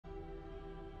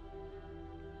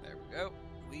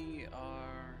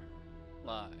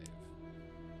live.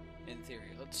 In theory.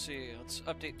 Let's see. Let's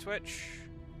update Twitch.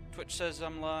 Twitch says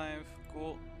I'm live.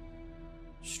 Cool.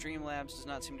 Streamlabs does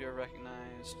not seem to have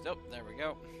recognized. Oh, there we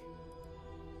go.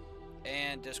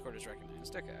 And Discord is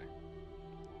recognized. Okay.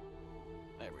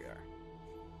 There we are.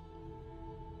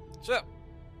 So,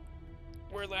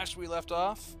 where last we left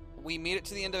off, we made it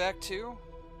to the end of Act 2,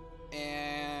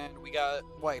 and we got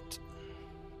wiped.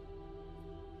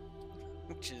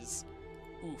 Which is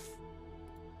oof.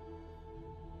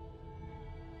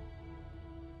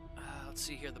 Let's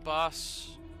see here. The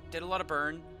boss did a lot of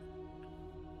burn,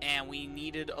 and we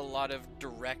needed a lot of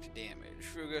direct damage.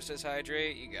 Fugo says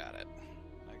hydrate. You got it.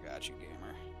 I got you,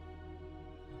 gamer.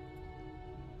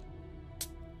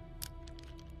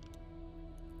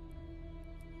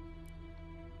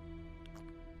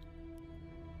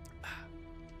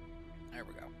 There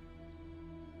we go.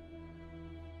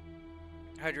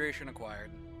 Hydration acquired.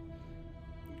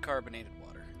 Carbonated water.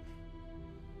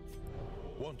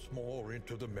 Once more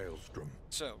into the maelstrom.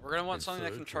 So, we're going to want something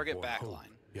that can target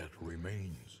backline. Yet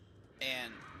remains.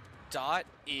 And Dot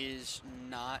is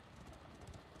not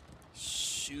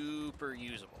super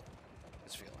usable,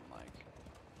 it's feeling like.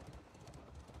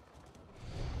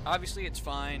 Obviously, it's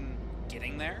fine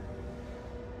getting there,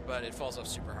 but it falls off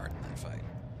super hard in that fight.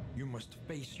 You must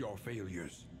face your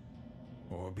failures,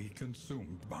 or be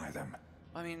consumed by them.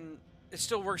 I mean, it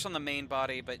still works on the main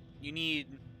body, but you need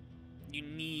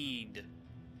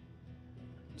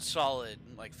solid,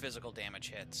 like, physical damage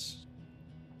hits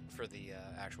for the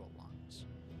actual lungs.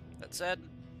 That said,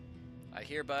 I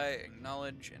hereby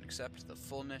acknowledge and accept the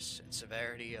fullness and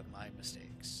severity of my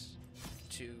mistakes.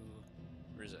 To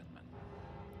resentment.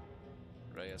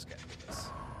 Reyes Cactus.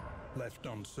 Left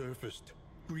unsurfaced,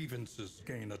 grievances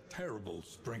gain a terrible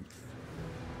strength.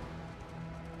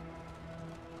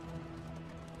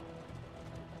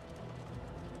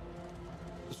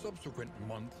 The subsequent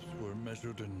months were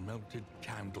measured in melted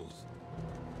candles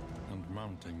and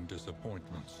mounting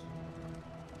disappointments.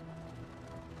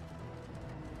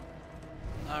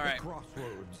 All right. The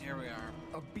crossroads. Here we are.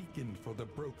 A beacon for the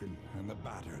broken and the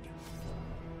battered.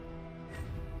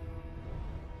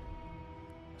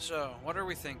 So, what are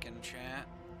we thinking, chat?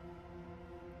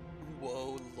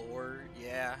 Whoa, lore.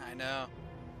 Yeah, I know.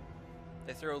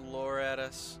 They throw lore at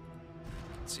us.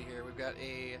 Let's see here. We've got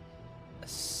a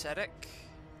ascetic.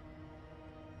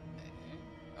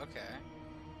 Okay.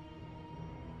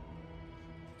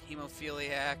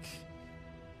 Hemophiliac.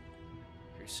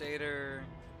 Crusader.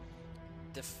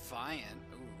 Defiant.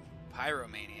 Ooh.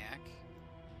 Pyromaniac.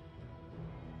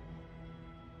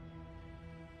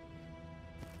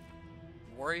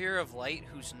 Warrior of Light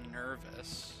who's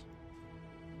nervous.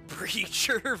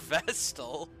 Breacher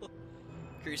Vestal.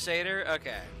 Crusader?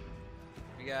 Okay.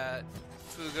 We got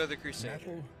Fugo the Crusader.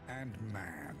 Metal and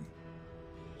man.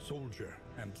 Soldier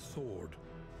and sword.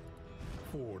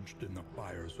 Forged in the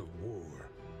fires of war.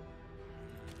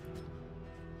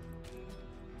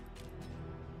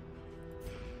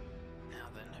 Now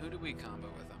then, who do we combo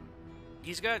with him?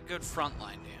 He's got good frontline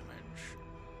damage.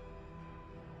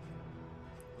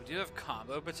 We do have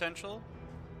combo potential.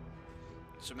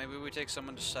 So maybe we take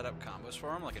someone to set up combos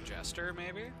for him, like a Jester,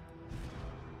 maybe?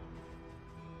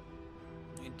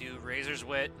 We do Razor's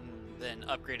Wit and then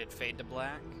upgraded Fade to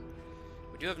Black.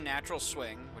 We do have Natural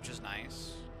Swing, which is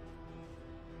nice.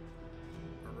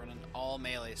 We're running all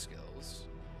melee skills.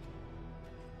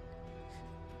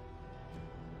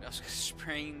 We also got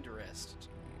Sprained Wrist.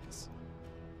 Jeez.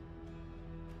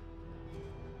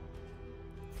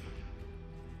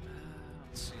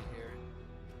 Let's see here.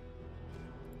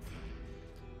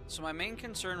 So my main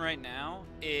concern right now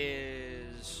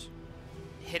is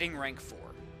hitting rank 4.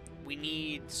 We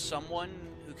need someone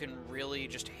who can really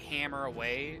just hammer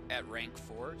away at rank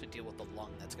 4 to deal with the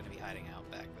lung that's going to be hiding out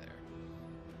back there.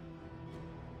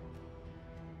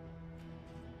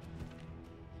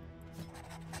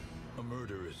 A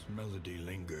murderous melody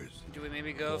lingers. Do we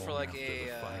maybe go for like the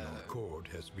final chord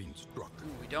has been struck.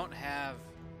 Ooh, we don't have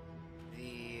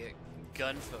the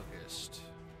gun-focused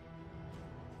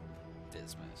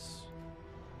Dismas.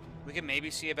 We could maybe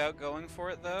see about going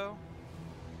for it, though.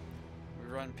 We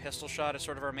run Pistol Shot as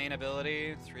sort of our main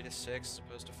ability. 3 to 6 as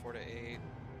opposed to 4 to 8.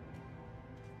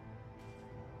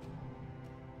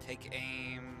 Take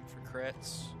aim for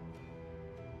crits.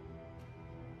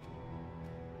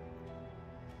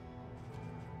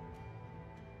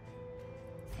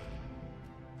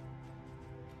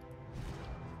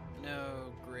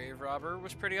 No, Grave Robber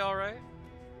was pretty alright.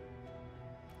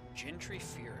 Gentry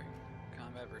Fearing.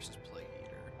 Combat versus Plague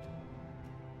Eater.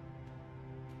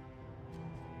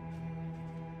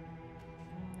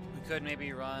 We could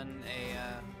maybe run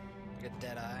a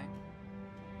Deadeye.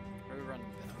 Run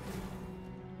Venom.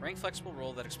 Rank flexible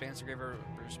roll that expands the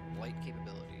Graver's blight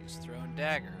capabilities. Thrown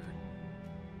dagger.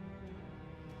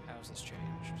 How's this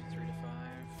changed? 3 to 5.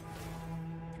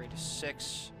 3 to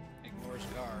 6. Ignores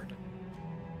guard.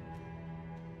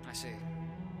 I see.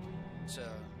 So,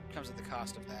 it comes at the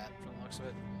cost of that, from the looks of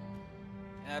it.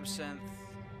 Absinthe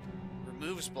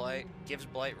removes blight, gives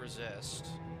blight resist,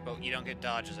 but you don't get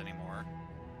dodges anymore.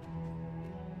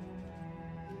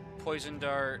 Poison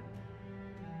dart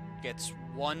gets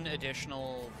 1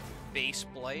 additional base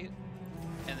blight,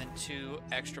 and then 2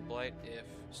 extra blight if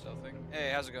stealthing.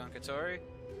 Hey, how's it going, Katori?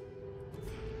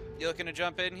 You looking to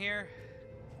jump in here?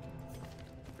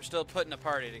 We're still putting a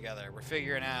party together. We're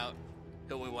figuring out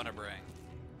who we want to bring.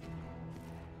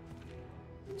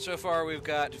 So far, we've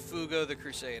got Fugo the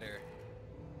Crusader.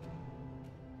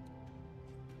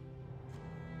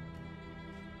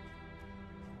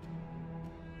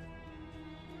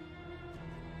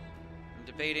 I'm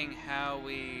debating how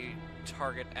we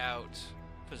target out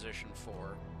position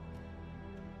 4.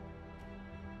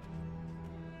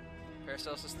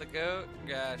 Paracelsus the Goat?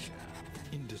 Gotcha.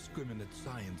 Indiscriminate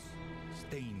science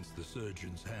stains the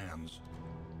surgeon's hands.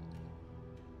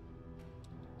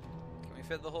 Can we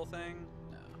fit the whole thing?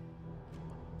 No.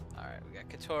 Alright, we got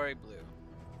Katori Blue.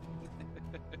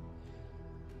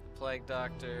 Plague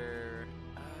Doctor.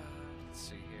 Let's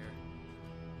see here.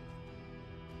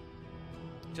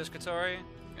 Just Katori?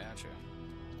 Gotcha.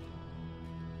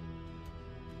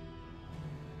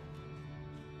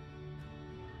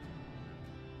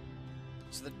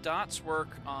 So the dots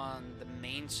work on the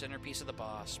main centerpiece of the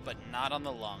boss, but not on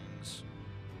the lungs.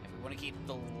 If we want to keep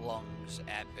the lungs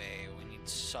at bay, we need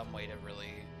some way to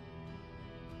really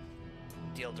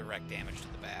deal direct damage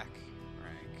to the back.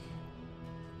 Right.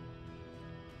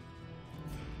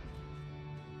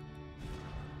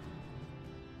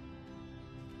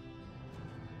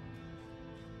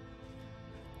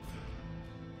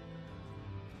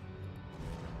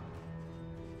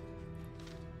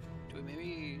 Do we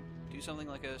maybe do something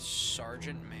like a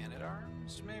Sergeant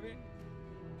Man-at-Arms, maybe?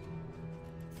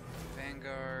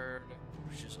 Vanguard,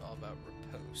 which is all about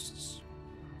riposts.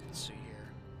 Let's see here.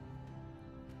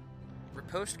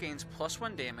 Riposte gains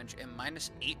 +1 damage and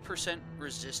 -8%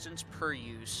 resistance per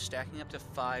use, stacking up to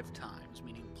 5 times,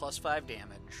 meaning +5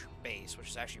 damage base, which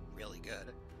is actually really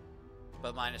good,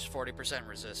 but -40%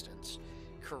 resistance.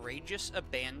 Courageous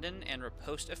Abandon and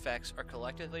Riposte effects are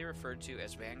collectively referred to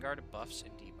as Vanguard buffs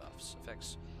and debuffs.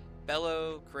 Effects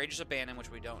Bellow, Courageous Abandon,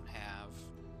 which we don't have.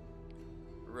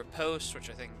 Riposte, which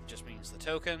I think just means the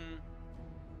token.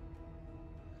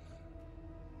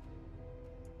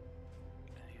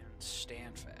 And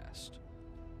Standfast.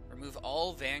 Remove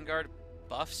all Vanguard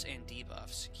buffs and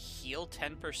debuffs. Heal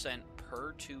 10%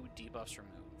 per 2 debuffs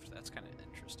removed. That's kind of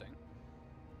interesting.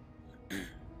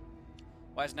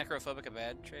 Why is Necrophobic a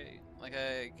bad trait? Like,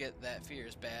 I get that fear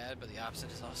is bad, but the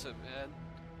opposite is also bad.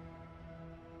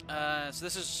 So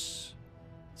this is...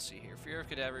 Let's see here. Fear of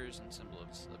cadavers and symbol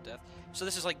of death. So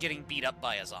this is like getting beat up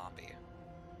by a zombie.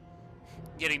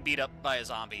 Getting beat up by a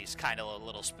zombie is kind of a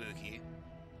little spooky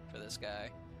for this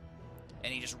guy.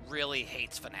 And he just really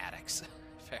hates fanatics,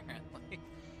 apparently.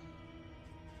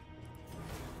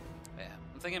 Yeah,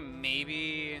 I'm thinking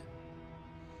maybe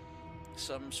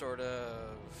some sort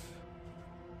of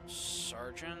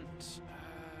sergeant.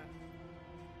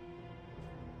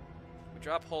 We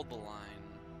drop hold the line.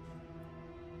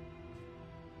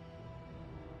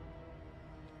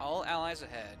 All allies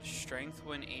ahead. Strength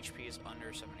when HP is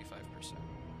under 75%.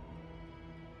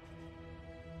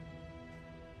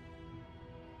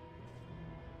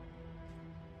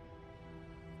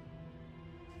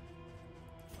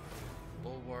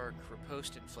 Bulwark.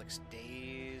 Riposte inflicts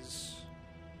daze.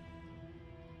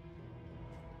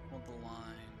 Hold the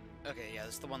line. Okay, yeah,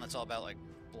 this is the one that's all about, like,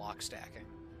 block stacking.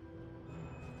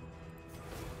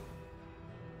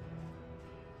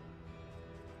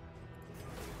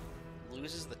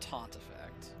 Loses the taunt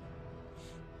effect.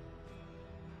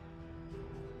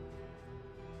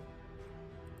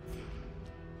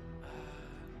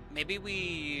 Maybe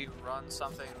we run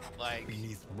something like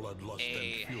Beneath bloodlust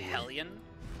a and fury, Hellion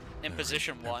in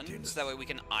position 1, so that way we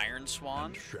can Iron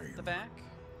Swan the back.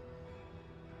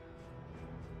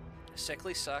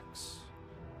 Sickly sucks.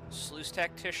 Sluice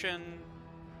Tactician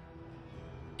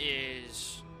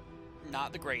is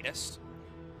not the greatest.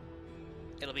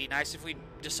 It'll be nice if we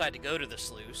decide to go to the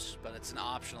sluice, but it's an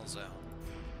optional zone.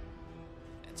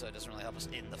 And so it doesn't really help us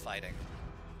in the fighting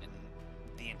in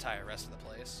the entire rest of the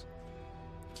place.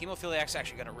 Chemophiliac's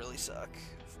actually going to really suck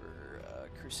for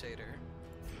Crusader.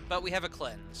 But we have a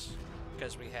cleanse,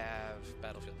 because we have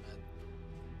Battlefield Med.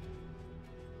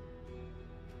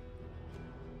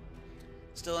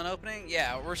 Still an opening?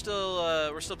 Yeah, we're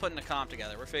still putting the comp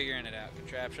together. We're figuring it out.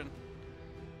 Contraption.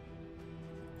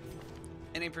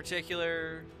 Any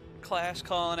particular class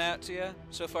calling out to you?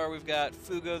 So far we've got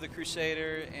Fugo the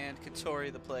Crusader and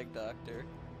Katori the Plague Doctor.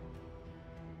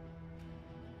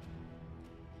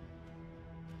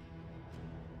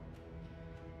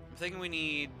 I'm thinking we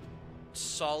need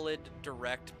solid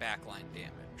direct backline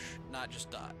damage, not just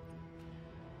dot.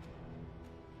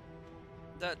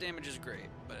 Dot damage is great,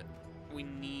 but we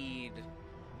need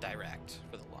direct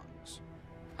for the lungs.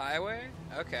 Highway?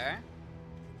 Okay.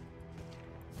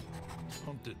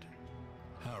 Hunted,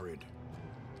 harried,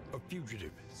 a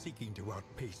fugitive seeking to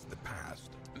outpace the past.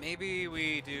 Maybe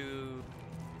we do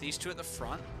these two at the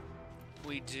front.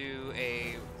 We do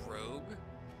a rogue.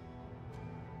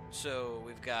 So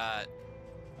we've got,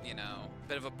 you know, a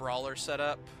bit of a brawler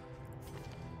setup.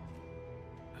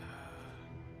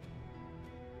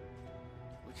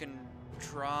 We can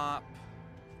drop...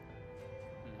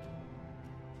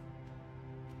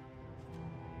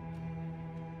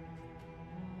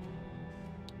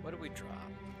 What do we drop?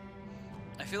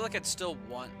 I feel like I'd still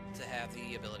want to have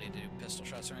the ability to do pistol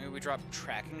shots. So maybe we drop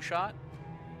tracking shot.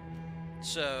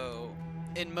 So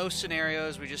in most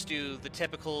scenarios, we just do the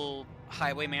typical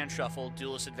highwayman shuffle,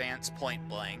 duelist advance, point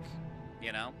blank,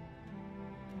 you know?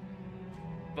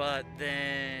 But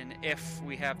then if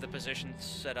we have the position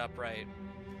set up right,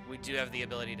 we do have the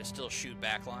ability to still shoot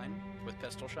backline with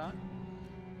pistol shot.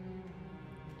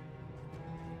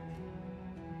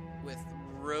 With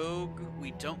rogue,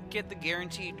 we don't get the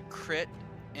guaranteed crit,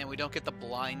 and we don't get the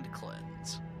blind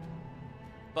cleanse.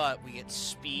 But we get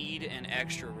speed and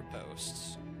extra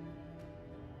riposts.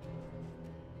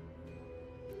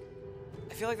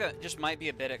 I feel like that just might be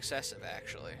a bit excessive,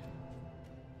 actually.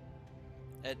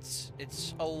 It's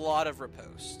a lot of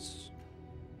riposts.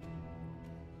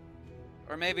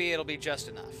 Or maybe it'll be just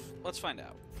enough. Let's find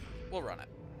out. We'll run it.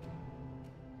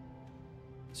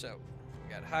 So,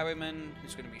 we got Highwayman,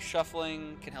 who's going to be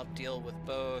shuffling, can help deal with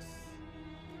both.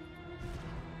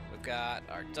 We've got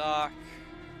our dock.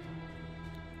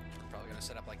 We're probably going to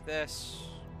set up like this.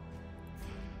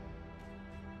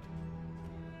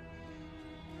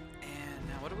 And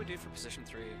now what do we do for position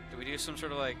 3? Do we do some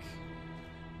sort of like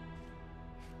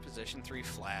position 3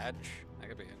 fladge? That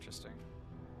could be interesting.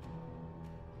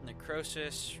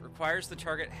 Necrosis requires the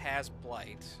target has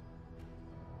blight.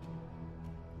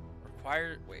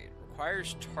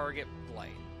 Requires target blight,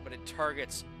 but it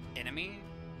targets enemy,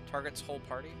 targets whole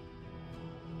party.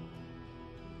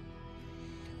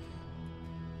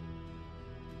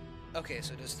 Okay,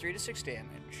 so it does 3 to 6 damage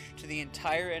to the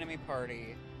entire enemy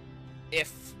party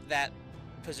if that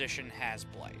position has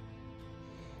blight.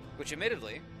 Which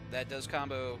admittedly, that does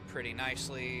combo pretty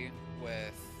nicely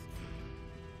with,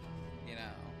 you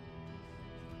know,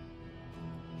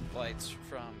 blights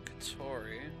from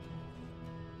Katori.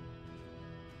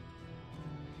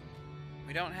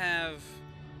 We don't have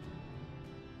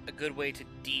a good way to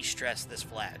de-stress this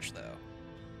Fladge, though.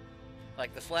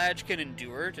 Like, the Fladge can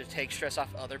endure to take stress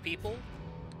off other people,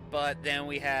 but then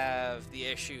we have the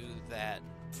issue that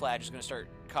Fladge is going to start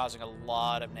causing a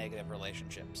lot of negative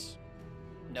relationships.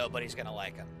 Nobody's going to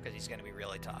like him, because he's going to be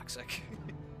really toxic.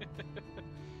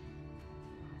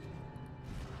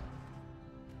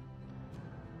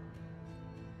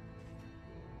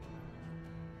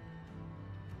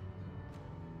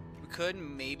 Could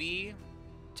maybe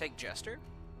take Jester.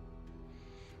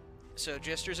 So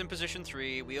Jester's in position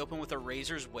 3. We open with a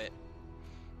Razor's Wit,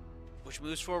 which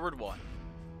moves forward 1.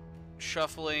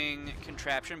 Shuffling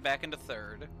Contraption back into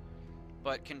 3rd.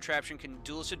 But Contraption can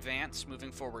duelist advance, moving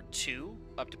forward 2,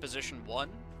 up to position 1,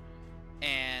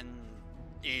 and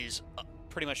is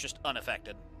pretty much just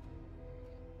unaffected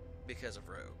because of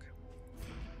Rogue.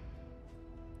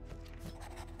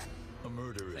 A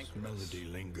murderous melody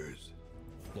lingers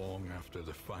long after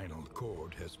the final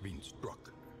chord has been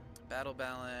struck. Battle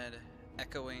Ballad,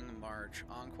 Echoing March,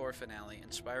 Encore Finale,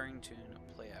 Inspiring Tune,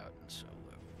 Play Out, and Solo.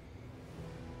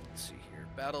 Let's see here.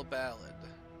 Battle Ballad.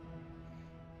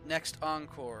 Next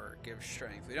Encore gives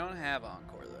Strength. We don't have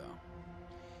Encore, though.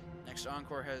 Next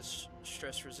Encore has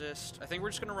Stress Resist. I think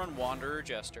we're just going to run Wanderer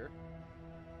Jester.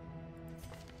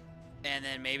 And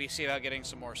then maybe see about getting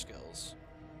some more skills.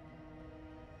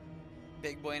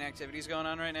 Big Blaine activities going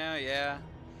on right now? Yeah.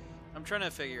 I'm trying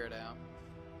to figure it out.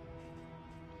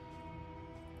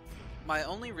 My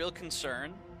only real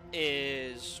concern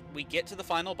is we get to the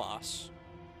final boss,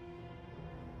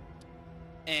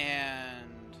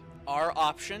 and our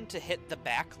option to hit the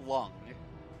back lung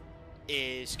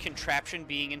is Contraption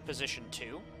being in position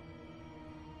 2.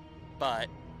 But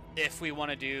if we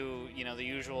want to do, you know, the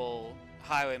usual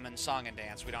Highwayman song and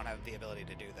dance, we don't have the ability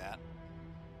to do that.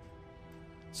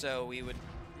 So we would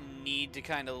need to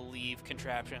kind of leave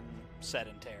Contraption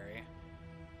sedentary.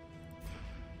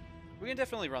 We can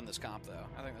definitely run this comp, though.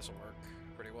 I think this will work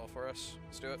pretty well for us.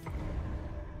 Let's do it.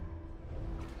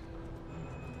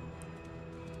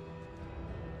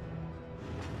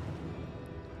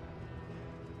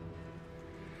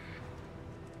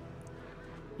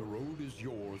 The road is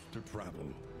yours to travel,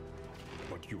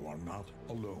 but you are not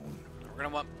alone. We're gonna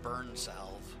want Burn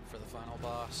Salve for the final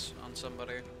boss on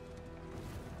somebody.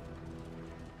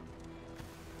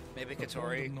 Maybe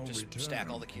Katori, just stack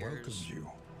all the cures. Welcomes you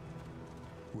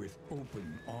with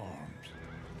open arms.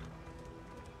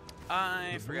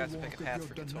 I forgot to pick a path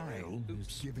for Katori. Katori.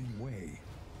 Is giving way.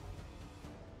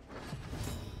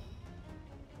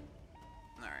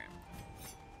 Alright.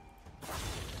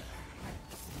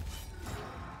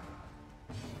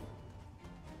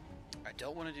 I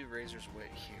don't want to do Razor's Wit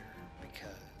here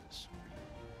because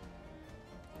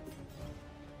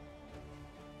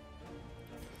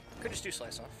could just do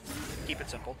Slice Off. Keep it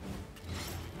simple.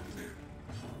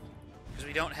 Because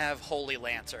we don't have Holy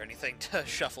Lance or anything to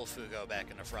shuffle Fugo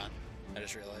back into front. I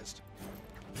just realized.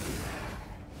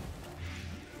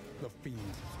 The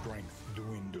fiend's strength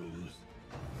dwindles.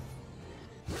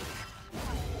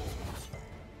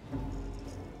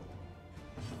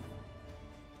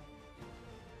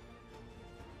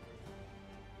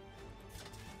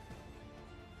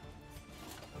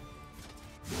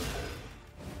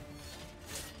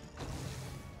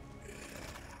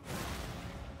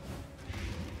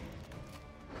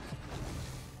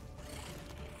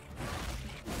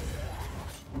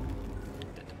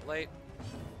 Late.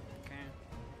 Okay.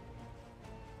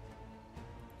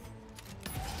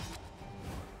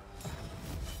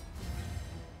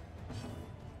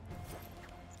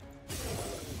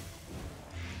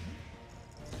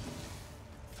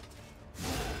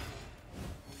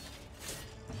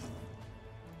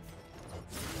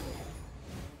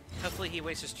 Hopefully he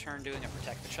wastes his turn doing a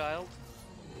Protect the Child.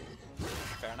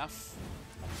 Fair enough.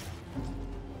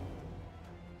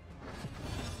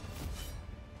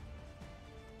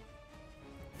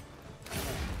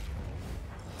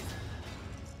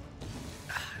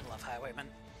 Highwayman.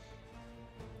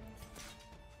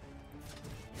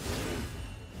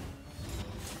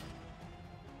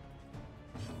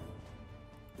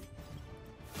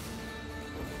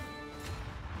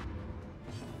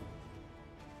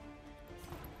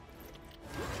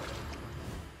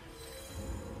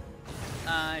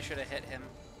 I should have hit him.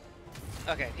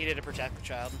 Okay, he did a Protect the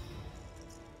Child.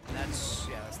 And that's,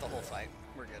 yeah, that's the whole fight.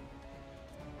 We're good.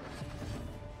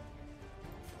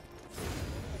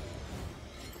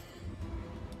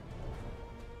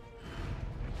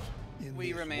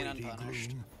 We remain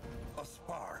unpunished. Gloom, a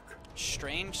spark.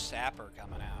 Strange Sapper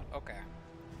coming out. Okay.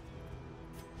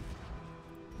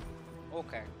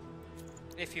 Okay.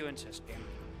 If you insist, game.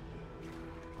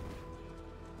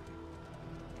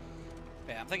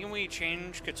 Yeah, I'm thinking we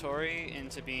change Katori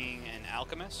into being an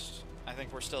alchemist. I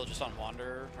think we're still just on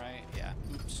Wanderer, right? Yeah.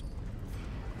 Oops.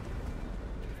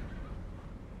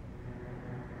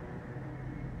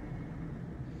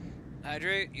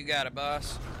 Hydrate, you got it,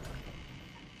 boss.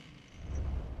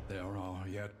 There are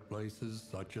yet places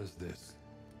such as this,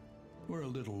 where a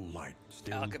little light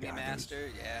still Alchemy gathers. Master,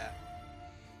 yeah.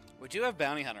 We do have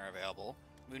Bounty Hunter available.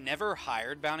 We never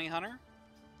hired Bounty Hunter.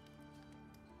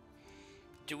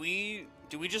 Do we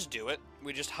just do it?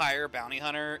 We just hire Bounty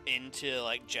Hunter into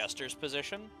like Jester's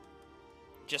position?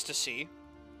 Just to see?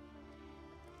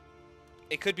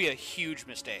 It could be a huge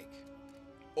mistake.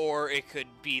 Or it could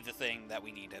be the thing that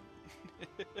we needed.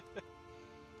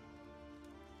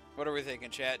 What are we thinking,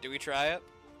 chat? Do we try it?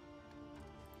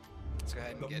 Let's go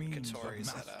ahead and get Katori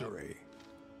set up.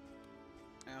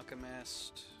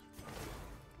 Alchemist.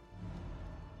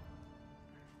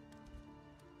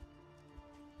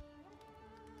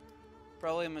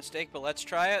 Probably a mistake, but let's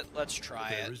try it. Let's try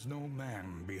it. There is no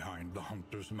man behind the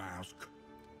hunter's mask.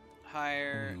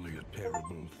 Hire. Only a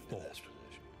terrible thought.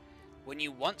 When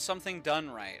you want something done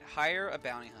right, hire a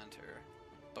bounty hunter.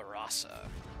 Barasa.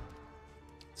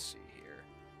 Let's see here.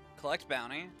 Collect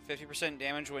bounty. 50%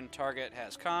 damage when target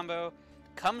has combo.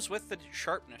 Comes with the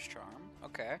sharpness charm.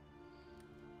 Okay.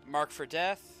 Mark for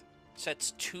death.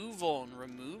 Sets 2 vuln.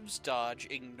 Removes dodge.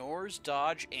 Ignores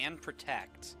dodge and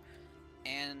protect.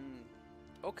 And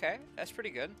okay, that's pretty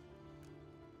good.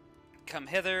 Come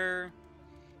hither.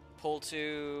 Pull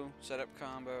 2. Set up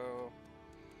combo.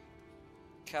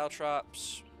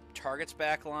 Caltrops. Target's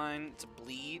backline. It's a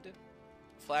bleed.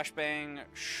 Flashbang.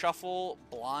 Shuffle.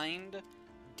 Blind.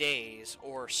 Daze.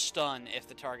 Or stun if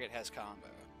the target has combo.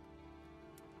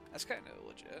 That's kind of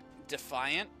legit.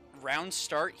 Defiant. Round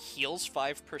start heals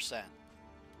 5%.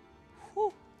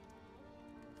 Whew.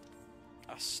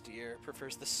 Austere.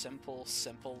 Prefers the simple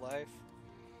life.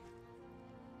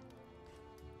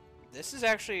 This is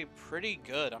actually pretty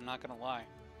good, I'm not gonna lie.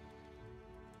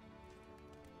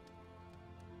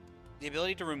 The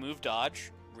ability to remove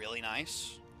dodge, really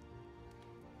nice.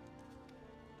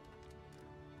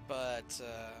 But,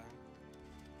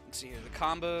 let's see here. The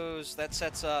combos, that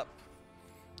sets up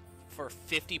for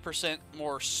 50%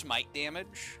 more smite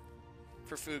damage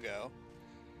for Fugo.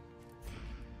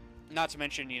 Not to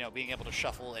mention, you know, being able to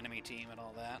shuffle enemy team and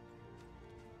all that.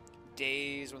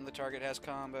 Daze when the target has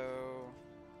combo.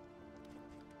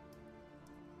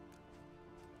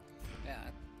 Yeah,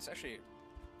 it's actually,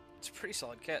 it's a pretty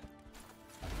solid kit.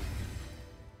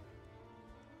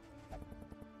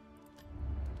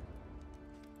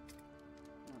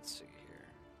 Let's see here.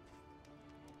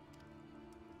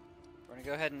 We're gonna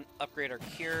go ahead and upgrade our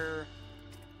cure.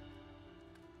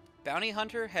 Bounty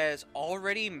Hunter has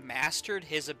already mastered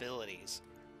his abilities.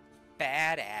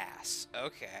 Badass.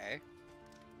 Okay.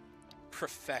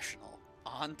 Professional.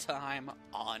 On time,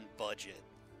 on budget.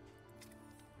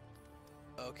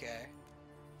 Okay.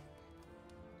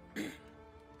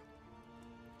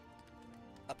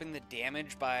 Upping the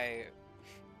damage by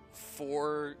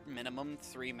 4 minimum,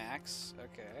 3 max.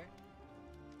 Okay.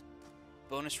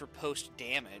 Bonus riposte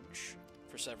damage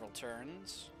for several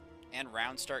turns. And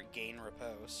round start gain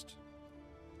riposte.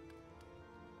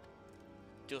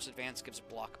 Duelist Advance gives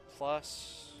block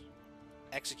plus.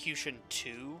 Execution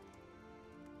 2.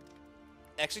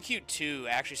 Execute 2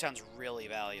 actually sounds really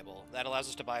valuable. That allows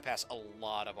us to bypass a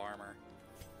lot of armor.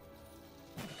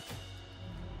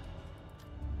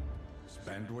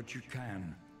 Spend what you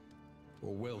can,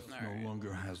 or wealth no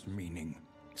longer has meaning.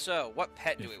 So, what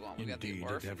pet do we want? We got the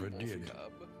Orphan Wolf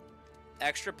Cub.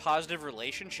 Extra positive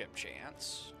relationship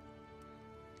chance.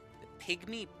 The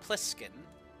Pygmy Pliskin.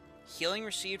 Healing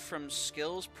received from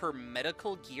skills per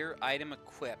medical gear item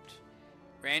equipped.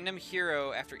 Random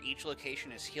hero after each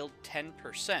location is healed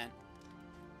 10%.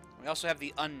 We also have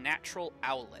the Unnatural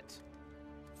Owlet.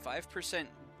 5%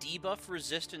 debuff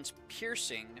resistance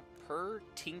piercing per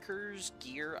Tinker's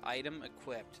gear item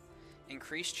equipped.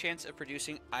 Increased chance of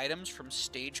producing items from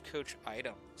Stagecoach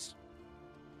items.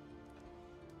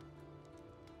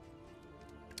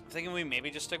 I'm thinking we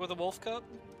maybe just stick with the Wolf Cub.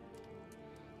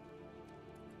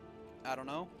 I don't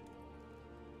know.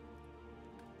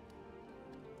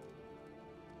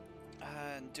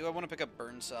 Do I want to pick up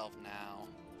Burn Salve now?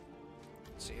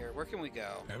 Let's see here. Where can we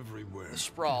go? Everywhere. The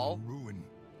Sprawl. Ruin.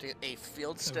 To get a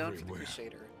Field Stone for the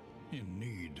Crusader. In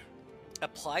need.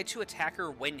 Apply to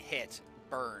attacker when hit.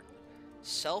 Burn.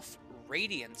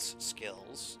 Self-Radiance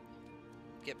skills.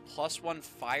 Get +1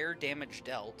 fire damage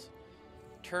dealt.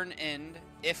 Turn end.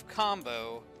 If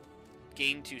combo,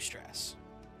 gain 2 stress.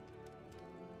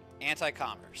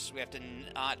 Anti-commerce. We have to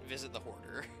not visit the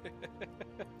Hoarder.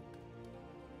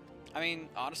 I mean,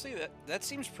 honestly, that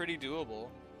seems pretty doable.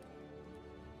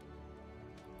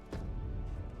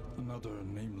 Another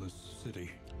nameless city.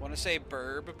 I want to say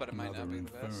Burb, but it might not be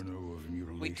the best.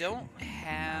 We don't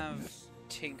have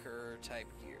Tinker type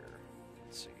gear.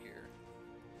 Let's see here.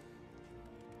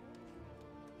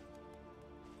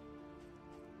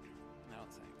 I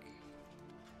don't think.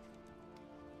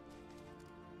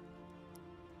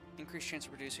 Increased chance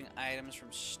of producing items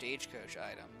from Stagecoach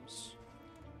items.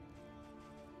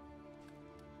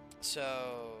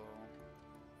 So,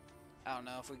 I don't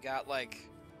know, if we got, like,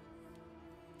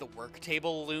 the work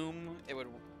table loom, it would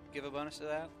give a bonus to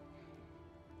that.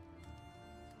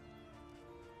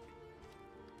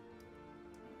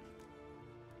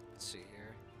 Let's see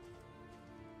here.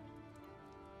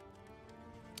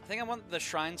 I think I want the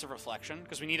Shrines of Reflection,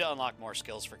 because we need to unlock more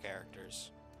skills for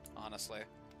characters, honestly.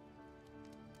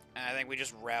 And I think we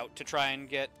just route to try and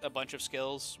get a bunch of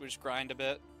skills. We just grind a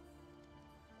bit.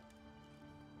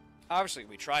 Obviously,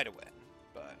 we try to win,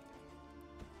 but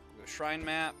we'll go Shrine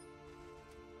Map.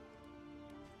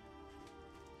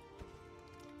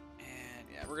 And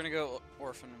yeah, we're gonna go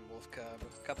Orphan and Wolf Cub.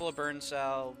 A couple of Burn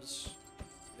Salves,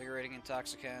 Invigorating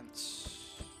Intoxicants,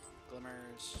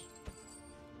 Glimmers.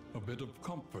 A bit of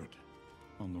comfort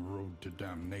on the road to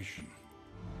damnation.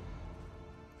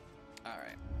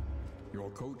 Alright. Your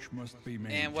coach must be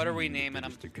maintained. And what are we naming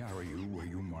him? To carry you where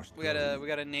you must we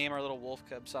gotta name our little Wolf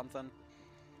Cub something.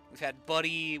 We've had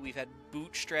Buddy, we've had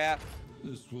Bootstrap.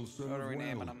 This will serve What are we well.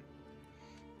 naming them?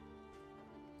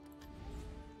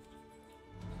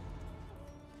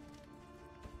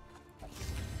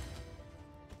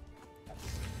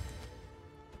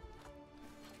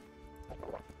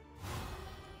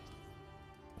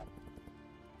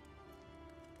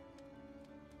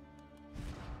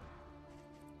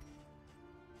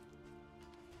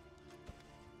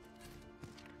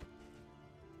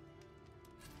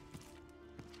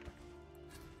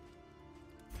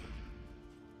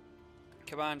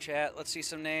 Come on, chat. Let's see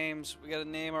some names. We gotta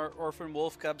name our orphan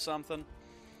wolf cub something.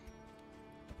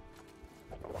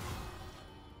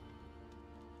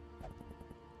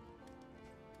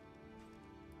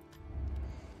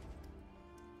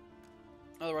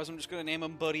 Otherwise, I'm just gonna name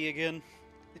him Buddy again.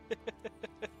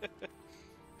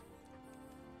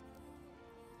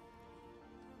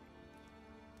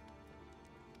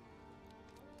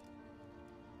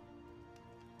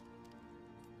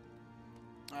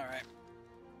 Alright.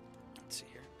 Let's see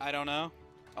here. I don't know.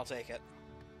 I'll take it.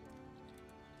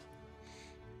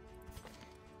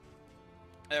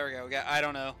 There we go. We got I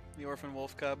don't know. The orphan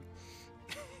wolf cub.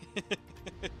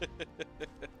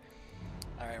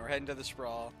 Alright, we're heading to the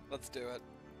sprawl. Let's do it.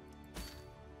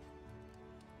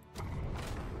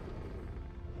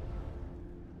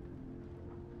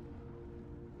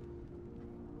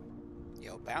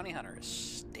 Yo, Bounty Hunter is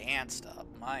stanced up.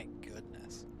 My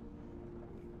goodness.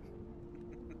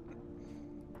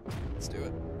 Let's do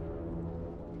it.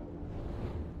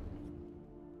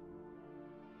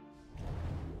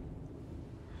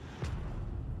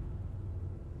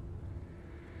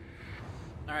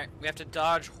 Alright, we have to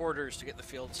dodge hoarders to get the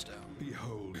field stone.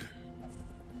 Behold,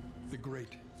 the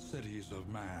great cities of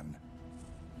man,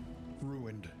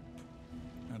 ruined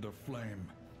and aflame.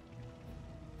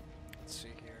 Let's see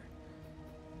here.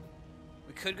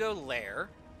 We could go lair.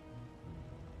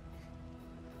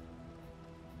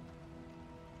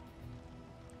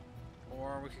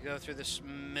 Or we could go through this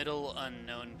middle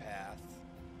unknown path.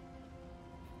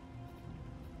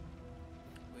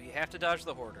 We have to dodge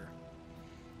the hoarder.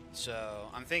 So,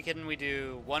 I'm thinking we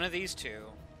do one of these two.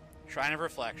 Shrine of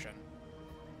Reflection.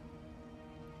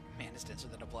 Man, it's denser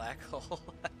than a black hole.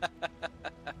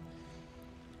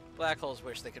 Black holes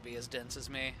wish they could be as dense as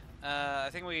me. I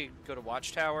think we go to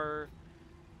Watchtower.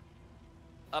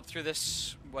 Up through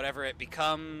this, whatever it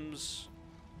becomes.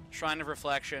 Shrine of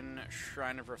Reflection.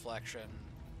 Shrine of Reflection.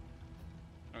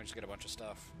 And we just get a bunch of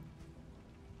stuff.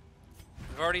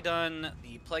 We've already done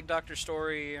the Plague Doctor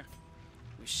story.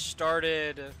 We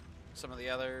started some of the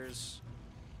others.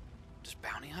 Does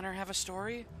Bounty Hunter have a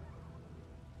story?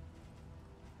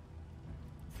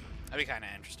 That'd be kind of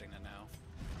interesting to know.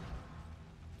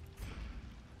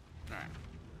 Alright.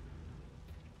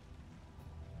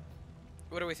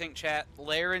 What do we think, chat?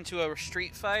 Lair into a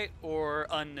street fight or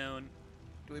unknown?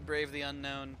 Do we brave the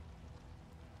unknown?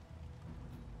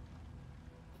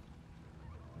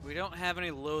 We don't have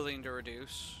any loathing to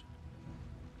reduce.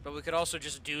 But we could also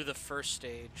just do the first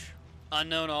stage.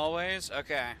 Unknown always?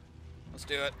 Okay. Let's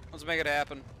do it. Let's make it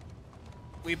happen.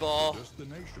 We ball.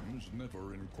 Destination's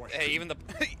never in question. Hey, even the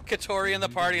Katori in the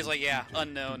party is like, yeah,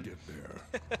 unknown. Get there.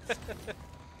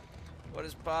 What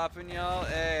is poppin', y'all?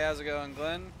 Hey, how's it going,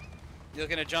 Glenn? You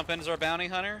looking to jump in as our bounty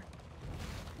hunter?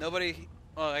 Nobody,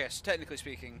 well, I guess technically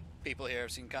speaking, people here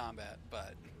have seen combat,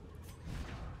 but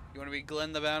you want to be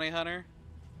Glenn the bounty hunter?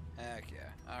 Heck yeah.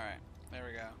 Alright, there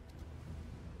we go.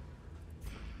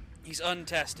 He's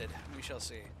untested. We shall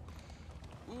see.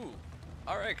 Ooh.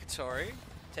 Alright, Katori.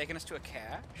 Taking us to a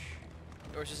cache?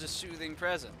 Or is this a soothing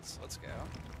presence? Let's go.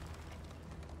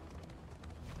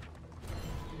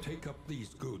 Take up these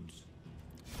goods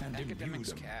and imbue Academic's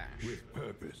them cache. with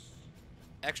purpose.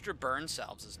 Extra burn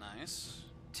salves is nice.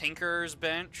 Tinker's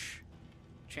bench.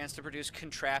 Chance to produce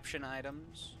contraption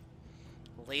items.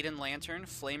 Laden lantern.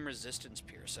 Flame resistance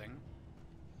piercing.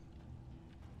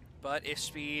 But if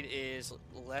speed is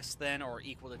less than or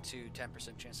equal to 2,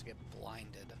 10% chance to get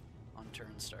blinded on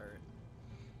turn start.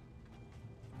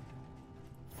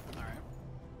 Alright.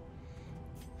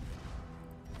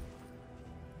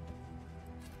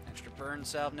 Extra burn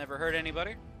salve never hurt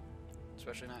anybody.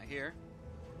 Especially not here.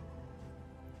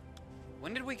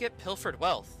 When did we get pilfered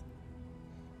wealth?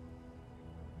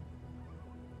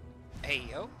 Hey,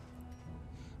 yo.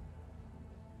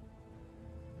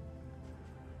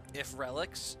 If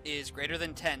relics is greater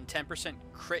than 10, 10%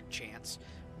 crit chance.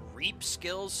 Reap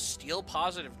skills, steal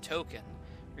positive token.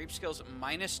 Reap skills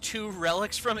 -2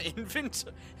 relics from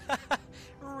inventory.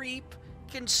 Reap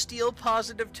can steal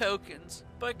positive tokens,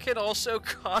 but can also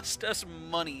cost us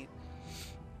money.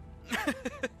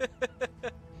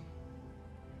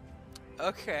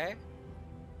 Okay.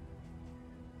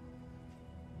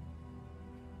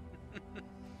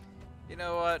 You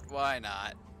know what? Why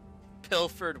not?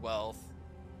 Pilfered wealth.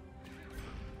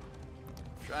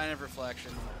 Shrine of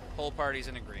Reflection. Whole party's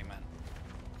in agreement.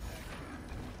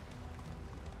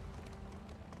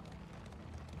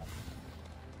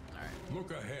 Alright. Look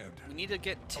ahead. We need to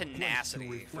get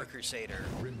tenacity for Crusader.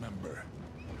 Remember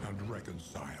and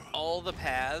reconcile. All the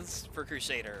paths for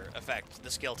Crusader affect the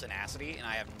skill tenacity, and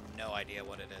I have no idea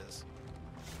what it is.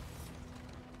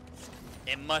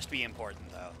 It must be important,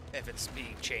 though, if it's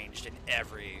being changed in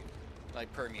every,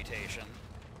 like, permutation.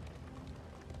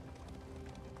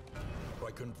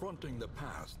 By confronting the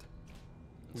past,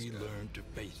 we learn to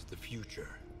face the future.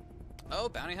 Oh,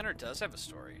 Bounty Hunter does have a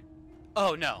story.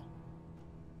 Oh, no.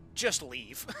 Just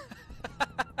leave.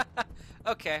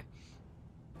 Okay.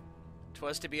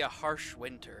 'Twas to be a harsh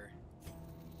winter.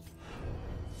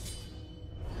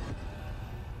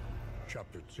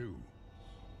 Chapter 2.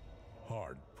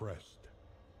 Hard Pressed.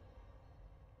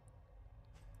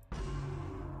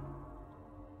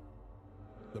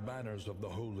 The banners of the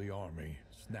Holy Army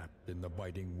snapped in the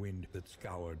biting wind that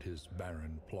scoured his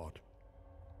barren plot.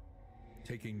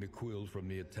 Taking the quill from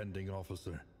the attending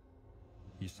officer,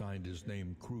 he signed his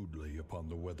name crudely upon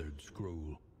the weathered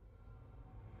scroll.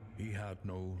 He had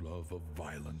no love of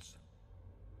violence,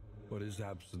 but his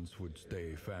absence would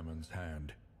stay Famine's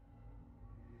hand.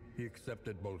 He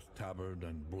accepted both tabard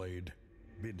and blade,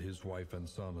 bid his wife and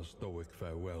son a stoic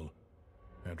farewell,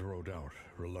 and rode out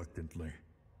reluctantly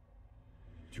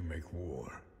to make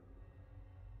war.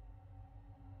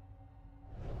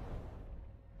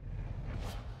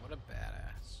 What a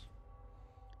badass.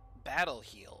 Battle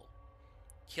Heal.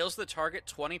 Heals the target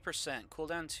 20%.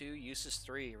 Cooldown 2, uses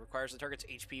 3. Requires the target's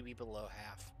HP be below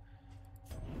half.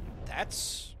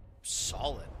 That's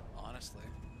solid, honestly.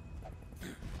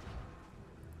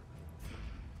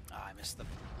 I missed the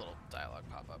little dialogue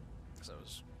pop-up because I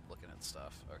was looking at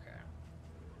stuff. Okay.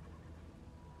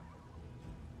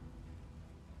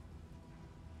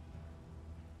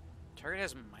 Target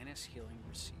has minus healing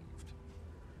received.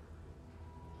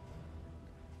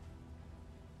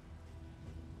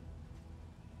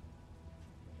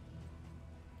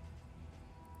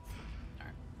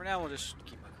 Alright, for now we'll just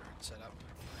keep our current setup.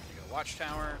 We're gonna go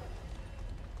Watchtower.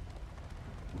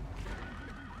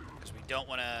 Because we don't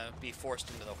want to be forced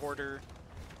into the Hoarder.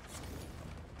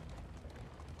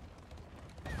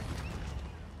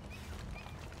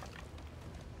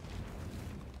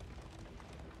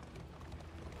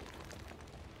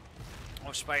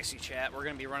 Oh, spicy chat. We're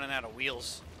going to be running out of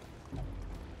wheels. I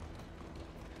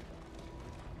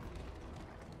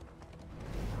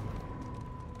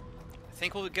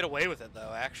think we'll get away with it,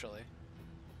 though, actually.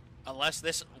 Unless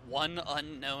this one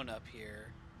unknown up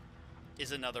here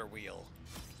is another wheel.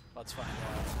 Let's find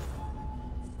out.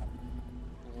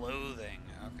 Loathing.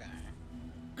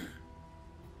 Okay.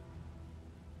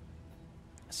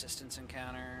 Assistance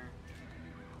encounter.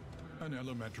 An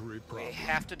elementary problem. We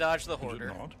have to dodge the Is it Hoarder.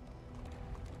 not?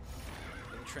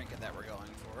 The trinket that we're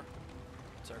going for.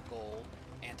 It's our goal.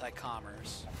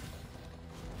 Anti-commerce.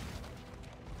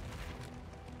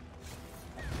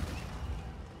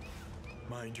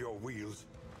 Mind your wheels.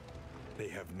 They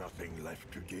have nothing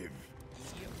left to give.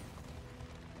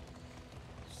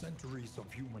 Centuries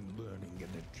of human learning and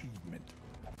achievement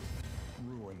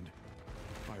ruined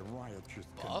by riotous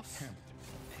Buff? contempt.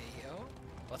 Hey, yo.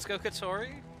 Let's go,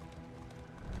 Katori.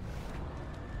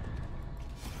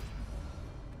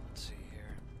 Let's see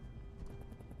here.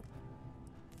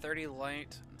 30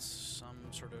 light and some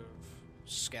sort of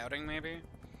scouting, maybe?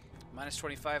 Minus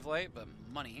 25 light, but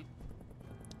money.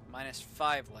 Minus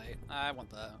 5 light. I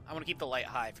want to keep the light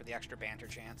high for the extra banter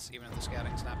chance, even if the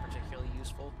scouting's not particularly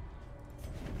useful.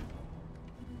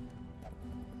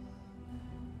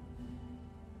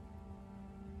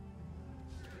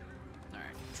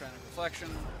 Alright, trying to reflection.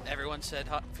 Everyone said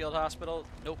field hospital.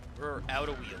 Nope, we're out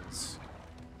of wheels.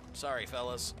 Sorry,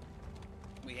 fellas.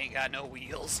 We ain't got no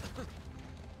wheels.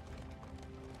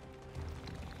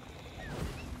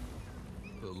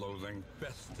 The loathing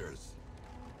festers.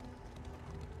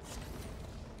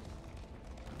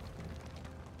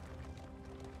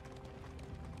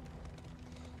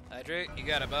 Hydrate, you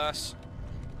got it, boss.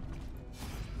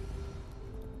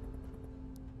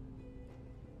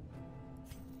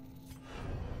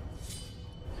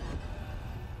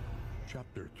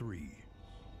 Chapter 3.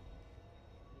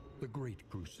 The Great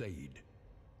Crusade.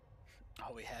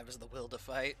 All we have is the will to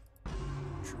fight.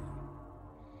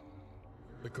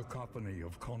 The cacophony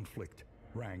of conflict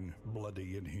rang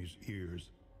bloody in his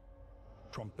ears.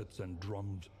 Trumpets and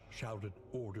drums shouted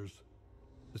orders,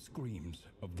 the screams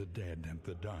of the dead and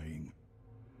the dying.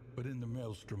 But in the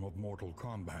maelstrom of mortal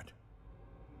combat,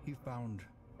 he found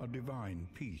a divine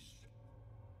peace.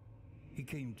 He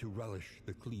came to relish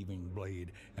the cleaving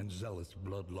blade and zealous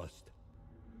bloodlust,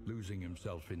 losing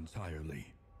himself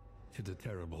entirely to the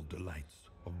terrible delights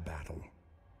of battle.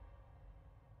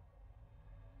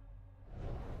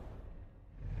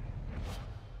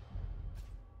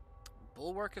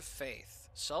 Bulwark of Faith.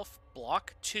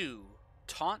 Self-block 2.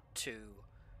 Taunt 2.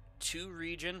 2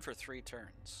 regen for 3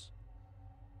 turns.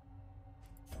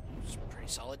 It's a pretty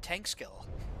solid tank skill.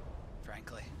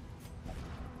 frankly.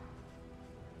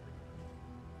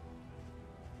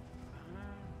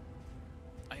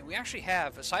 I mean, we actually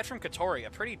have, aside from Katori, a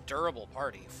pretty durable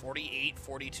party. 48,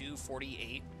 42,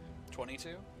 48, 22.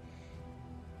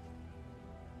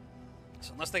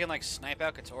 So unless they can, like, snipe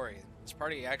out Katori, this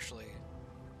party actually...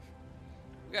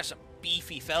 We got some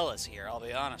beefy fellas here, I'll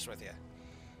be honest with you.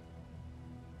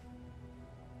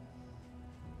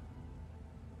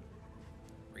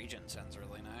 Regen sounds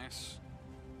really nice.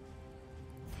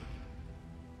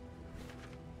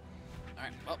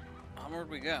 Alright, well, onward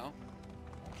we go.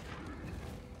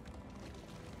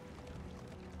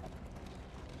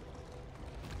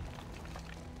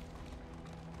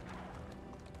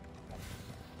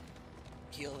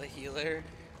 Heal the healer.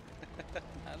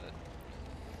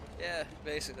 Yeah,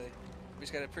 basically. We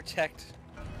just gotta protect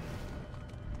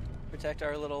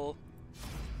our little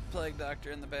plague doctor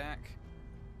in the back.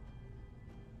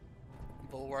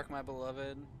 Bulwark, my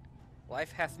beloved.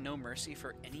 Life hath no mercy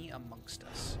for any amongst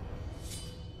us.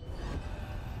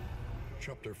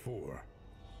 Chapter 4.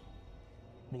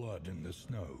 Blood in the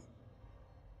Snow.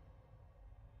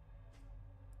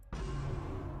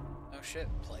 Oh shit,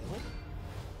 playable?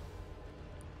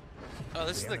 Oh,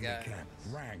 this is the guy. Camp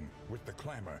rang with the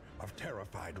clamor of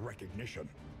terrified recognition.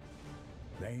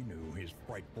 They knew his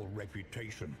frightful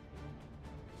reputation.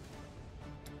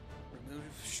 Remove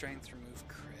strength, remove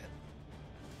crit.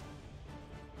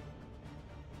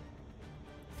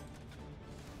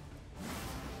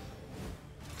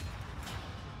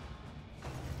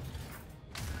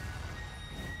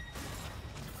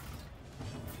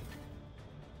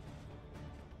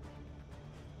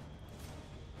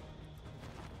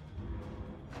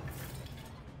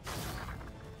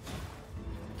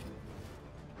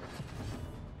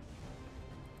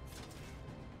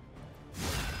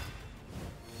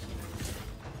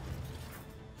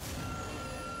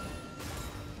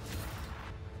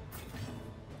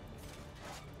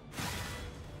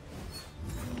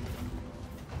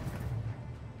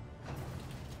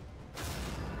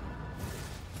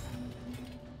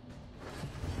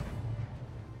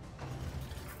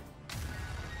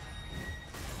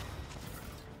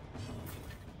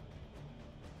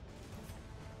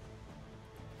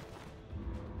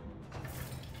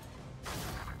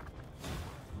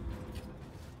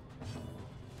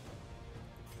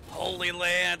 Holy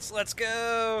Lance, let's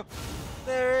go!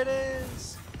 There it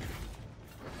is!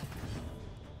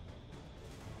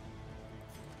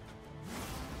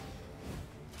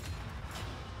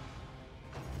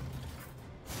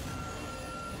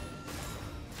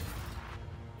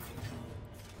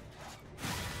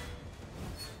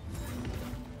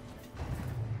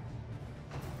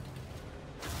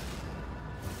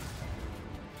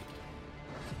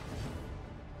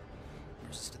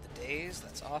 Resisted the daze,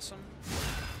 that's awesome.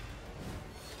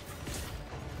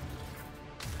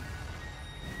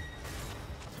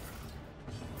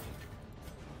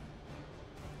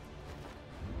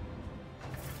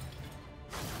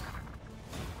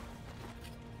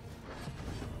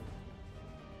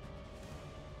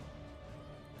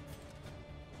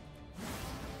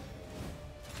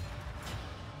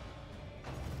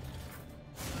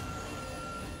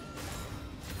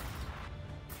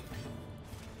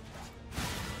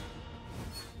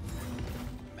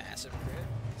 Massive crit.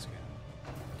 Let's go.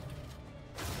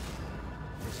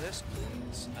 Resist,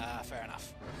 please. Ah, fair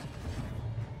enough.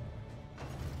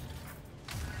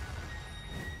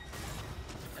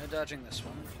 No dodging this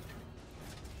one.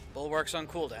 Bulwark's on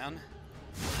cooldown.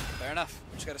 Fair enough.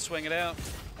 Just gotta swing it out.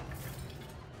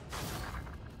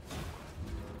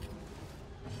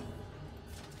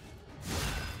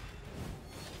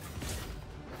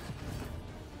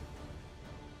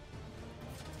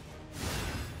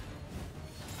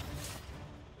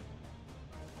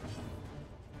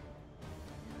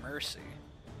 Mercy.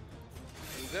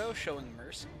 Hugo showing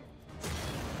mercy.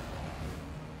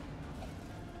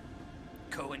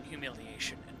 Go in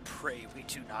humiliation and pray we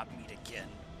do not meet again.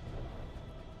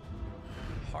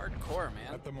 Hardcore,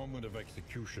 man. At the moment of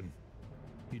execution,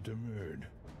 he demurred.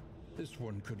 This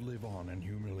one could live on in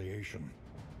humiliation.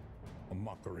 A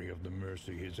mockery of the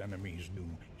mercy his enemies knew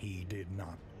he did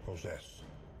not possess.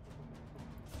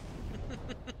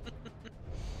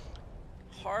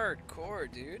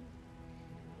 Hardcore, dude.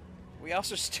 We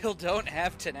also still don't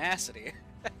have tenacity.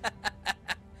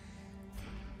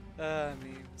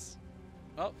 Memes.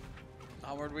 Oh,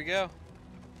 onward we go.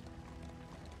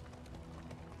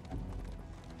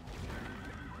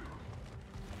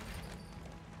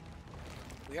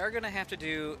 We are going to have to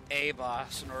do a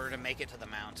boss in order to make it to the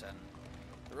mountain.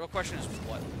 The real question is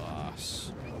what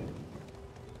boss?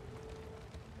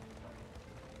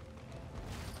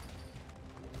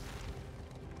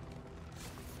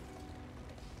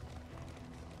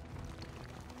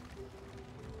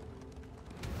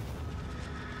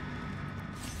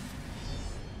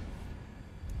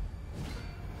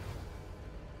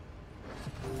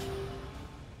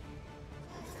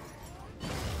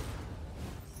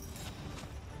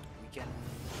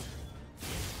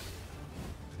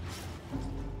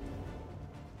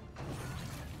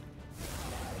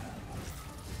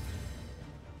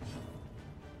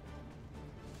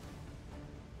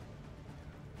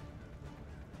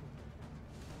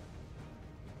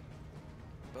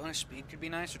 Bonus speed could be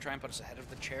nice to try and put us ahead of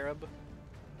the cherub.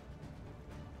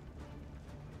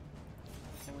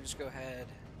 Then we just go ahead,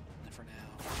 and for now,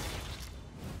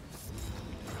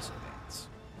 let's advance.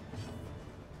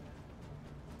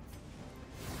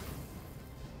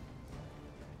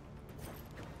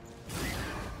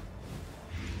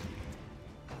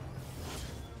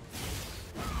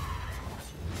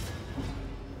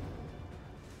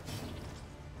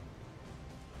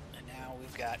 And now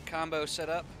we've got combo set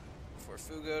up for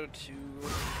Fugo to...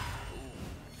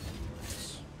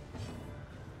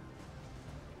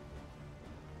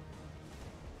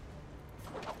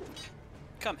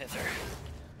 Come hither.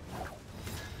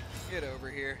 Get over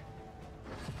here.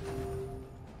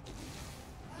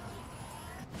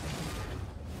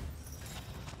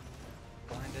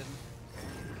 Blinded.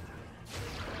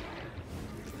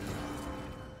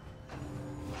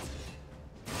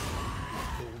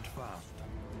 Hold fast,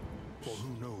 for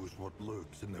who knows what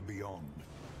lurks in the beyond.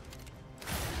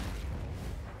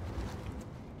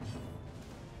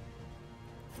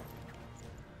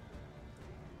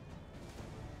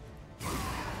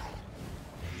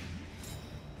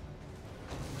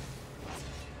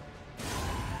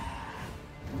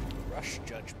 Rush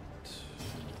Judgment.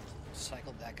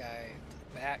 Cycled that guy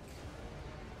to the back.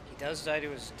 He does die to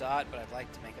his dot, but I'd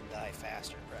like to make him die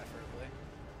faster, preferably.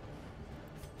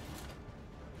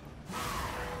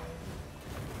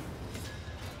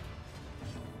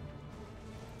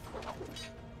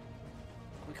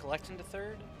 Can we collect into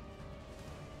third?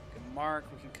 We can mark,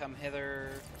 we can come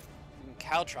hither. We can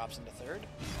caltrops into third.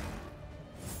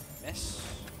 Miss.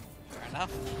 Fair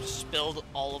enough. Spilled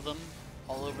all of them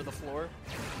all over the floor.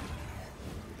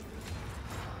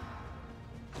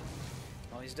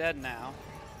 Well, he's dead now.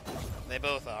 They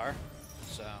both are.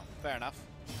 So, fair enough.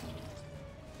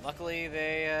 Luckily,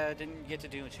 they didn't get to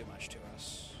do too much to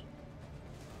us.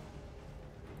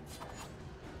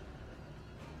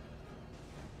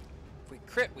 If we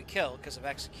crit, we kill because of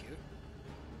execute.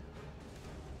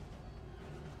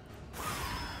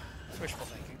 Wishful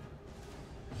thinking.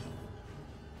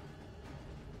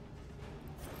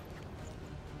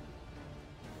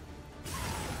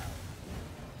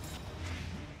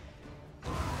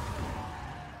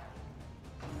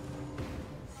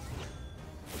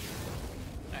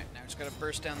 Alright, now just gotta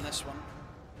burst down this one.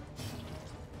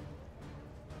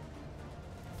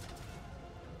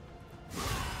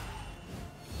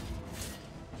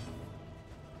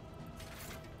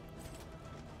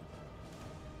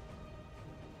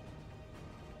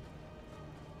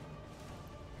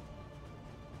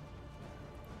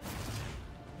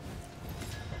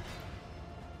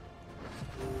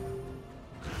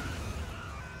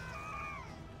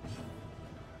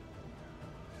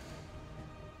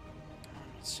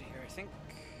 Let's see here, I think...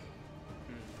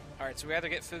 Alright, so we either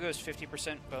get Fugo's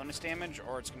 50% bonus damage,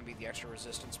 or it's going to be the extra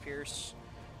resistance pierce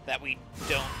that we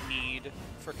don't need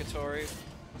for Katori.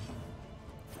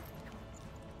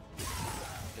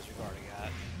 Because we've already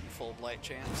got full blight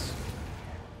chance.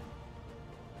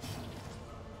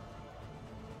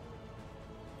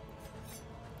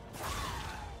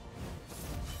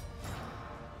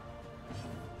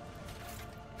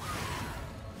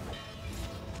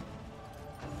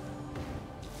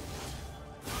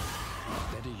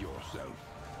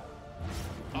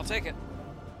 I'll take it.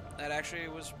 That actually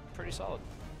was pretty solid.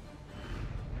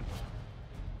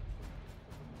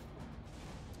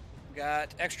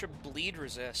 Got extra bleed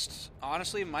resist.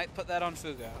 Honestly, might put that on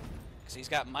Fugo, because he's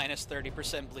got minus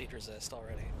 30% bleed resist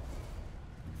already.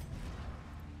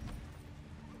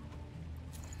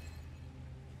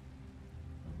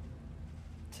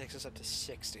 Takes us up to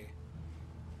 60.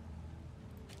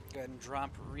 Go ahead and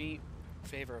drop Reet in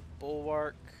favor of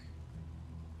Bulwark.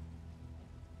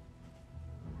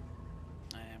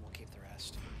 And we'll keep the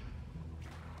rest.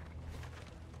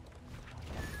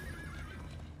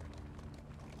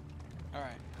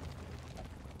 Alright.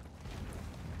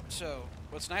 So,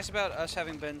 what's nice about us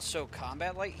having been so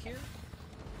combat light here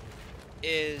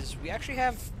is we actually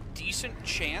have decent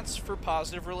chance for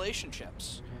positive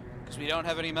relationships, because we don't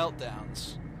have any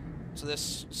meltdowns. So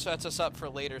this sets us up for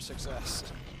later success,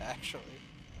 actually.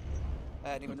 I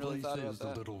hadn't even really thought about that. The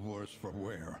place is a little worse for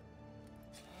wear,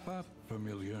 but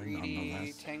familiar Greedy,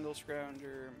 nonetheless. Tangle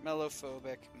Scrounger,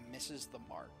 Mellophobic, misses the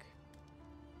mark.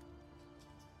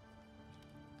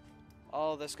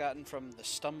 All this gotten from the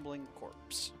Stumbling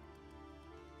Corpse.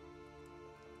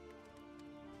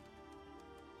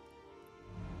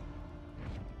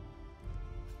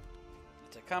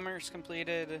 Commerce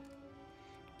completed.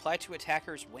 Apply to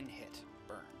attackers when hit.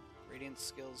 Burn. Radiant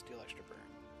skills deal extra burn.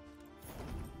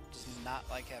 Does not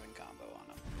like having combo on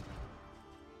them.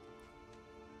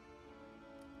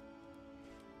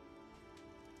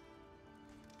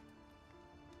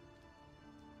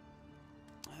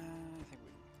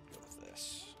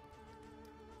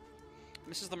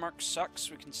 Misses the mark sucks.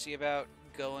 We can see about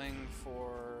going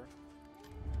for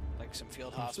like some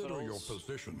field Consider hospitals. your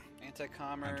position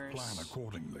Anti-commerce. and plan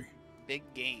accordingly. Big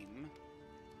game.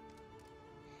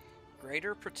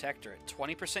 Greater Protectorate.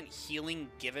 20% healing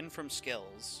given from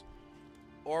skills.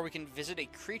 Or we can visit a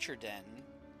creature den.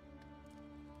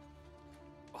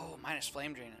 Oh, minus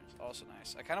flame drain is also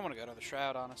nice. I kind of want to go to the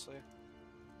Shroud, honestly.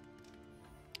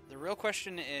 The real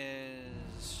question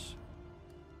is...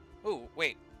 Ooh,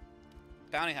 wait.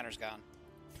 Bounty Hunter's gone.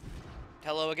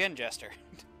 Hello again, Jester.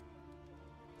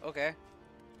 Okay.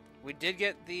 We did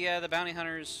get the Bounty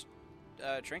Hunter's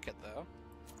trinket, though.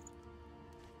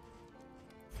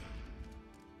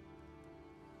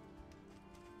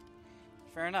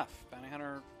 Fair enough. Bounty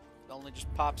Hunter only just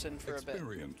pops in for a bit.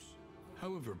 Experience,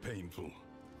 however painful,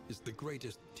 is the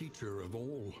greatest teacher of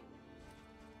all.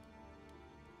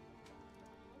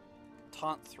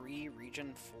 Taunt 3,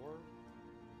 Region 4?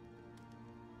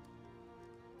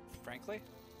 Frankly,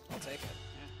 I'll take it,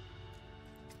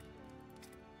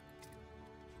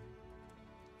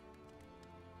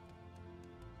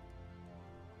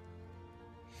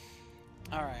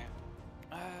 yeah. Alright.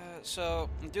 So,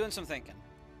 I'm doing some thinking.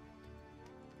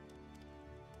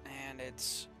 And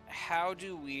it's, how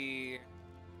do we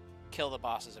kill the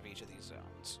bosses of each of these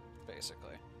zones,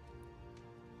 basically?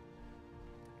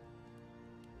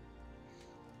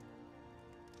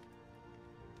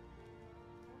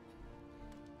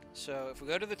 So if we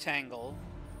go to the Tangle,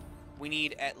 we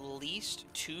need at least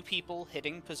 2 people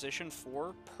hitting position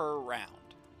 4 per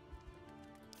round.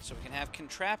 So we can have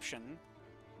Contraption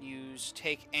use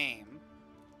Take Aim.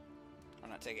 Or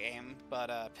not Take Aim,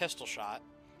 but Pistol Shot.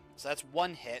 So that's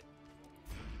 1 hit.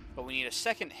 But we need a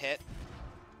second hit,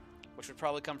 which would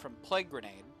probably come from Plague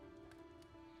Grenade.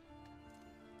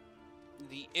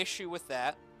 The issue with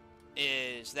that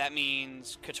is that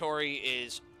means Katori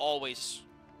is always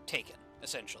taken,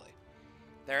 essentially.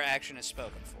 Their action is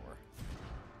spoken for.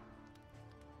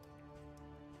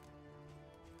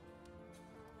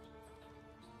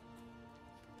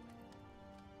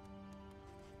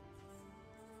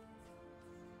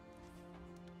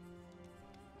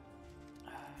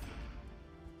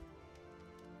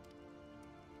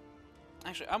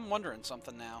 Actually, I'm wondering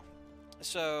something now.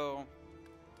 So,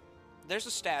 there's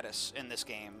a status in this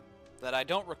game that I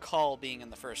don't recall being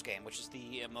in the first game, which is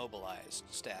the immobilized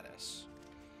status.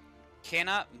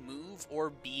 Cannot move or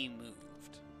be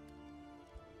moved.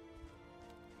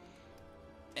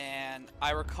 And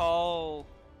I recall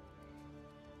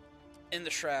in the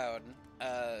Shroud,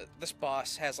 this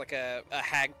boss has like a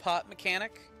Hagpot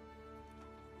mechanic.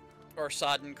 Or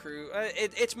Sodden Crew.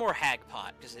 It's more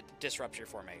Hagpot because it disrupts your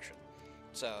formation.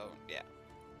 So, yeah.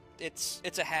 It's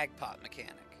a Hagpot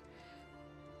mechanic.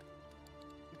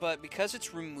 But because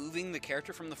it's removing the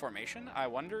character from the formation, I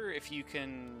wonder if you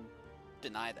can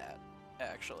deny that,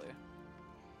 actually.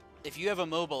 If you have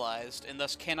immobilized and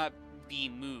thus cannot be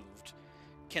moved,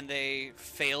 can they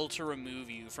fail to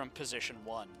remove you from position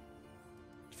 1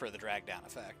 for the drag down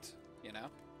effect, you know?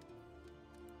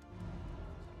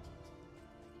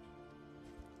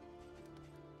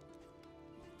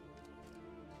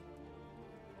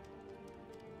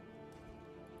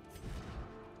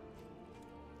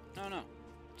 No, no.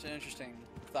 It's an interesting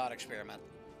thought experiment.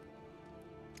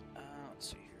 Let's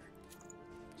see here.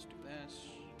 Let's do this.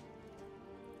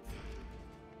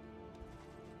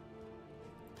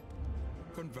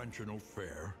 Conventional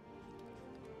fare,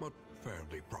 but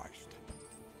fairly priced.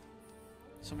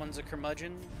 Someone's a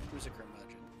curmudgeon? Who's a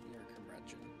curmudgeon? You're a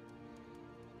curmudgeon.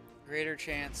 Greater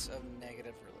chance of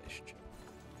negative relationship.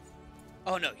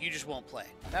 Oh no, you just won't play.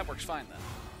 That works fine then.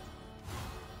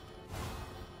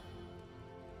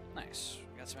 Nice.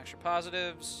 We got some extra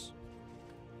positives.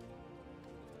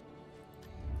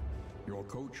 Your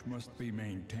coach must be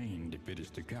maintained if it is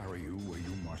to carry you where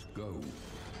you must go.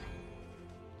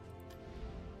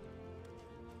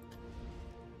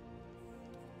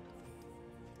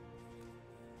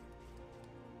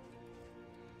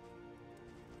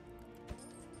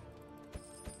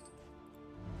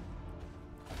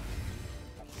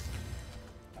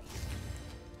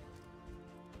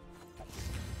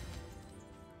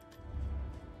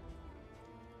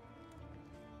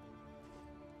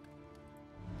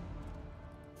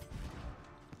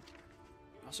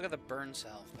 Also got the burn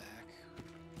salve back.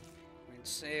 We can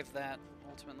save that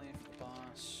ultimately for the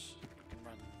boss. We can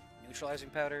run neutralizing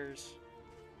powders.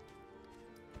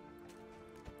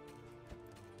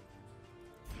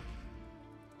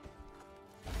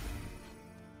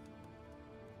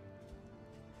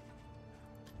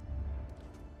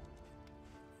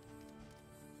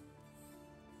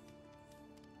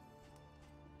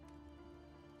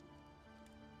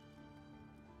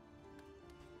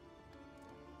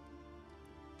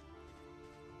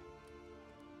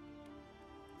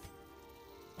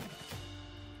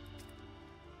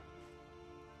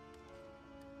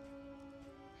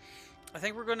 I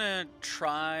think we're gonna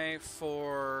try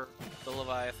for the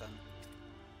Leviathan.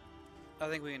 I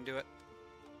think we can do it.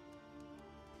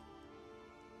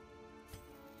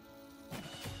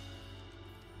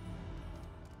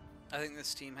 I think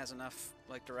this team has enough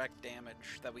like direct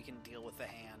damage that we can deal with the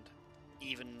hand,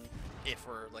 even if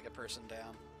we're like a person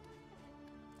down.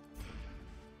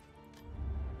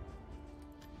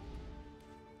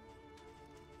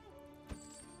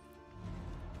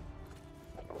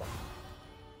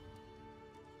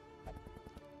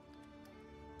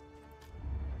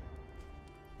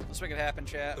 Let's make it happen,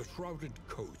 chat. A shrouded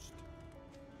coast,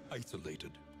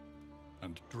 isolated,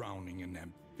 and drowning in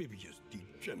amphibious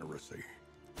degeneracy.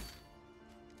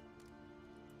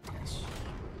 Yes.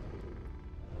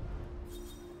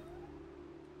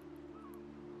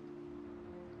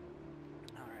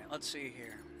 Alright, let's see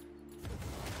here.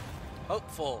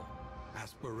 Hopeful.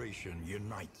 Aspiration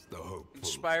unites the hopeful.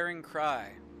 Inspiring cry.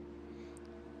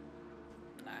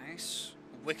 Nice.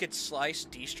 Wicked slice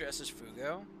de-stresses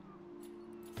Fugo.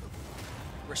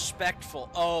 Respectful.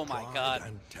 Oh my god.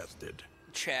 And tested.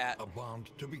 Chat. A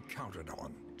bond to be counted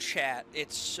on. Chat.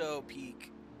 It's so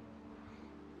peak.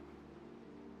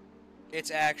 It's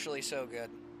actually so good.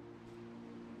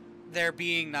 They're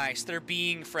being nice. They're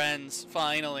being friends,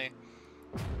 finally.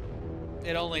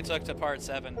 It only took to part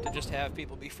 7 to just have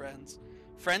people be friends.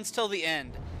 Friends till the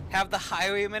end. Have the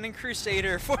Highwayman and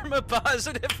Crusader form a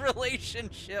positive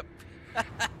relationship.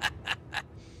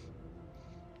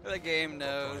 The game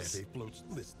knows. Propriety floats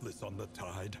listless on the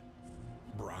tide,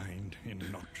 brined in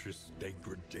noxious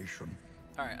degradation.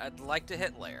 Alright, I'd like to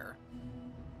hit Lair.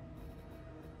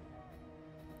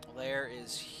 Lair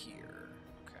is here.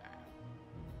 Okay.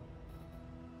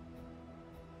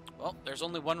 Well, there's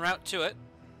only one route to it,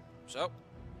 so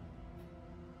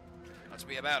let's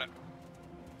be about it.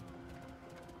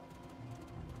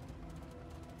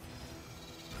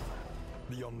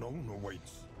 The unknown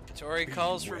awaits. Tori Be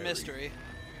calls for wary. mystery.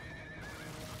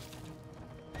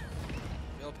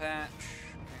 Bill patch.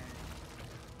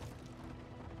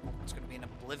 It's going to be an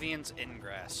Oblivion's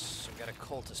Ingress, so we've got a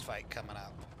cultist fight coming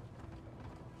up.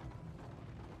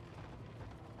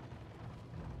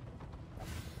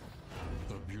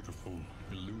 The beautiful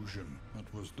illusion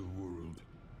that was the world.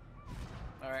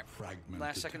 Alright, Fragmented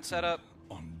last second setup.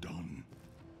 Undone.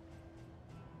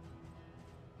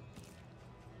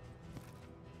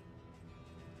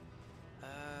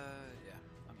 Yeah,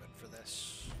 I'm good for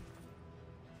this.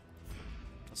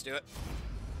 Let's do it.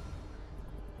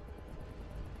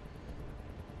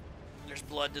 There's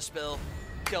blood to spill.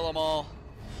 Kill them all.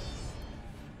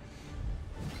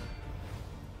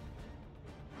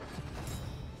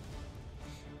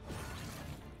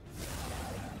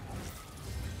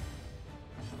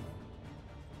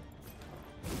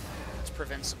 Let's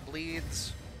prevent some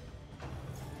bleeds.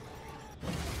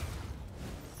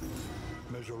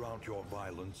 Measure out your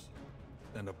violence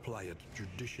and apply it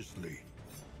judiciously.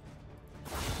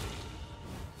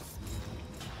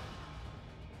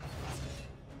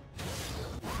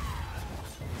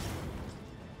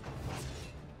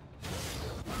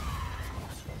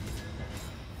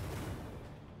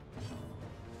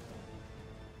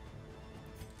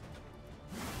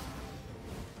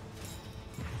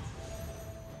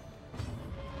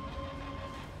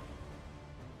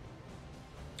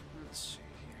 Let's see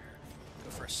here.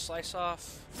 Go for a slice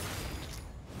off.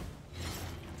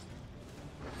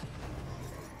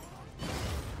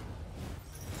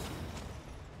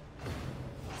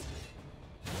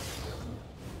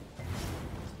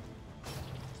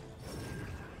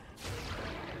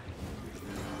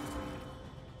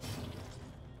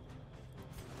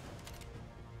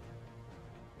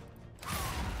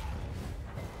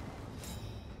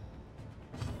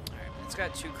 Alright, it's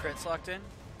got 2 crits locked in.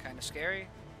 Kind of scary.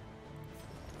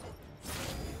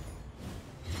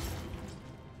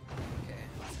 Okay.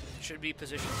 Should be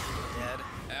positioned for the dead.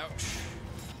 Ouch.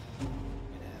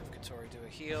 Gonna have Katori do a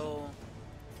heal.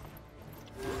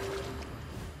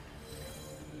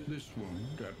 This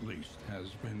wound, at least, has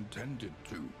been tended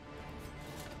to.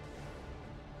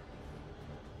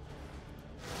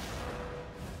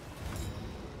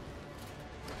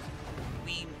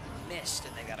 We missed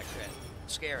and they got a crit.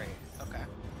 Scary. Okay.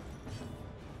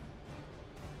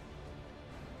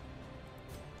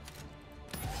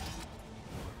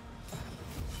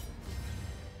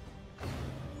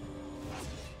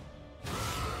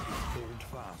 Hold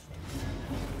fast,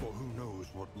 for who knows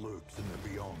what lurks in the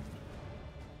beyond.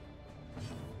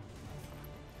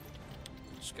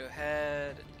 Just go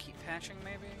ahead and keep patching,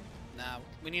 maybe? Nah,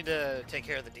 we need to take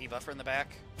care of the debuffer in the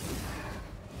back.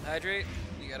 Hydrate.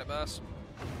 You got it, boss.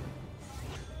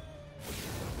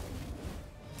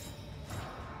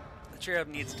 Cherub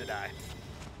needs to die.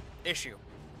 Issue.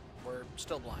 We're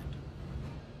still blind.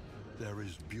 There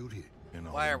is beauty in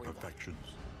Why our are we imperfections.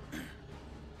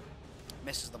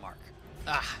 Misses the mark.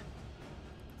 Ah.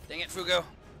 Dang it, Fugo.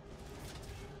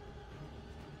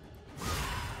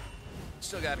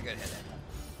 Still got a good hit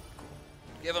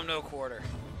in. Give him no quarter.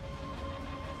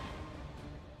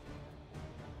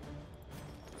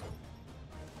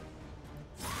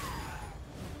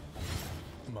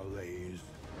 Malaise,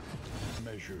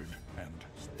 measured and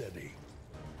steady.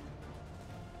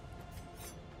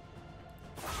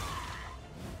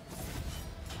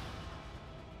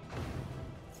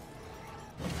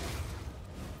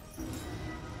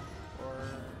 Or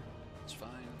it's fine.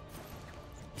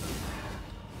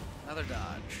 Another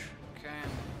dodge. Okay,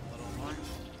 a little more.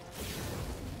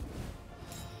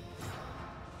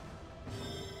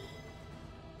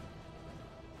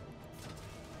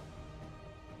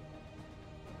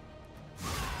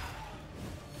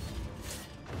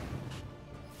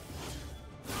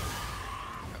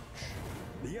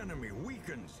 The enemy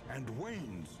weakens and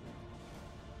wanes.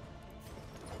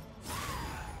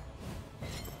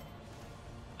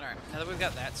 Alright, now that we've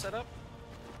got that set up,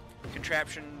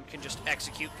 Contraption can just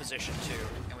execute position 2,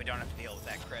 and we don't have to deal with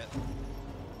that crit.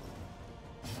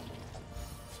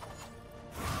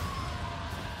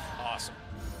 Awesome.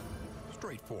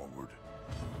 Straightforward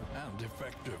and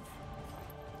effective.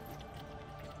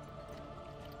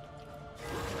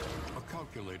 A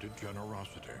calculated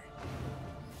generosity,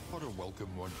 but a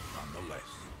welcome one nonetheless.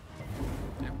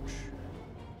 Ouch.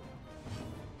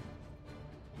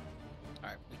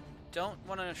 Alright, we don't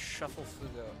want to shuffle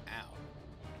Fugo out.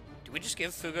 Do we just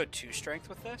give Fugo 2 strength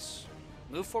with this?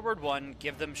 Move forward 1,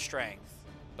 give them strength,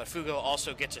 but Fugo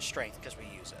also gets a strength because we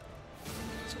use it.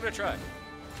 Let's give it a try.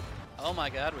 Oh my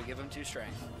god, we give him 2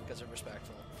 strength because we're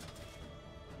respectful.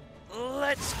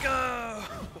 Let's go!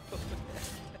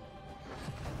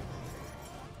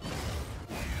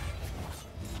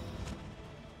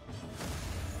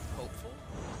 Hopeful.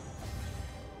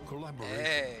 Collaboration.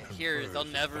 Hey, here, they'll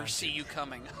confers never advantage. see you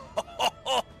coming.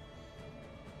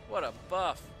 What a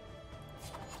buff.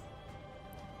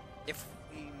 If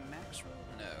we max roll?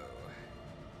 No.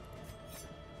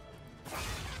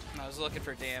 I was looking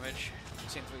for damage.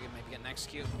 Seeing if we can maybe get an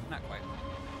execute. Not quite.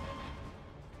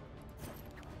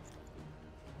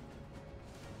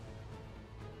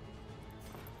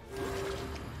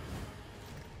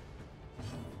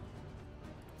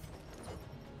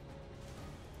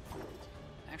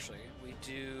 Actually, we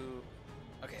do...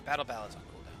 Okay, Battle Ballad's on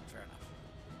cooldown. Fair enough.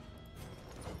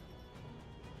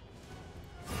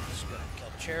 Just go ahead and kill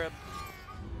the Cherub.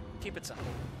 Keep it simple.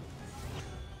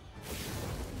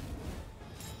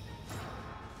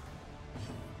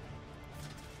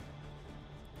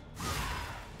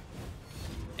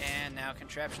 And now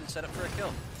Contraption set up for a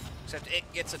kill. Except it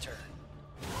gets a turn.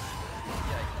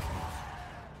 Yikes.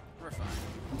 We're fine.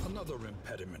 Another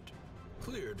impediment,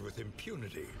 cleared with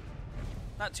impunity.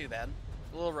 Not too bad.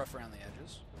 A little rough around the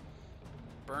edges.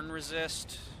 Burn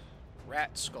resist,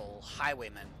 Rat Skull,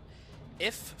 Highwayman.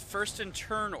 If first in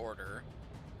turn order,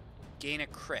 gain a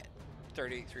crit,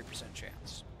 33%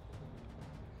 chance.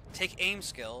 Take aim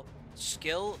skill,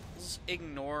 skills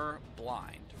ignore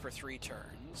blind for 3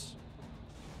 turns.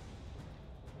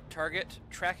 Target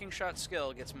tracking shot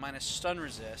skill gets minus stun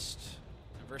resist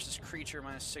versus creature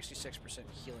minus 66%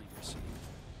 healing received.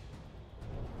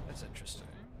 That's interesting.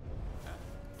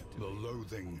 The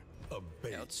loathing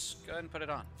abates. Yeah, let's go ahead and put it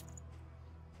on.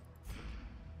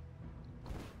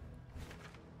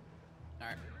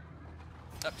 Alright.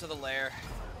 Up to the lair.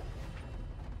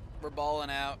 We're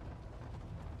balling out.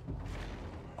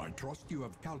 I trust you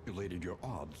have calculated your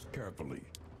odds carefully.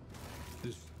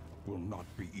 This will not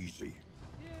be easy.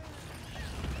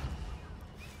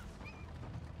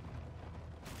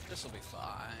 This'll be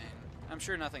fine. I'm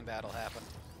sure nothing bad will happen.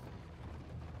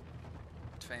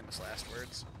 Famous last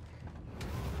words. Here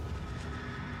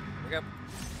we go.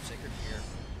 Sacred Gear.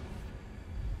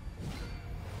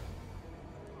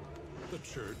 The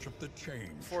Church of the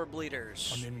Change. 4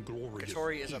 bleeders. An inglorious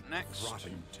Katori is heap up next. of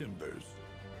rotting timbers.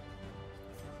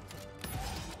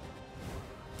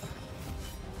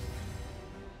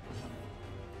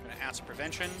 Gonna ask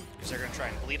prevention, because they're gonna try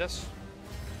and bleed us.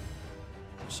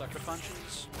 Sucker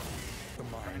punches. The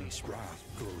mind's grasp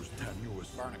grows tenuous.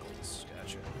 Barnacles.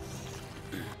 Gotcha.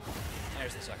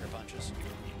 There's the sucker punches.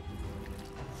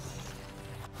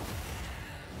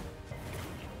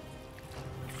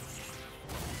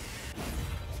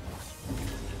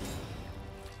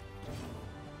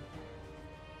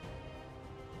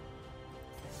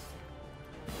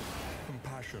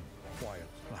 Compassion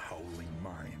quiets the howling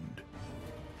mind.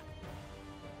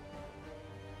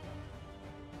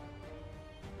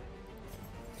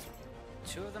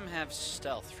 2 of them have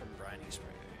stealth from Briny Spray.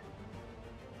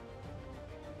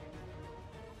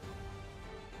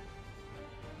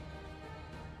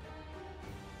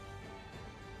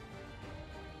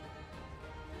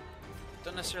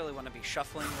 Don't necessarily want to be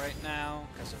shuffling right now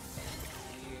because of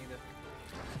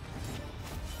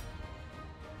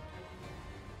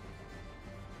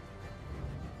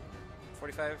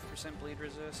bleed. .45% bleed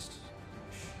resist.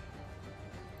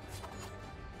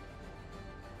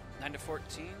 9 to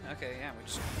 14? Okay, yeah, we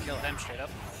just kill them straight up.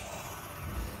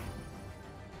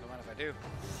 Don't mind if I do.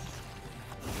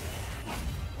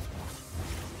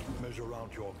 Measure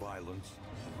out your violence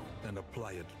and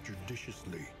apply it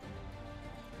judiciously.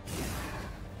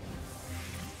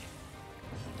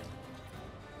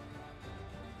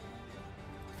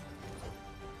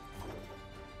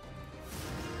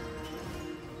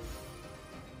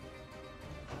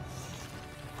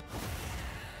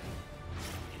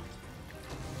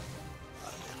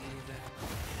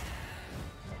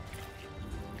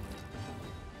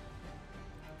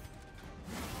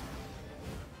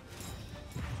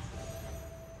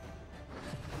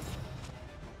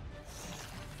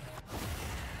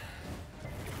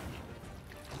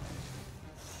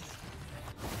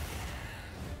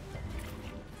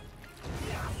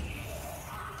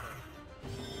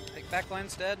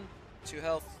 Backline's dead. 2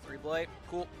 health, 3 blight.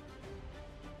 Cool.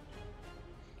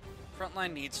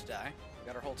 Frontline needs to die. We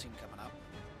got our whole team coming up.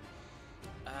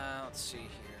 Let's see here.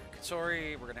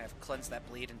 Katsori, we're gonna have to cleanse that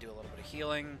bleed and do a little bit of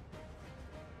healing.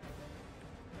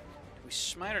 Do we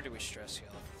smite or do we stress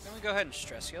heal? Then we go ahead and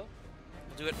stress heal.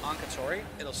 We'll do it on Katsori.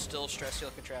 It'll still stress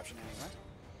heal contraption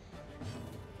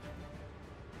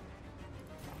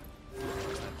anyway.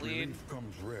 That bleed. Relief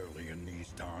comes rarely in these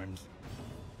times.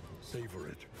 Savor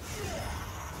it.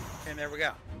 And there we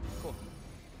go. Cool.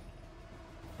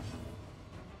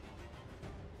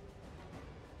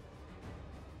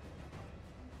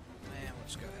 And we'll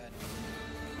just go ahead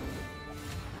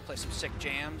and play some sick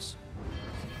jams.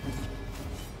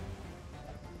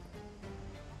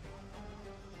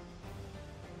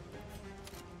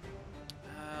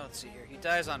 Let's see here. He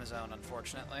dies on his own,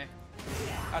 unfortunately.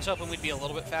 I was hoping we'd be a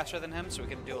little bit faster than him so we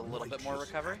can do a little bit more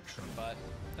recovery, but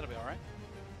it'll be alright.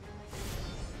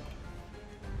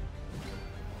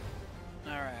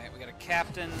 Alright, we got a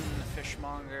captain, a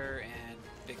fishmonger, and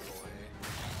big boy.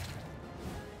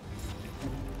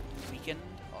 Weakened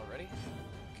already.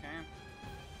 Okay.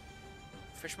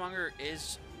 Fishmonger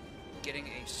is getting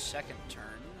a second turn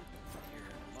here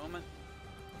in a moment.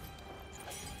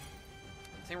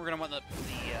 I think we're going to want the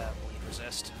bleed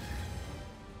resist.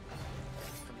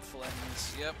 From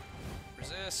Flynn's. Yep.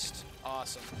 Resist.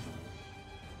 Awesome.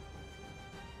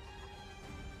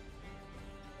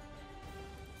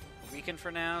 Weakened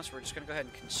for now, so we're just going to go ahead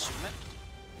and consume it.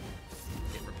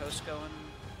 Get riposte going.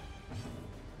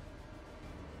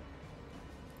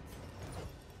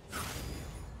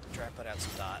 Try to put out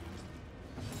some dot.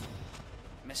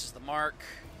 Misses the mark.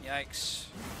 Yikes.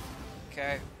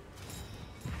 Okay.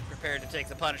 Prepared to take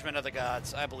the punishment of the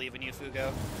gods. I believe in you,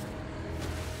 Fugo.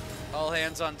 All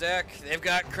hands on deck. They've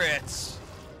got crits.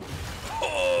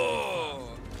 Oh!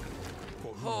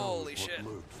 Holy shit.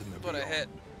 What a hit.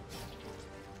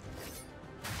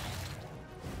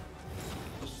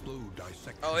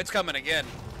 Oh, it's coming again.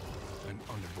 An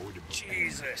unavoidable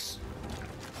Jesus.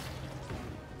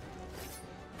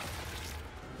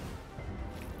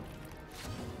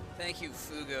 Thank you,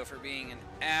 Fugo, for being an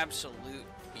absolute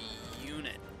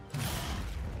unit.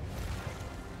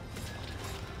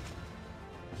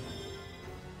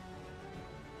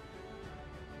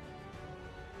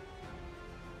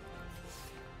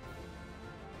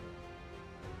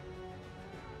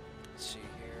 Let's see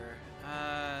here.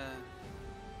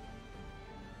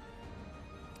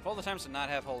 Of all the times to not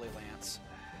have Holy Lance.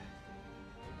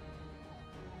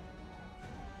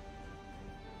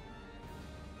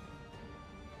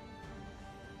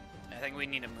 I think we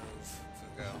need to move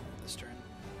Fugo this turn.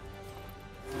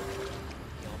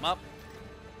 Heal him up.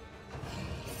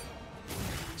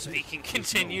 So he can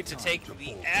continue to take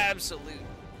the absolute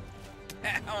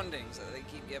poundings that they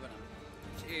keep giving him.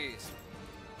 Jeez.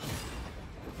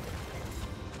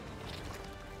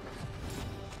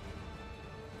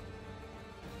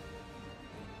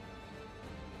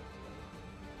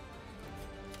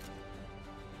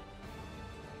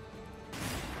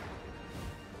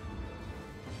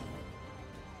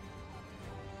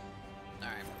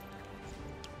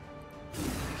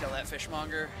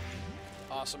 Fishmonger.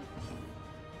 Awesome.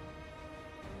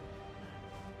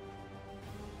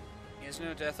 He has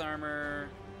no death armor.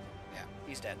 Yeah,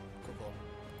 he's dead. Cool, cool.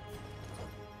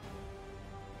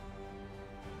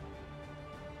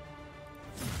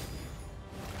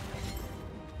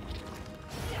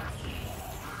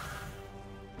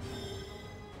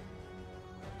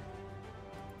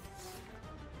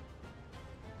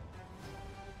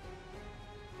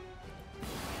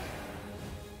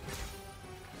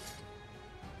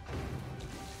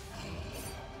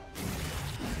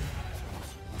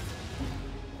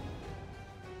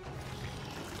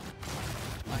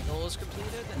 is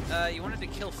completed. You wanted to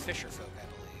kill fisher folk, I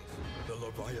believe. The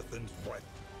Leviathan's breath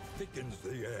thickens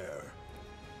the air.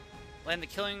 Land the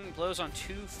killing blows on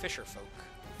 2 fisher folk.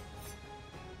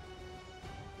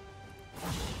 Oh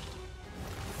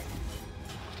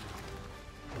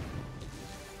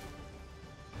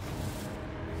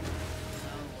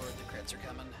lord, the crits are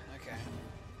coming. Okay.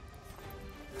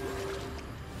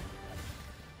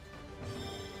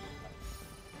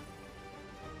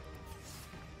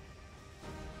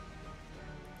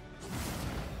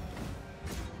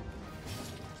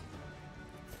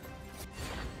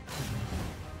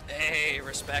 Hey,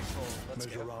 respectful. Let's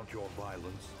Measure go. out your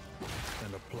violence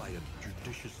and apply it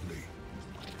judiciously.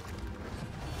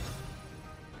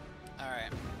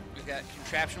 Alright. We've got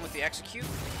contraption with the execute.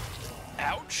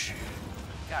 Ouch.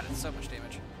 God, it's so much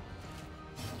damage.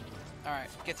 Alright,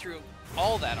 get through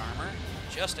all that armor.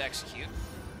 Just execute.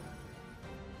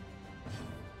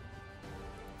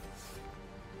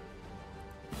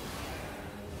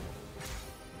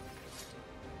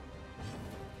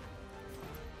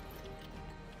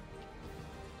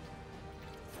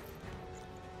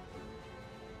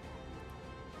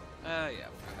 Yeah,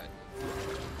 go ahead.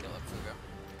 Kill up Fugo.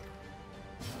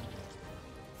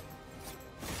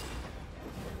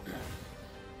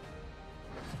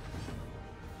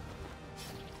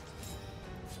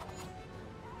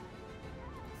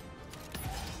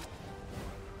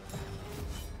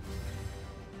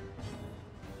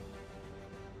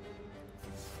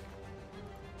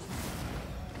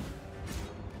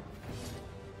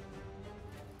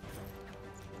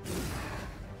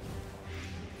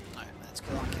 Alright, let's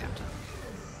kill on Captain.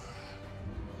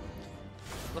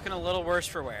 Looking a little worse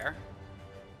for wear.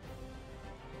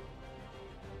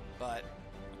 But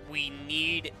we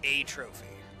need a trophy.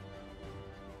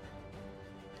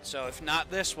 So if not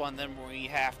this one, then we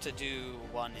have to do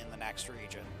one in the next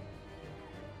region.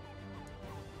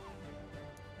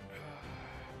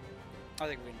 I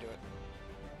think we can do it.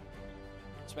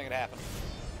 Let's make it happen.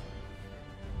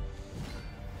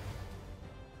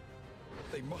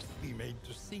 They must be made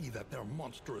to see that their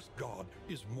monstrous god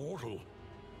is mortal.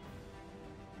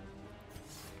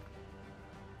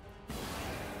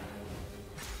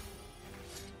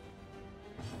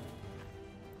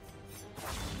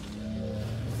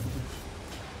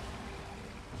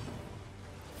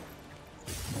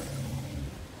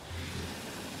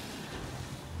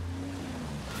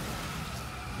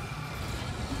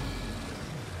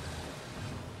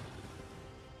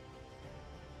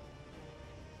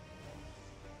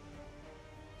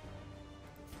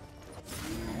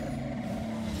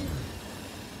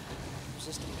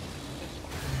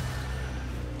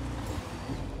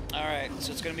 Alright,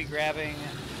 so it's going to be grabbing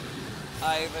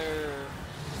either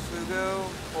Fugo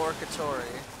or Katori.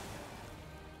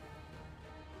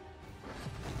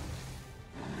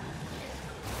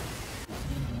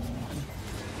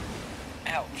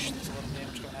 Ouch, there's a little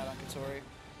damage going out on Katori.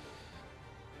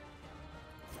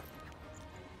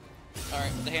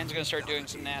 Alright, the hand's going to start doing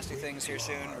some nasty things here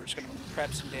soon. We're just going to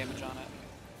prep some damage on it.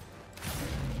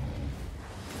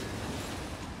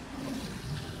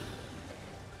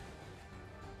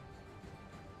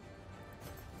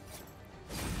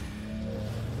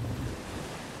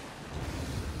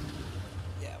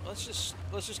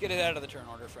 Let's just get it out of the turn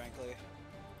order, frankly.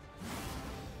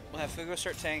 We'll have Fugo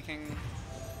start tanking.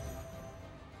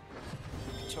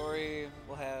 Katori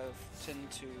will have tend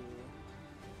to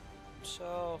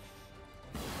himself.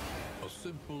 A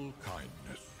simple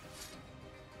kindness.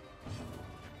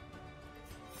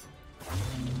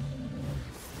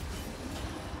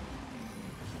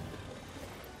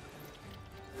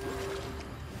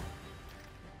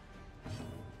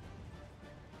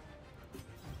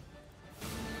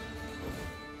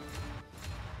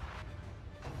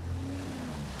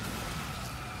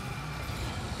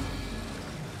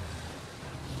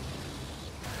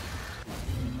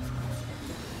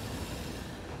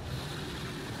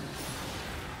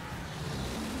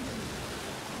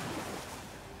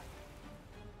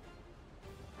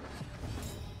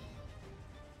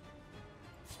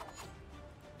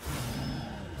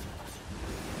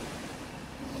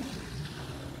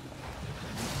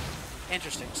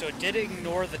 Interesting. So it did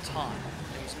ignore the taunt.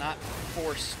 It was not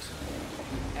forced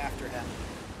after him.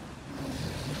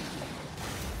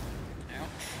 Ouch.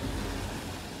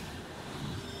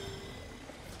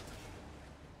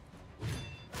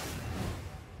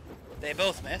 They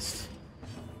both missed,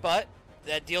 but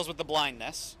that deals with the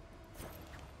blindness.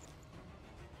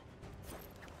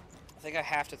 I think I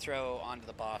have to throw onto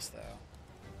the boss, though.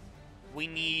 We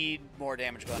need more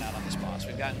damage going out on this boss.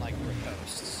 We've gotten, like,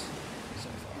 riposts so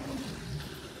far.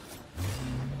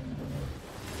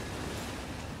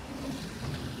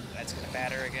 It's gonna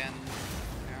batter again.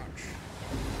 Ouch.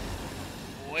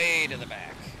 Way to the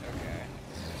back. Okay.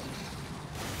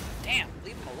 Damn,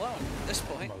 leave him alone at this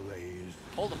point. Malaise,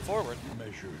 Hold him forward.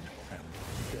 measured and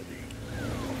steady.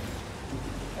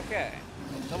 Okay.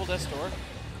 Double death door.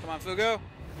 Come on, Fugo.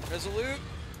 Resolute.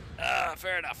 Ah,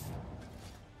 fair enough.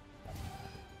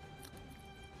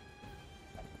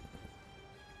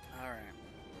 Alright.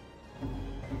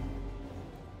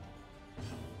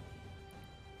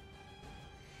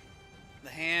 The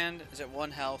hand is at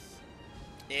 1 health.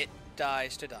 It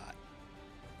dies to dot.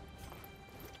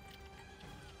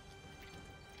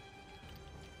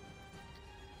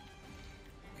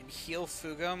 We can heal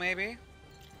Fugo, maybe?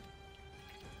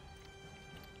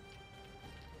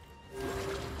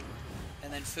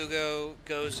 And then Fugo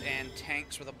goes and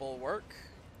tanks with a bulwark.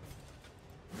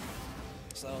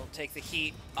 So that'll take the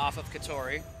heat off of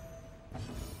Katori.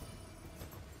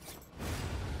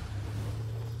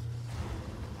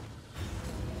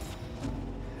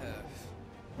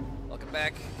 Welcome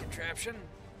back, Contraption.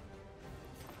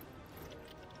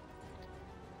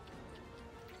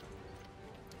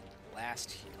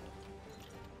 Last heal.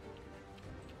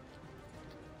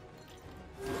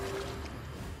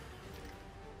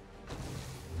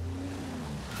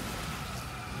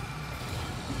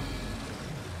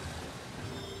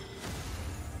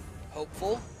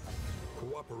 Hopeful.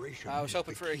 Cooperation. I was is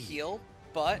hoping the for a key. heal,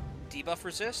 but debuff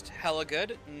resist, hella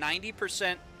good.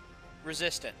 90%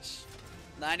 resistance.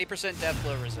 90% death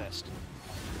blow resist.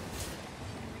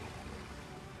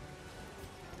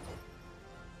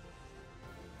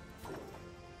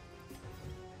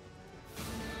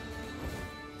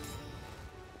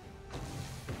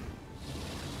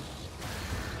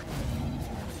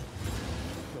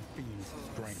 The fiend's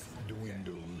strength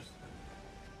dwindles.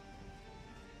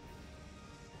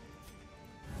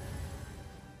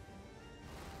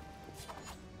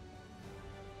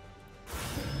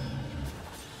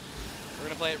 We're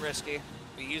gonna play it risky.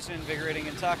 We use an invigorating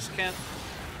intoxicant.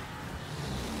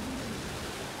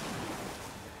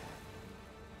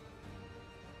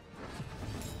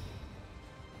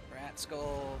 Rat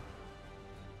skull.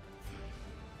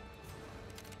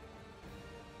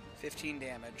 15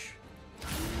 damage.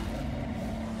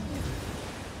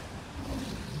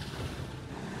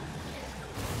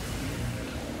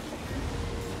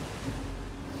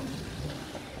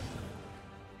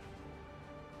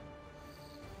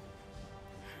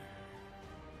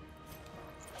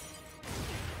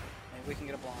 Maybe we can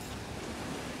get a blind.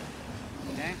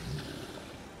 Okay.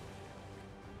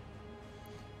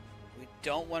 We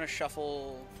don't want to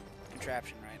shuffle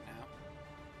Contraption right now.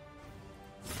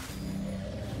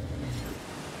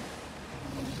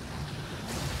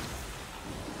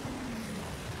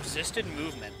 Resisted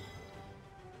movement.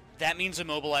 That means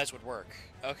Immobilize would work.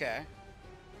 Okay.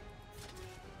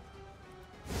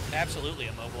 Absolutely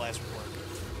Immobilize would work.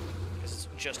 Because it's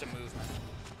just a movement.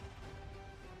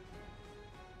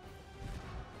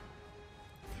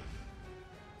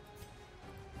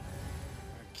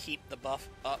 Keep the buff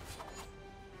up.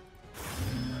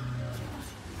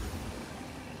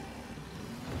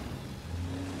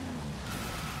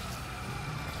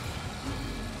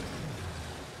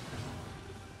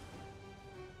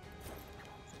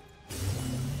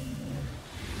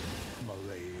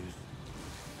 Malaise,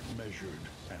 measured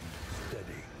and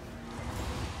steady.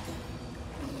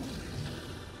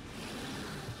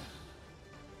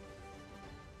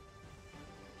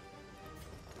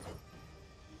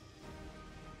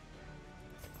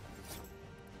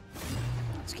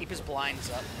 Let's keep his blinds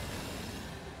up.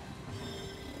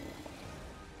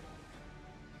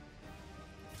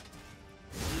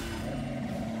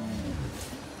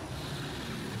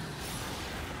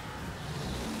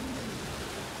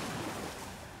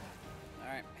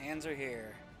 Alright, hands are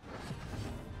here.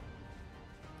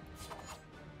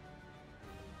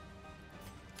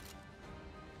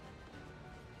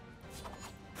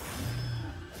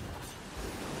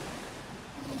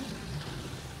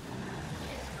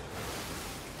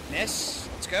 Miss.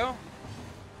 Let's go.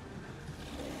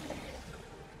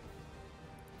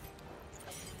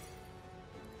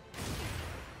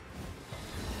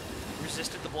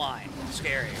 Resisted the blind.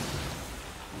 Scary.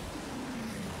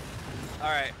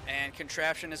 Alright, and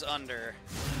Contraption is under.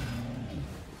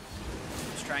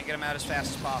 Let's try and get him out as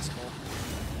fast as possible.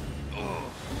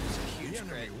 Oh, it's a The huge enemy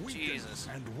crit. weakens Jesus.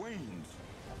 and wanes.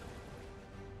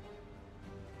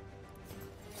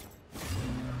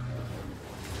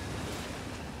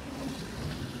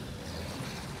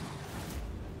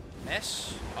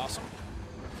 Miss. Awesome.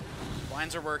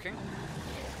 Blinds are working.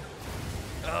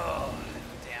 Oh,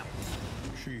 damn.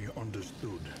 She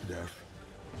understood death,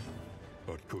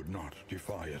 but could not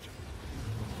defy it.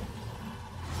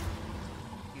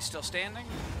 He's still standing?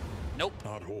 Nope.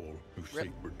 Not all who Rip.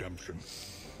 seek redemption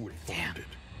will Damn. find it.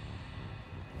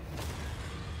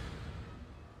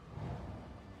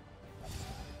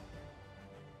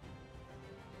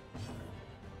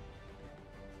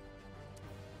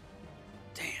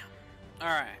 Damn.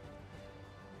 Alright.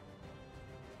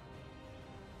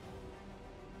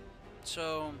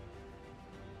 So...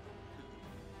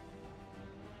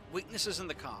 weaknesses in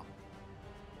the comm.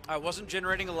 I wasn't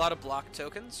generating a lot of block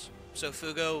tokens, so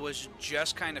Fugo was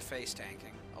just kind of face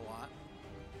tanking a lot.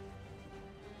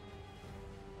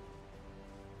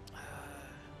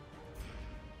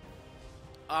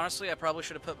 Honestly, I probably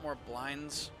should have put more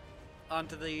blinds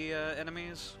onto the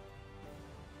enemies.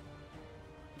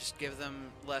 Just give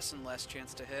them less and less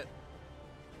chance to hit.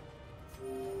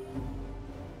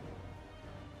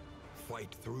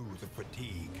 Fight through the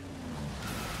fatigue.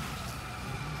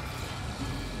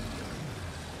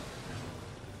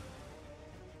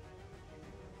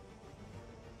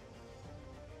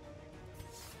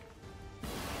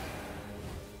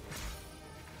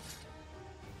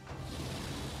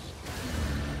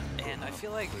 And I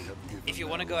feel like if you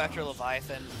want to go after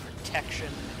Leviathan,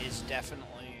 protection is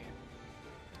definitely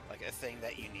like a thing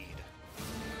that you need.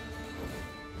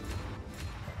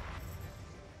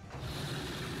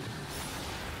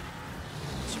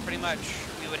 So pretty much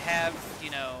we would have,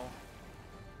 you know,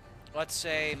 let's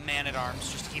say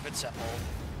Man-at-Arms, just to keep it simple.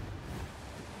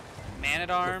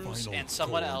 Man-at-Arms and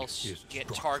someone else get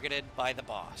targeted by the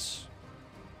boss.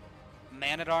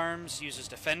 Man-at-Arms uses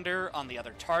Defender on the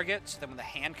other target, so then when the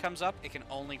hand comes up, it can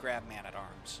only grab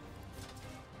Man-at-Arms.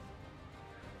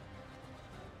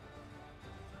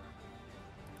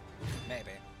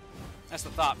 Maybe. That's the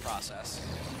thought process.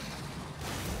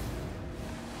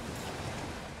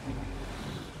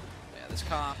 Yeah, this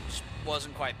comp just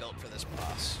wasn't quite built for this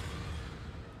boss.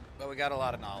 But we got a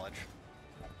lot of knowledge.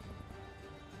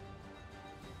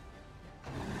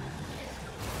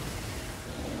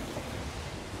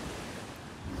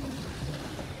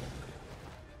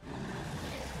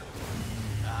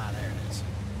 Ah, there it is.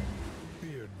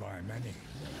 Feared by many,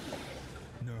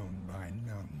 known by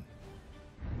none.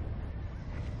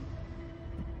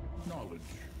 Knowledge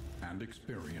and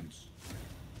experience.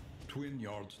 Twin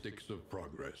yardsticks of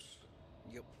progress.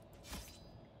 Yep.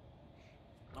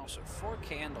 Also, 4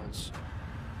 candles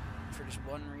for just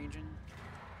one region.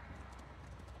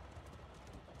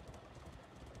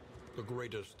 The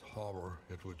greatest horror,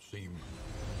 it would seem,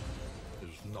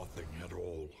 is nothing at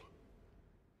all.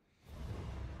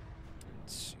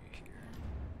 Let's see here.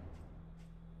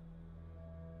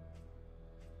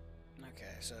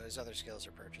 Okay, so his other skills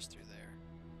are purchased through there.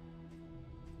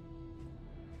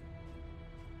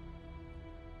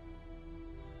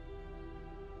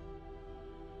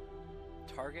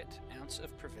 Target ounce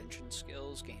of prevention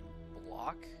skills gain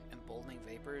block, emboldening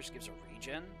vapors gives a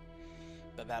regen,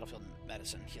 but battlefield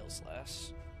medicine heals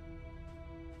less.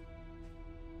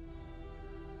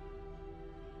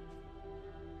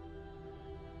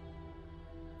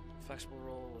 Flexible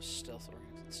roll with stealth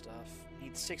oriented stuff.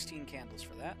 Need 16 candles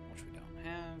for that, which we don't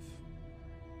have.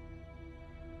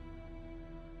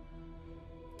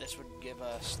 This would give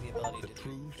us the ability The to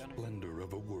true do gunner. splendor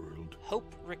of a world.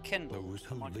 Hope rekindled Those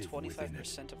who among live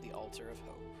 25% of the altar of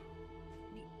hope.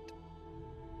 Neat.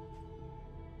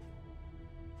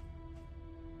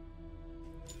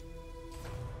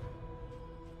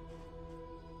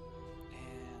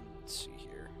 And let's see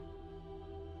here.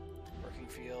 Working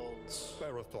fields.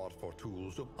 Spare a thought for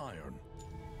tools of iron.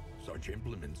 Such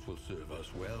implements will serve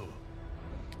us well.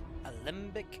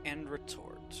 Alembic and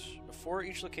retort. Before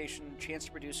each location, chance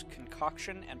to produce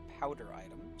concoction and powder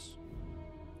items.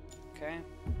 Okay.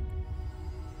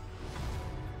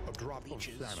 A drop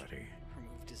Leeches. of sanity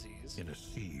Remove disease. in a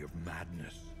sea of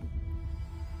madness.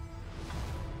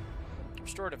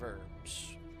 Restorative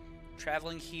herbs.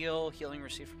 Traveling heal. Healing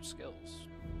received from skills.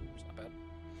 It's not bad.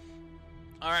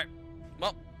 Alright.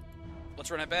 Well, let's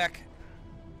run it back.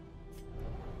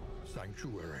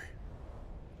 Sanctuary.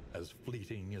 As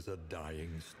fleeting as a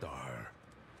dying star.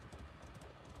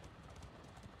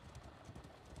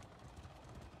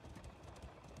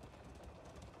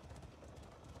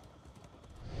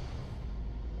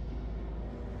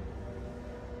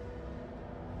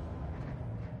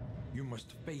 You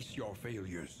must face your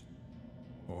failures,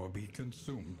 or be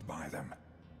consumed by them.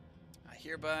 I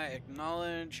hereby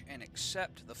acknowledge and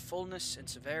accept the fullness and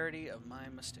severity of my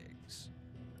mistakes.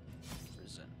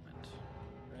 Resentment.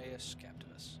 Reus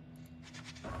Captivus.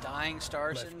 Dying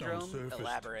star Left syndrome? unsurfaced,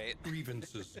 Elaborate.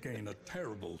 grievances gain a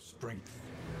terrible strength.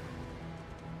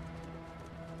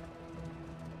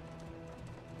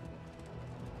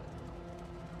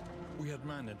 We had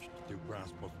managed to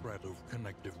grasp a thread of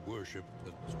connective worship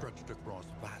that stretched across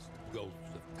vast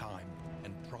gulfs of time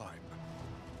and tribe,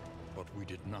 but we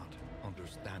did not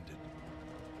understand it.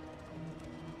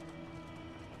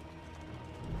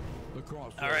 The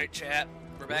crossroads. All right, chat.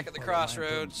 We're back at the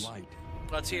crossroads.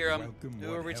 Let's hear them.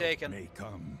 Who are we taking?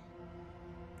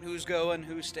 Who's going?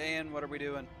 Who's staying? What are we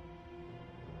doing?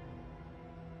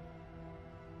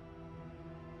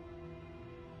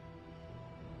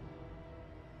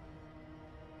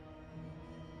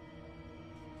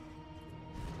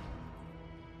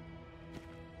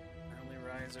 Early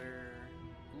riser.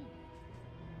 Ooh.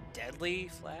 Deadly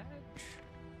flash?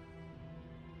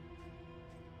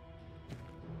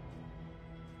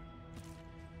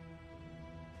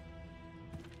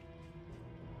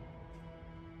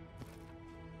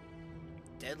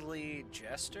 Deadly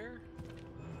Jester?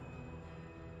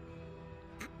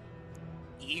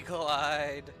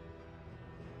 Eagle-eyed.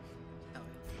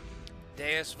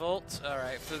 Deus Volt.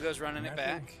 Alright, Fugo's running it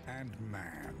back. And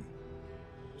man.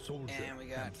 Soldier And we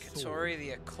got and Katori sword, the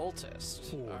Occultist.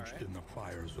 forged Alright. in the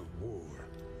fires of war.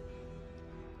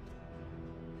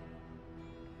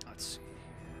 Let's see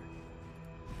here.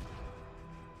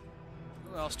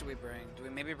 Who else do we bring? Do we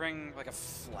maybe bring like a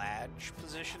Fladge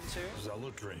position too?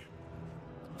 Zealotry.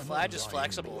 Fladge is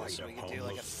flexible, so we could do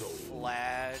like a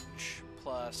Fladge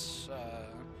plus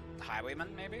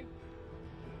Highwayman, maybe?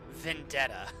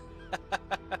 Vendetta.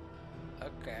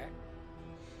 Okay.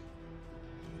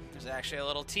 There's actually a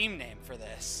little team name for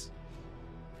this.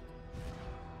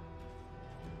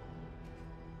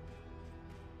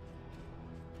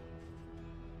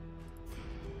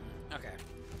 Okay.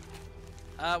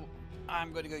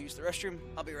 I'm going to go use the restroom.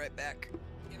 I'll be right back.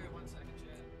 Give me 1 second,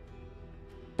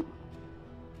 chat.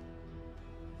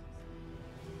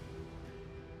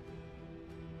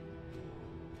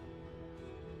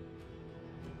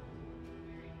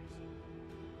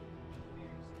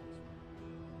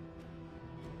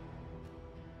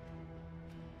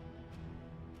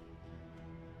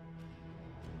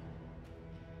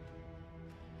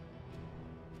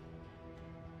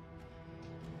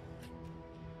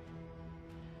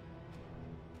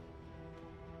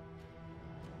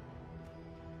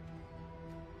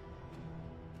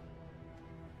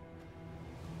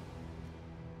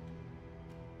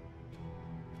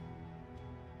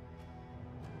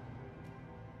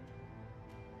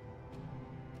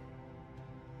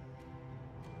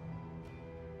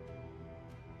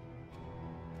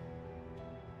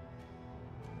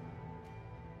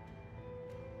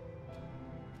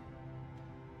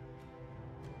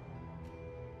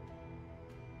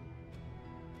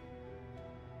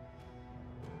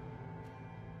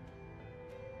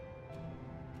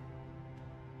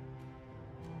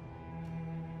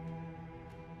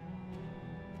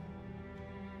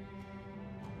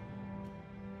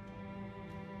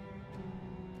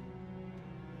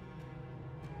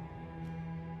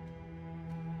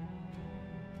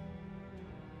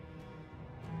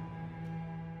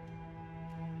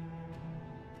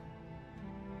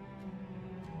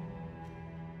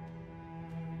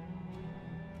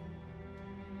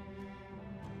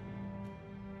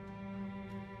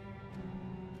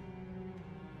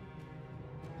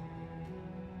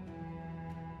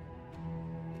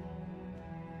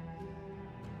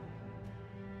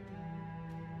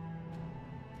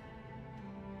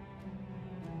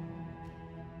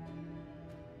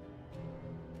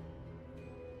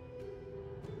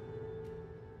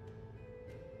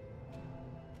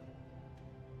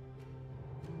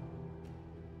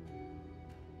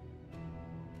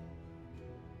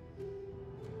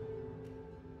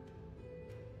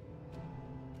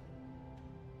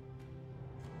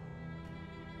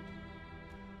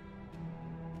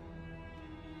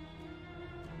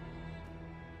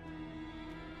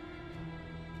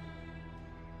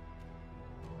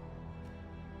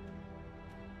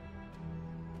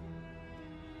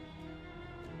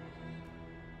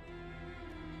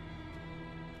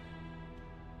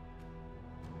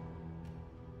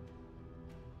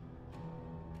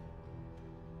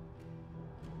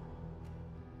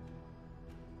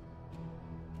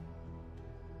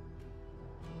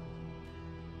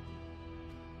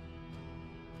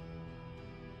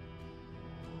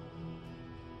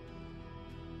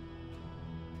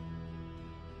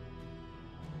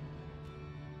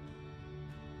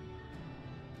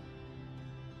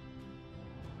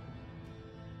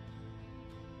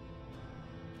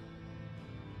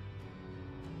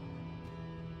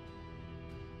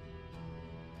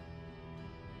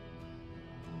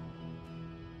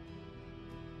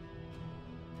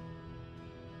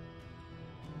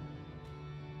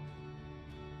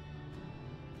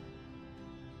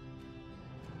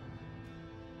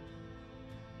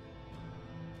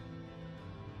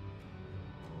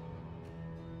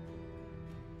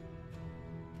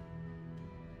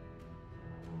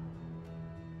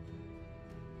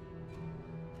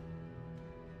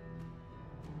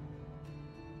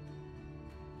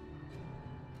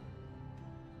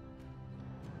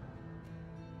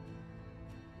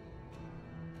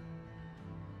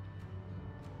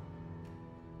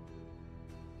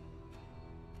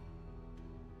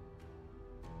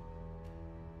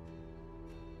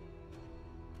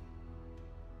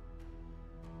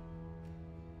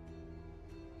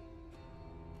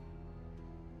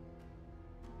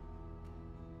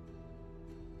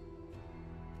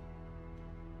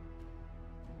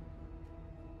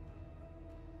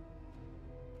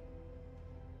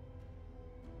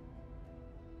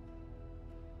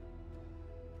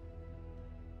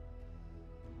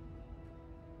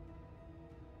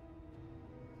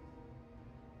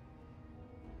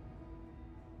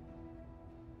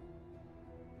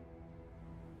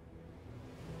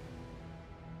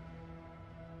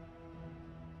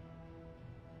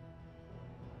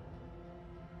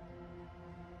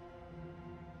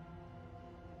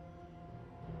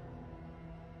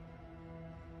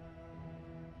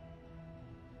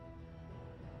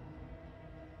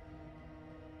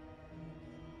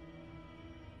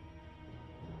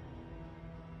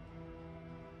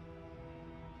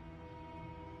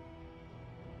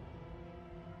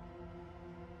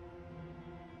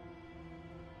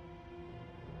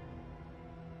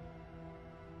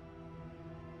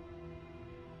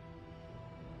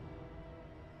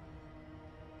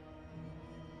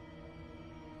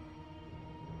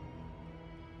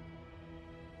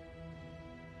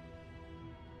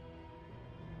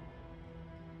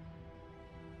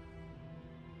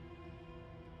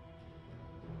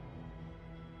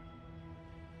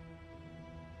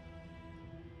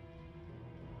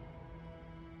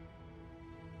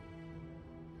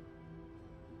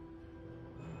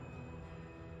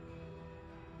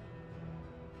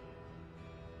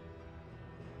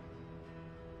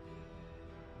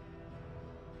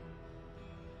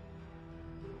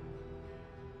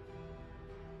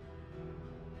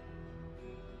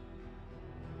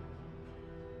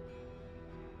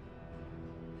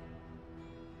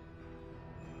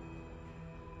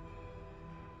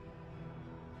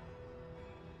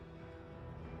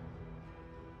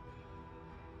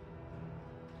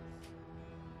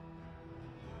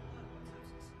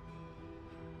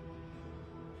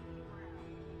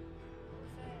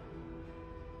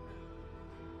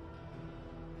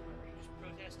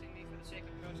 the sake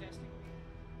of protesting.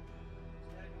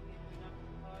 Instead, I don't need enough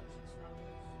hugs and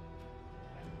snuggles.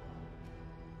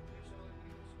 You're so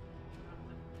abused. Not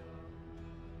let me go.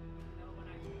 You know when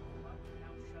I hear you up,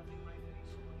 now shoving my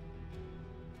face away.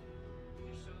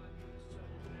 You're so abused, so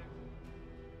inactive.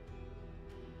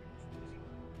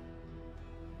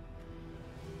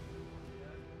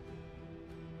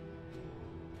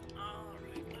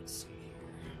 Alright, let's see here.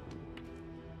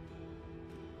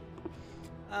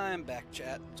 I'm back,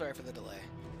 chat. Sorry for the delay.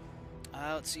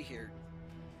 Let's see here.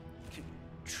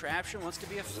 Contraption wants to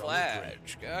be a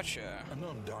flash. Gotcha. An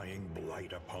undying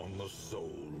blight upon the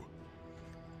soul.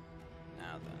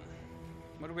 Now then,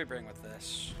 what do we bring with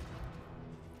this?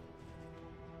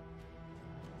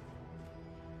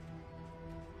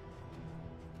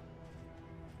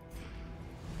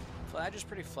 Flash is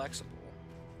pretty flexible.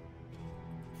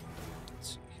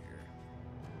 Let's see here.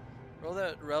 Role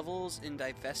that revels in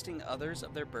divesting others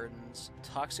of their burdens.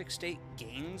 Toxic state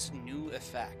gains new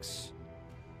effects.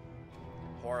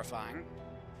 Horrifying.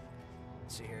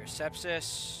 Let's see here.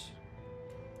 Sepsis.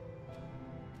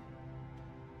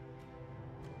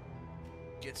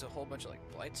 Gets a whole bunch of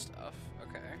like blight stuff.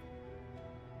 Okay.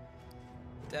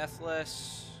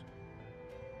 Deathless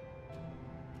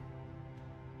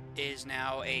is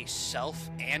now a self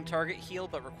and target heal,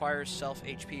 but requires self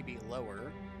HP be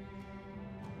lower.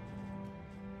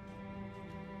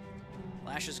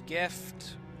 Lash's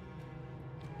Gift,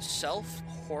 self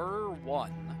horror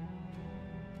 1,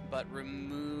 but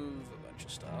remove a bunch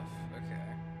of stuff.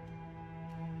 Okay.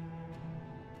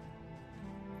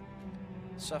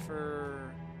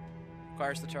 Suffer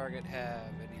requires the target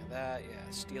have any of that. Yeah,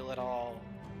 steal it all.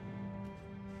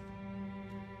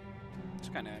 It's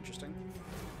kind of interesting.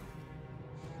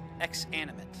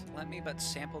 Exanimate. Let me but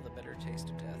sample the bitter taste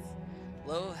of death.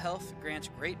 Low health grants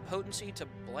great potency to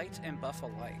blight and buff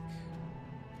alike.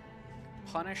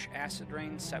 Punish, acid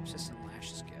rain, sepsis, and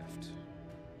Lash's Gift.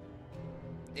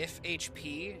 If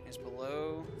HP is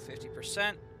below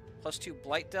 50%, plus 2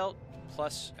 blight dealt,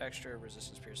 plus extra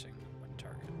resistance piercing when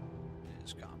target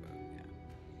is combo. Yeah.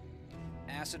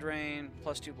 Acid rain,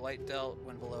 plus 2 blight dealt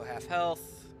when below half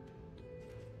health.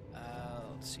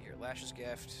 Let's see here. Lash's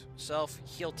Gift. Self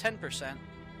heal 10%.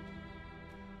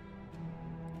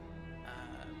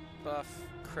 Buff,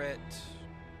 crit.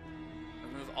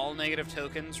 Remove all negative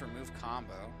tokens. Remove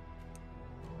combo.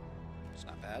 It's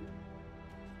not bad.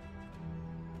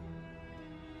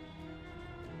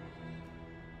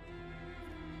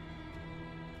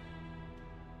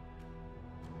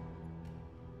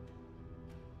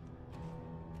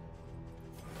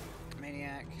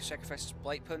 Maniac sacrifices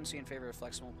blight potency in favor of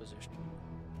flexible positioning,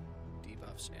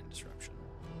 debuffs, and disruption.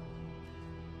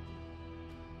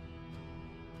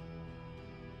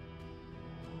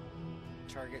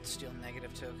 Target steal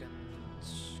negative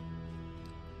tokens.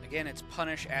 Again, it's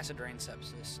Punish, Acid Rain,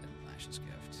 Sepsis, and Lash's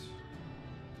Gift.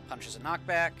 Punish is a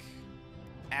knockback.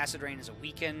 Acid Rain is a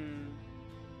weaken.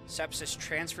 Sepsis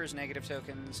transfers negative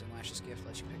tokens, and Lash's Gift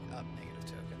lets you pick up negative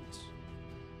tokens.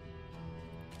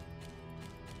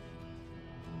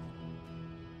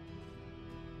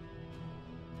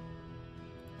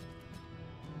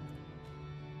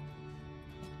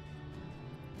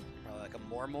 Probably like a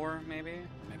more, maybe?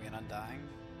 Or maybe an Undying.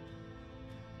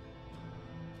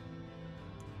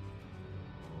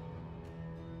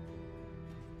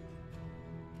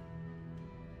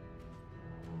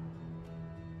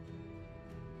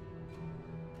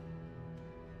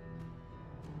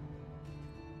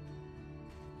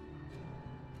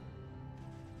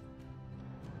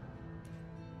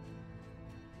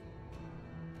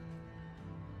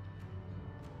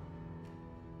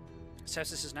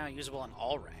 Sepsis is now usable on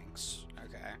all ranks.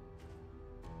 Okay.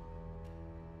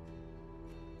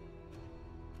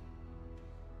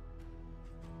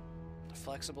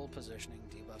 Flexible positioning,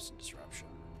 debuffs, and disruption.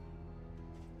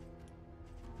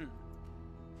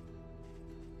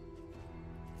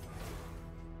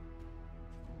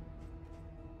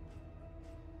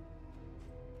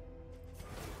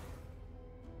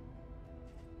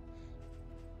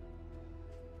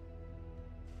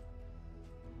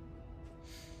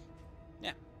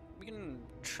 Yeah, we can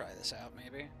try this out,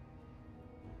 maybe.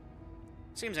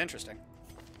 Seems interesting.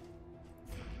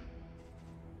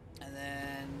 And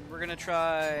then we're gonna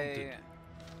try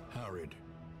Harried,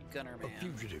 Gunner Man. a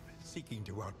fugitive seeking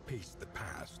to outpace the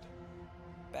past.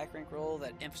 Back rank roll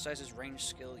that emphasizes range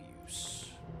skill use,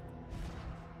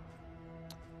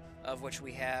 of which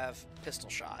we have pistol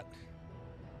shot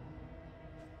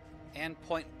and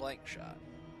point blank shot.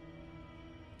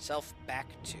 Self back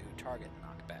 2, target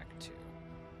knockback 2.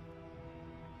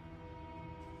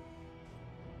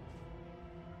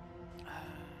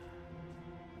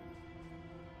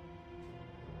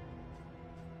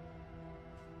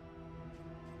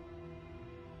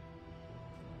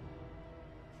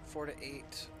 4 to 8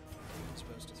 as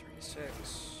opposed to 3 to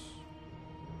 6.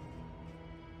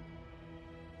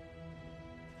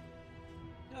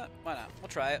 Why not? We'll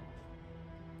try it.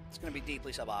 It's going to be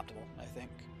deeply suboptimal, I think.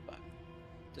 But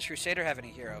does Crusader have any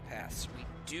hero paths? We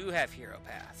do have hero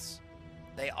paths.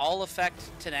 They all affect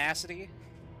tenacity.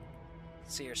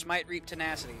 Let's see here. Smite, Reap,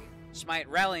 tenacity. Smite,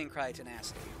 Rallying Cry,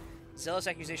 tenacity. Zealous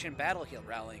Accusation, Battle Heal,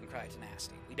 Rallying Cry,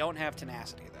 tenacity. We don't have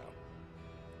tenacity, though.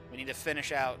 We need to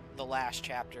finish out the last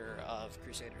chapter of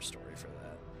Crusader's story for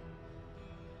that.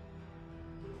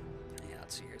 Yeah,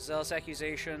 let's see here. Zealous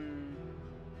Accusation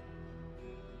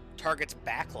targets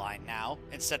backline now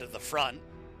instead of the front.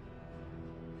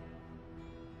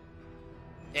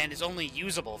 And is only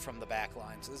usable from the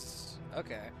backline. So this is...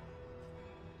 okay.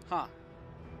 Huh.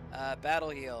 Battle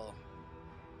Heal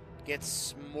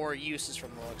gets more uses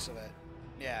from the looks of it.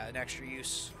 Yeah, an extra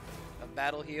use of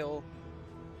Battle Heal.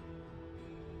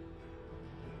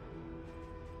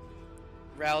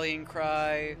 Rallying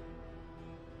Cry.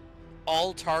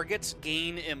 All targets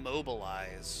gain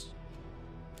Immobilize.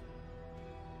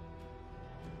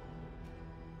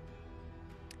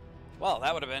 Well,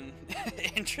 that would have been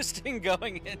interesting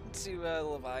going into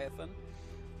Leviathan.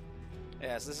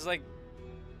 Yeah, so this is like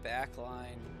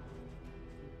backline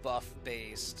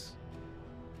buff-based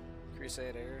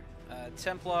Crusader.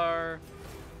 Templar.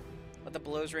 Let the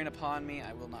blows rain upon me,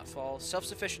 I will not fall.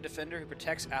 Self-sufficient defender who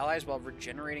protects allies while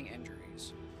regenerating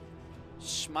injuries.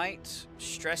 Smite.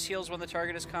 Stress heals when the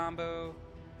target is combo.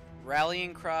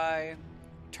 Rallying Cry.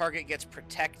 Target gets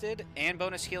protected and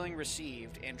bonus healing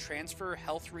received, and transfer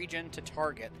health regen to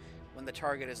target when the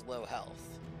target is low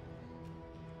health.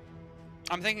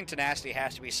 I'm thinking tenacity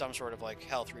has to be some sort of like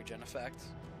health regen effect.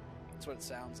 That's what it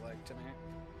sounds like to me.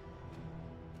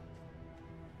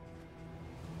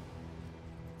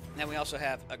 Then we also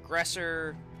have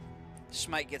Aggressor.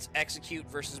 Smite gets Execute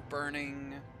versus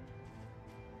Burning.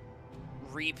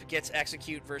 Reap gets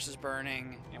Execute versus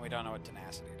Burning, and we don't know what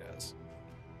tenacity does.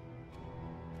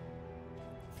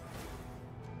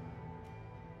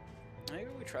 Maybe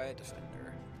we try a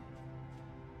Defender.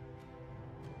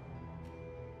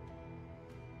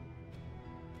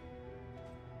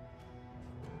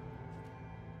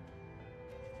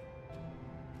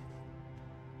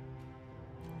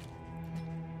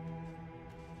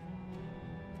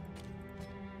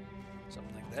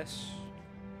 Something like this.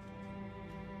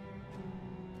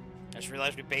 I just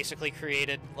realized we basically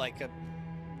created like a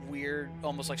weird,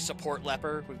 almost like support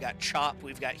leper. We've got Chop,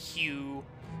 we've got Hugh.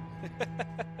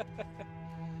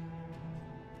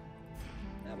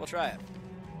 Yeah, we'll try it.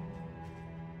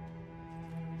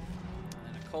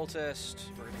 And then Occultist.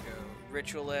 We're gonna go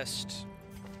Ritualist.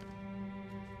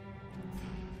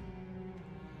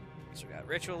 So we got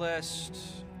Ritualist,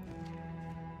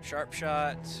 Sharp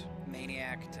Shot,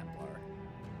 Maniac, Templar.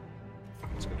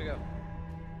 Let's go to go.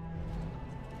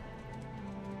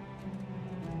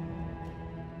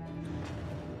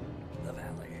 The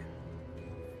Valley.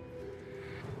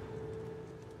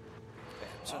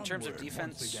 Okay, so in terms of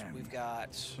defense, we've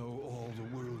got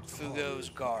Fugo's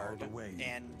Guard,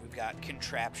 and we've got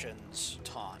Contraption's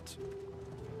Taunt.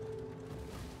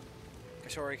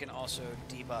 Katori can also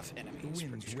debuff enemies. The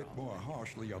winds whip more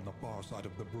harshly on the far side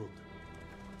of the brook.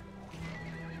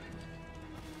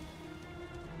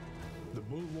 The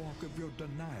bulwark of your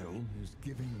denial is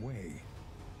giving way.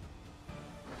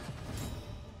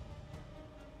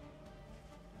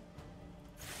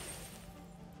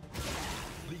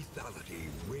 Lethality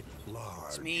writ large.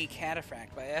 It's me,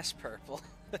 Cataphract by S Purple.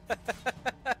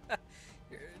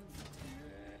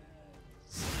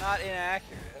 It's not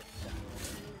inaccurate.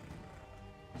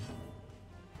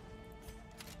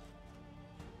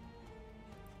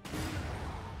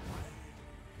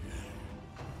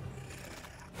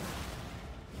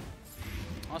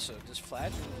 Also, does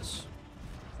Flagellus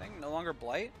thing no longer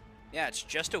blight? Yeah, it's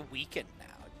just a weaken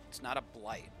now. It's not a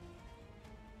blight.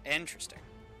 Interesting.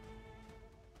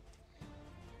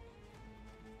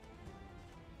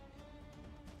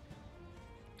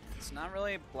 It's not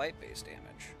really blight-based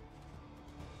damage.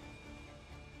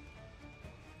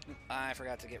 I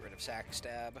forgot to get rid of Sack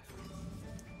Stab.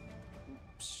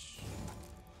 Oops.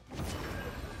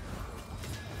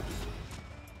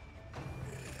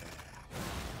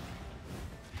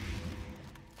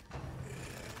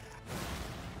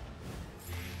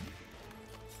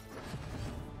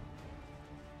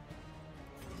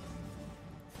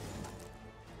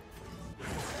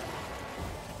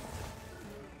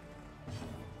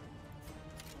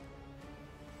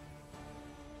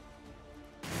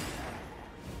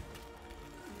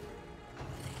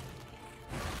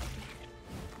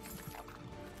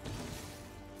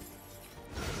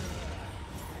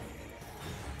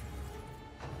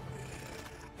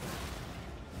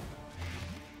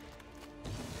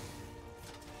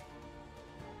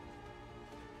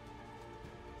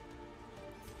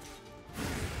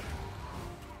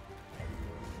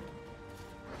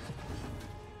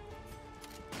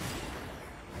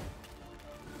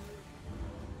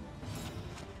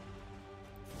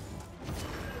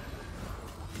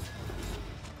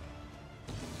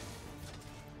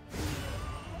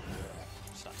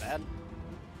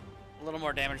 A little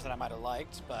more damage than I might have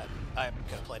liked, but I could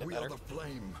have played it better. We are the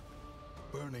flame,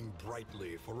 burning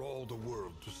brightly for all the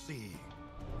world to see.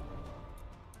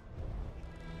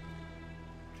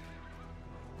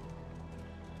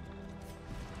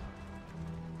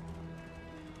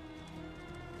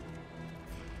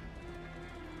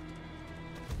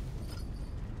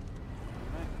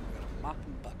 Alright, we got a mop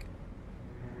and bucket.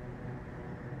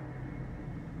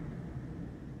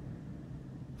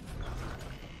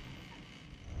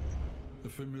 The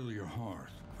familiar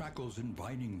hearth crackles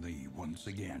invitingly once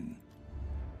again.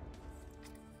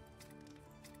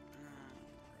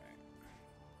 Right.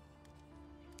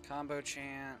 Combo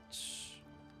chant.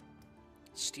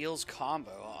 Steals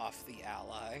combo off the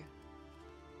ally.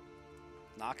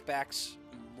 Knockbacks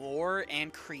more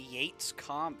and creates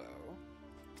combo.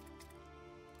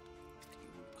 Do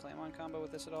you claim on combo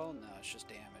with this at all? No, it's just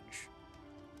damage.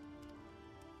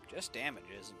 Just damage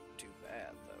isn't too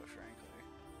bad, though, frankly.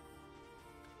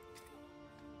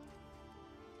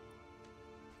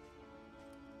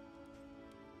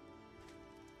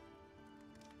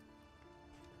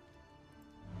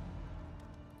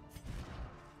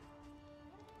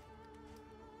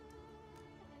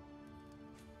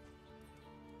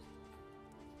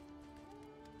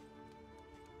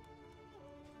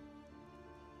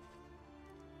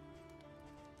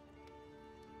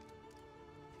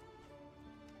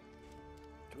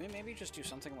 Can we maybe just do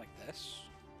something like this?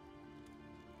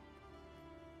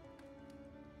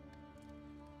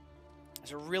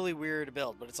 It's a really weird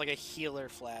build, but it's like a healer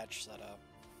flash setup.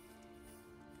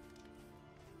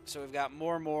 So we've got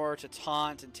more to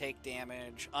taunt and take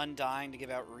damage, Undying to give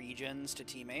out regions to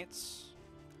teammates.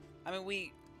 I mean,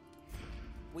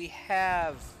 we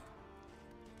have,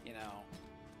 you know,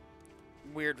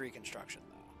 weird reconstruction,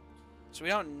 though. So we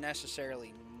don't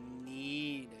necessarily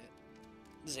need it.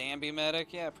 Zambi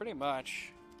medic, yeah, pretty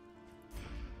much.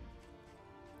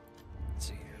 Let's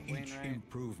see here, Each Wainwright.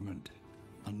 improvement,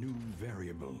 a new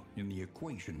variable in the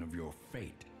equation of your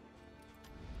fate.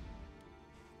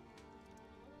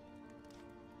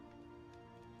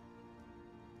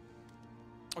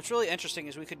 What's really interesting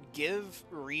is we could give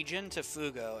regen to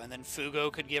Fugo, and then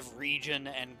Fugo could give regen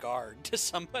and guard to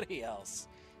somebody else.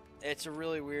 It's a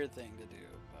really weird thing to do,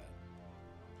 but...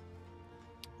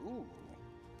 Ooh.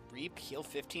 Reap, heal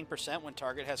 15% when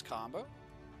target has combo?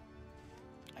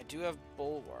 I do have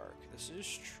Bulwark. This is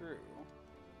true.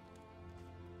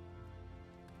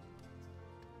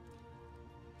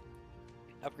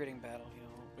 Upgrading battle heal.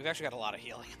 We've actually got a lot of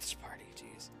healing in this party,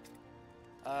 jeez.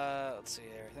 Let's see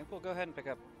here. I think we'll go ahead and pick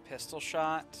up Pistol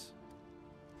Shot.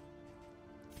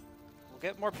 We'll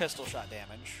get more Pistol Shot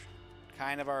damage.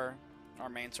 Kind of our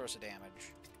main source of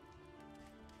damage.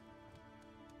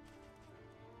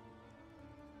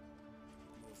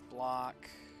 Block.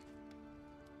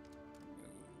 Move.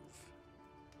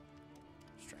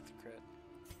 Strength and crit.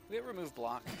 We get remove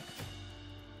block. For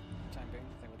the time being,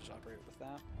 I think we'll just operate with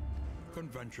that.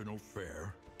 Conventional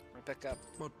fare. We'll pick up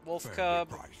But Wolf fairly Cub.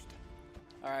 priced.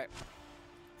 Alright.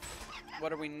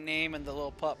 What are we naming the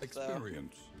little pup, though?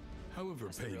 Experience, however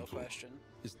That's the real painful, question.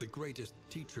 is the greatest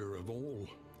teacher of all.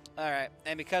 Alright,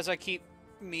 and because I keep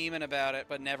memeing about it,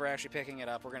 but never actually picking it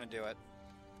up, we're gonna do it.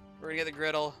 We're gonna get the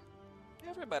griddle.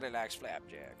 Everybody likes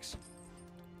flapjacks.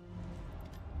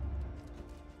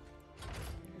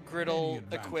 Griddle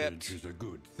Any equipped. advantage is a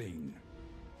good thing.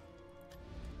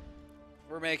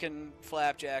 We're making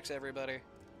flapjacks, everybody.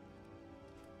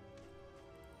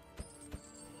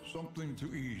 Something to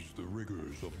ease the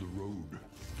rigors of the road.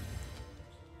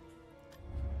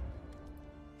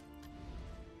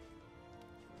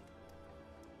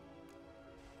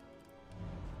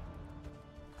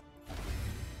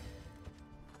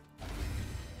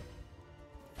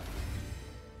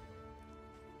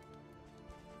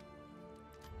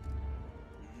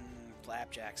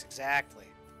 Flapjacks, exactly.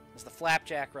 It's the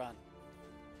flapjack run.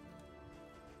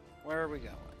 Where are we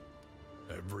going?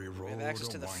 Every road We have access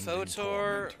a to the winding Photor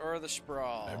torment. or the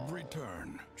Sprawl. Every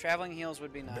turn. Traveling heals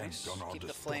would be nice. on our Keep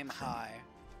the flame destruction. high.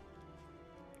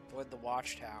 Avoid the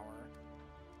watchtower.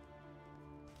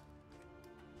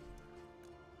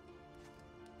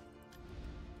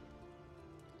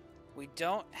 We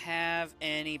don't have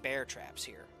any bear traps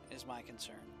here, is my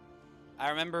concern. I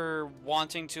remember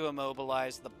wanting to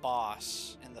immobilize the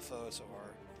boss in the Photor.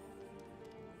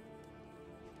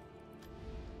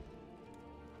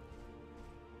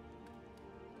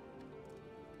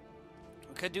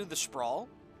 We could do the Sprawl,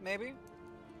 maybe?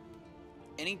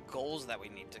 Any goals that we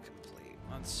need to complete?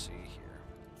 Let's see here.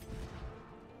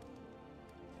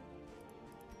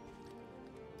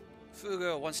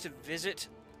 Fugo wants to visit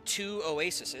 2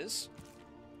 oases.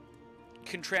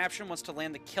 Contraption wants to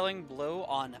land the killing blow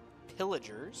on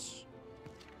pillagers.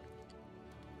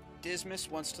 Dismas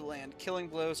wants to land killing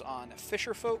blows on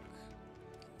fisherfolk.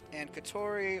 And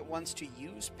Katori wants to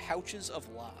use pouches of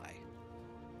lie.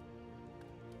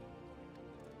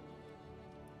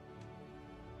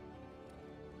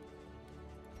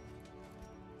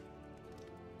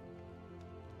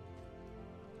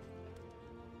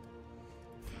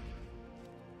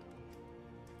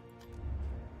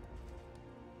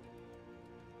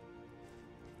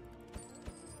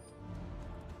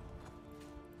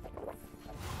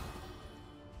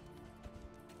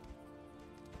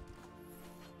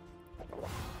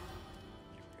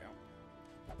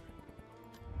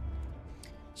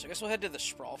 So I guess we'll head to the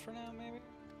Sprawl for now, maybe?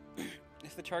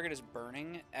 If the target is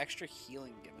burning, extra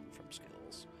healing given from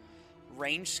skills.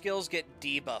 Range skills get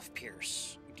debuff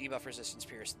Pierce. Debuff resistance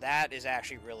Pierce. That is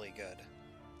actually really good.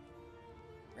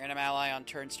 Random ally on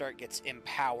turn start gets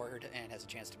empowered and has a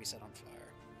chance to be set on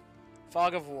fire.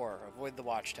 Fog of War. Avoid the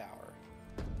watchtower.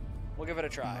 We'll give it a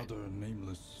try. Another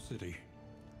nameless city.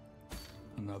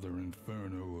 Another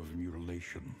inferno of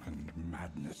mutilation and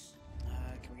madness.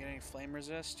 Can we get any flame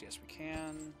resist? Yes, we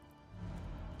can.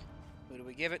 Who do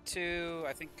we give it to?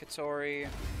 I think Katori.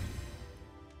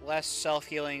 Less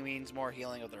self-healing means more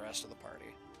healing of the rest of the party.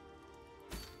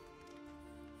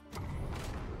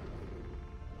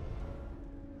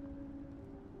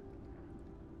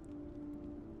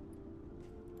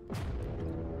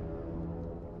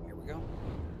 Here we go.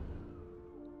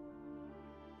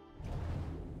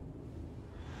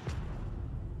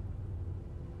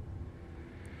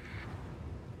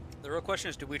 The real question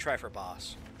is, do we try for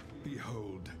boss?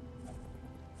 Behold,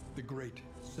 the great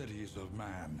cities of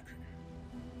man,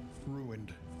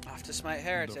 ruined. Off to smite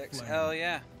heretics. Hell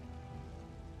yeah.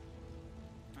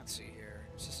 Let's see here.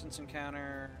 Resistance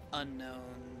encounter,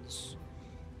 unknowns.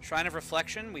 Shrine of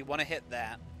Reflection, we want to hit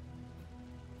that.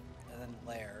 And then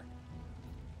Lair.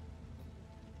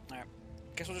 Alright.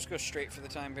 Guess we'll just go straight for the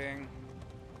time being.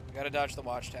 We gotta dodge the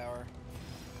watchtower.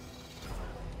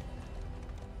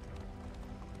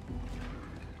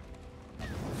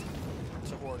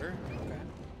 It's a hoarder. Okay.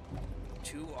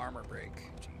 2 armor break.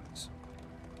 Jeez.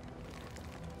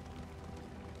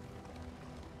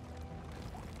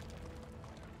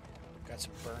 Got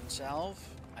some burn salve.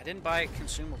 I didn't buy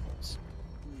consumables.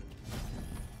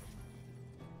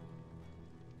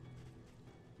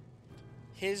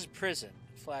 His prison.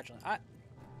 Flagellant.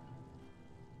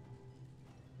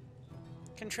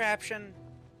 Contraption.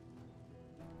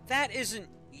 That isn't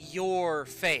your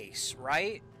face,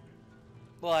 right?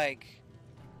 Like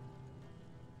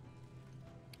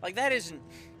that isn't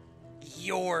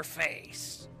your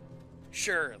face.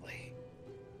 Surely.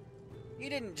 You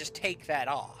didn't just take that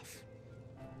off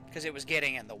because it was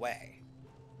getting in the way.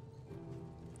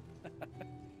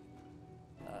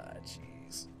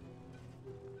 Jeez.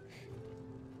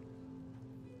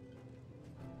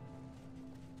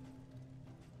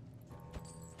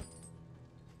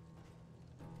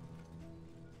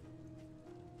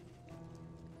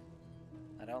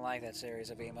 I don't like that series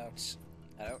of emotes.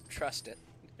 I don't trust it.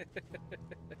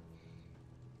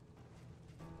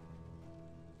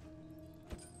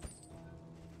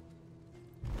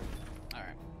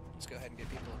 Alright, let's go ahead and get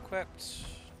people equipped.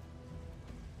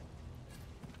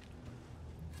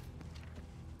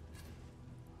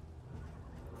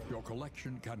 Your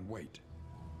collection can wait.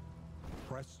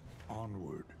 Press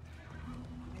onward.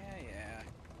 Yeah.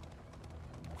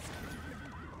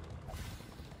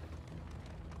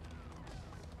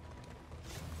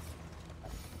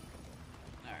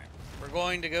 Alright, we're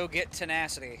going to go get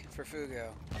tenacity for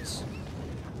Fugo.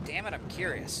 Damn it, I'm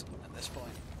curious at this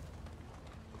point.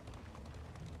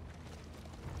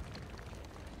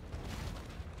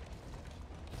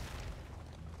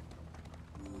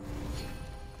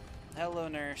 Hello,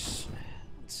 nurse.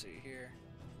 Let's see here.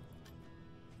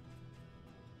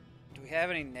 Do we have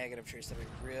any negative traits that we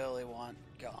really want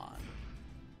gone?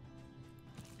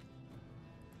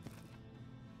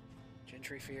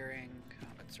 Gentry fearing,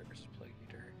 combat services plague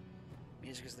eater.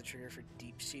 Music is the trigger for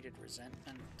deep-seated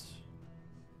resentment.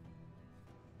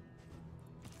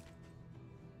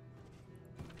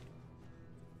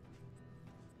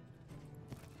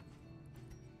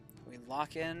 We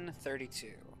lock in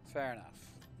 32. Fair enough.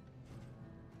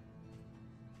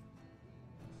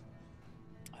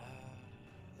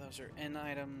 Those are in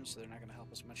items, so they're not going to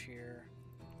help us much here.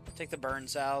 Take the burn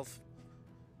salve.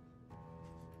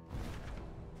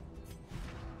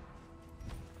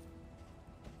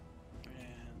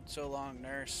 And so long,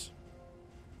 nurse.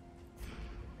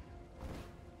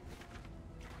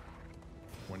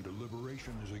 When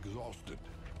deliberation is exhausted,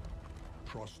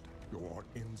 trust your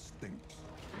instincts.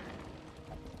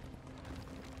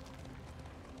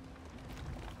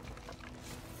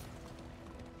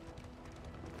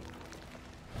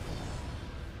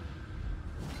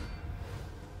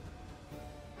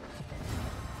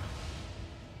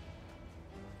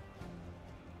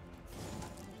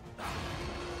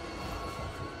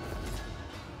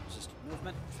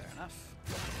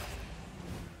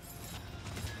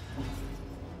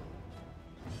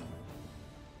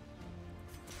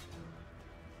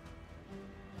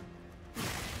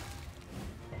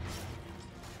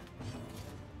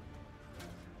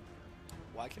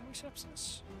 Why can we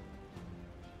substance?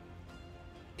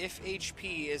 If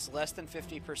HP is less than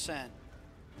 50%,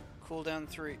 cooldown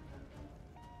 3.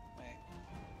 Wait.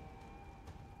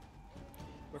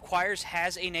 Requires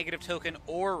has a negative token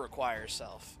or requires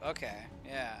self. Okay,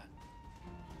 yeah.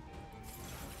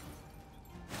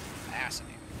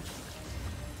 Fascinating.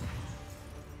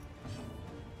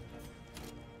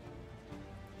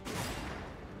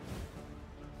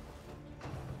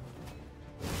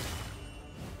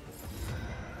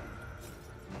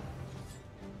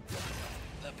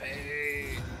 The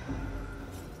pain.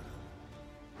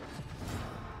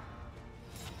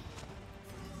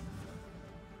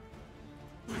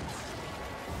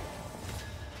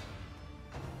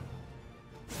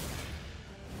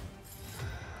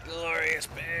 Glorious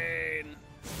pain.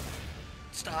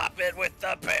 Stop it with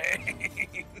the pain.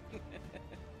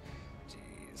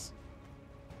 Jeez.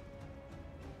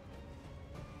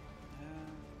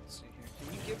 Let's see here.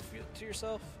 Can you give it to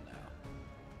yourself? No.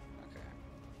 Okay.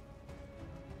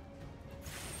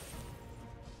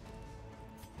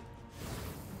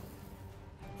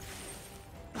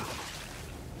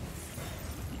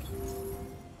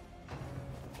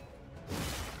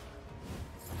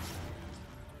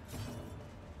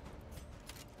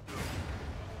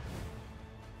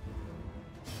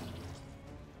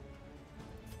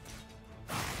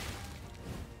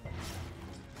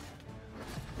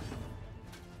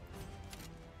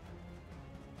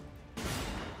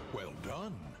 Well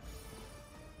done.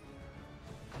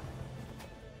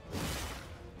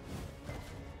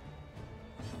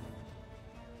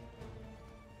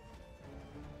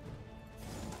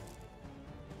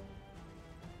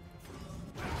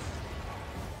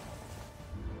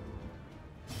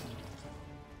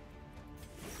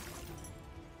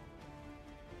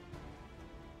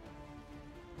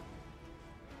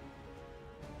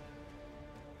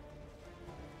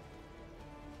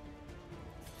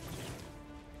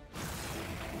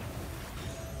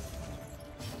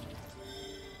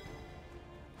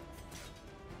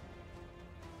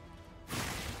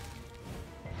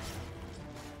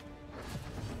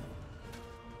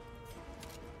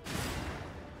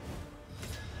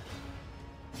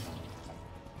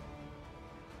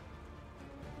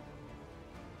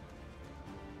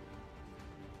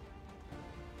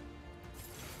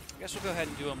 I guess we'll go ahead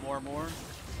and do a more,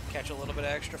 catch a little bit of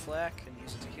extra flack, and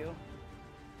use it to heal.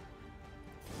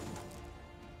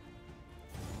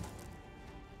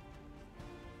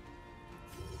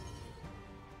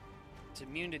 It's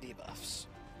immune to debuffs.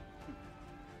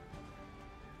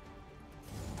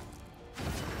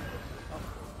 Oh.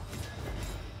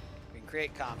 We can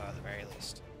create combo at the very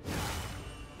least.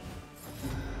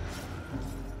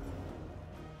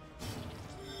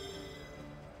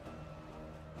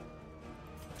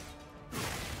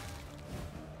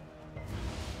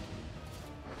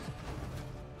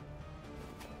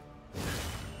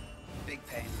 Big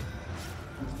pain.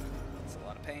 That's a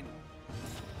lot of pain.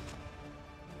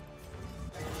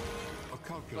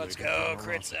 Let's go,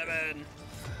 crit 7.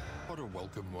 But a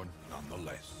welcome one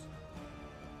nonetheless.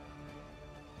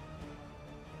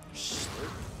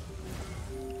 Slurp.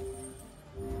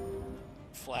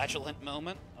 Flatulent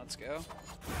moment. Let's go.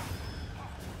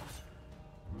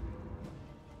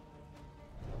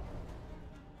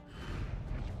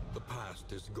 The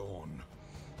past is gone.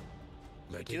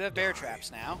 We do have bear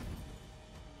traps now.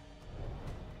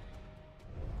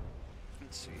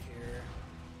 Let's see here.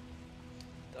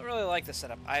 Don't really like the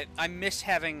setup. I miss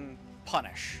having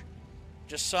punish.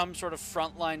 Just some sort of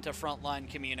frontline to frontline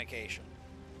communication.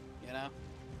 You know?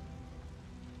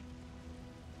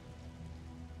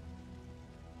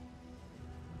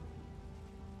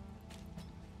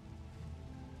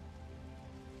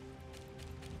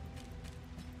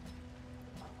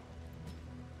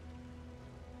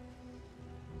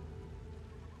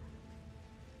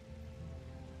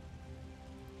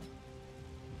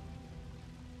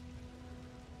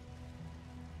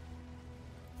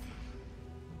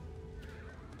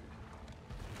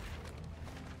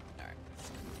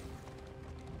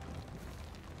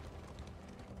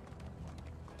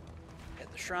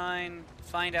 The shrine,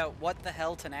 find out what the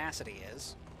hell tenacity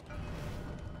is.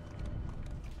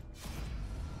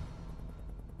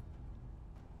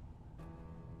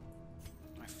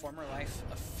 My former life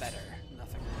a fetter.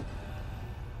 Nothing.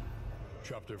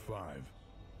 Chapter 5.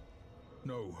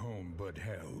 No home but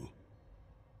hell.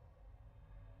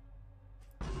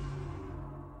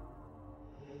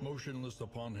 Motionless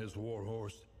upon his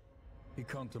warhorse, he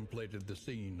contemplated the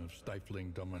scene of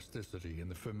stifling domesticity in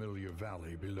the familiar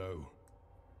valley below.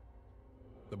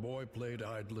 The boy played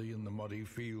idly in the muddy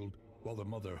field while the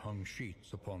mother hung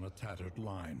sheets upon a tattered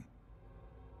line.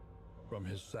 From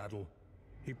his saddle,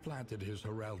 He planted his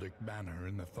heraldic banner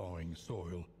in the thawing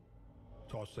soil,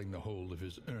 tossing the whole of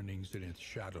his earnings in its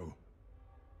shadow.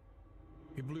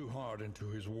 He blew hard into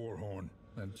his war horn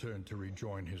and turned to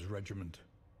rejoin his regiment.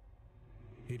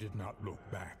 He did not look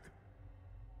back.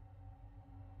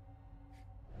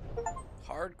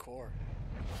 Hardcore.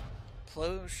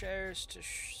 Plowshares to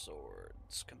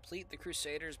swords. Complete the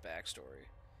Crusader's backstory.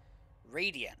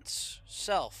 Radiance.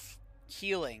 Self.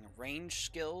 Healing. Range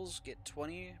skills get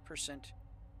 20%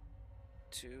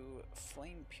 to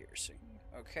flame piercing.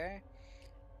 Okay.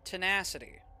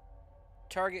 Tenacity.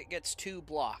 Target gets 2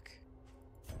 block.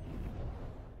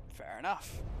 Fair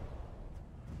enough.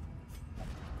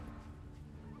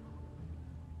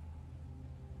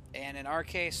 And in our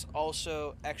case,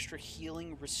 also extra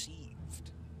healing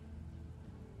received.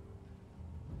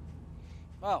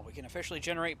 Well, we can officially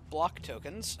generate block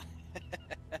tokens.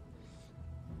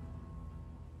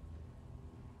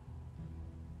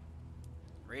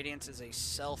 Radiance is a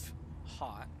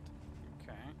self-hot.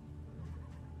 Okay.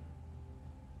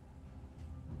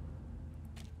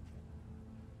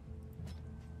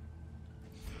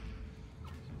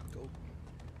 Go.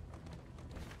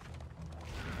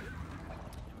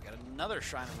 We got another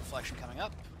Shrine of Reflection coming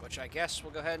up, which I guess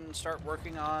we'll go ahead and start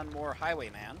working on more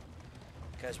Highwayman,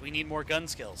 because we need more gun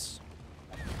skills.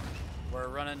 We're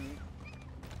running,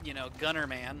 you know, Gunner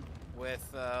Man with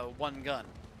 1 gun.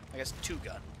 I guess 2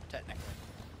 gun, technically.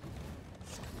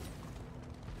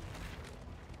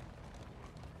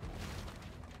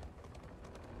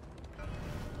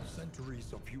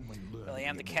 Centuries of human learning. Well, I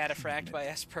am the cataphract by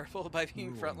S. Purple by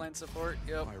being frontline support.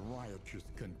 Yep. By riotous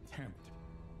contempt.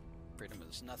 Freedom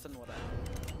is nothing what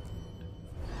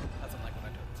nothing like what I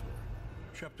did before.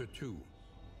 Chapter 2.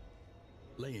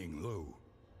 Laying Low.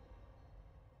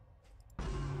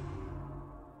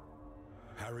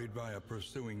 Harried by a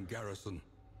pursuing garrison,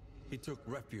 he took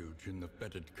refuge in the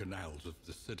fetid canals of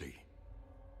the city.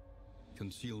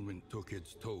 Concealment took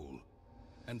its toll,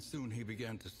 and soon he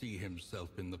began to see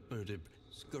himself in the furtive,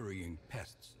 scurrying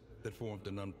pests that formed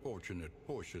an unfortunate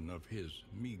portion of his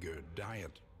meager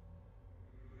diet.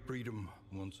 Freedom,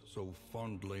 once so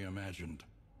fondly imagined,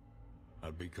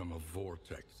 had become a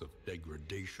vortex of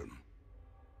degradation.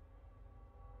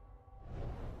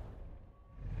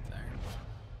 There.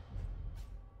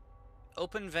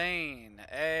 Open Vein,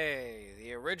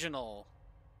 the original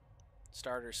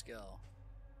starter skill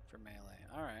for melee.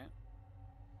 All right.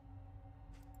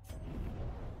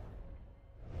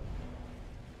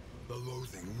 The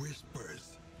loathing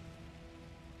whispers.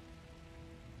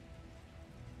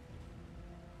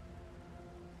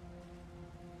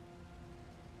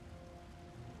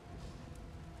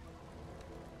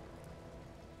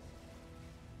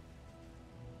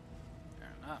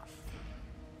 Fair enough.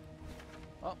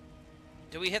 Well,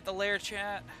 do we hit the lair,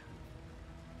 chat?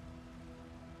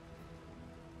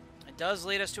 It does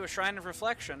lead us to a Shrine of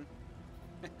Reflection.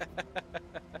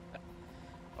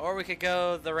 Or we could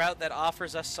go the route that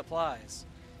offers us supplies.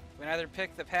 We can either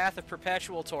pick the path of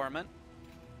perpetual torment,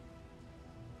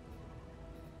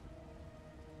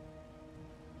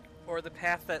 or the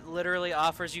path that literally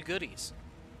offers you goodies.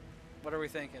 What are we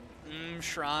thinking?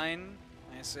 Shrine?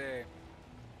 I see.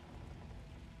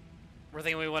 We're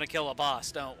thinking we want to kill a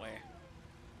boss, don't we?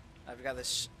 I've got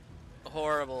this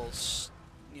horrible,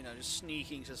 you know, just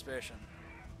sneaking suspicion.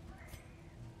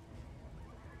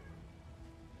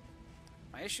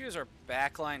 My issue is our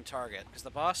backline target, because the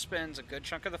boss spends a good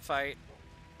chunk of the fight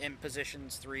in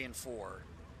positions 3 and 4.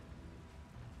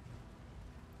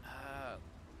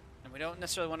 And we don't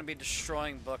necessarily want to be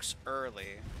destroying books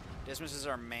early. Dismiss is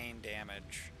our main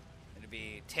damage. It'd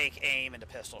be take aim into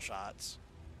pistol shots.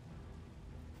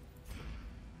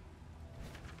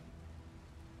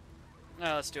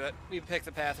 No, let's do it. We pick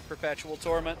the path of perpetual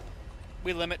torment.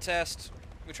 We limit test.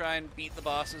 We try and beat the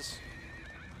bosses.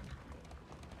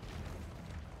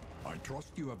 I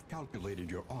trust you have calculated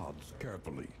your odds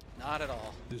carefully. Not at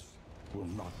all. This will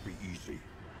not be easy.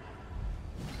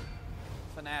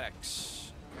 Fanatics.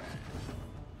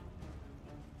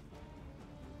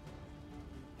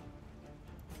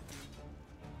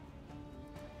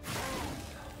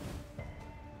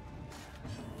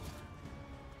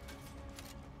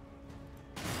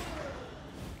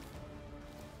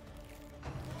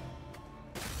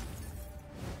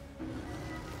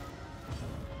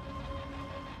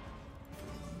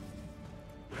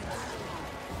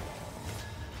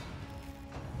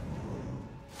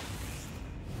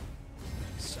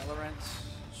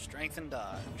 Strength and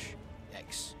dodge.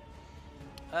 Yikes.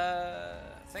 I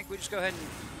think we just go ahead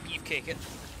and beefcake it.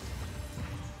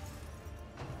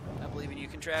 I believe in you,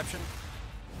 contraption.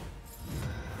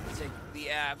 Take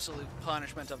the absolute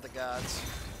punishment of the gods.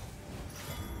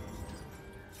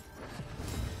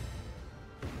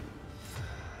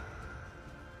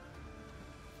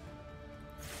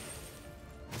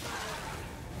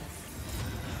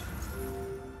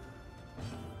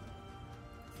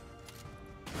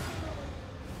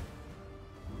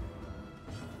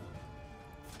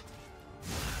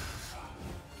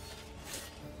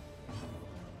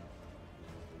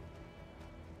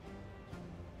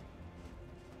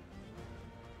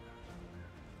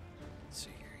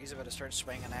 He's about to start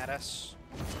swinging at us.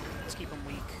 Let's keep him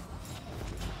weak.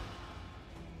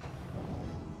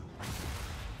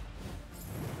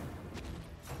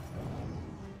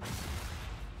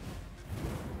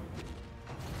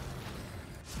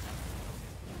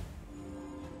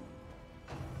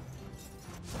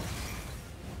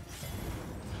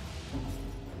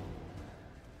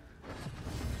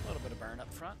 A little bit of burn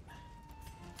up front.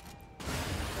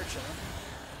 They're chilling.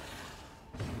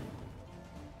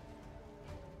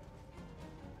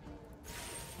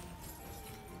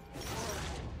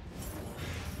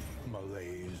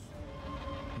 Malaise,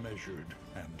 measured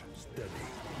and steady.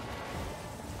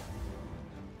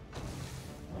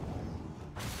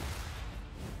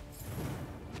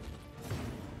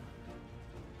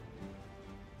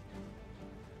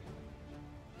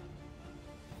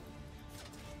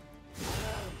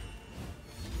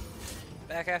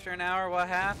 Back after an hour, what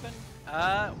happened?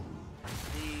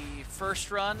 The first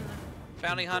run,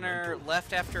 Bounty Hunter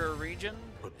left after a region,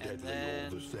 But and deadly all then...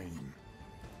 the same.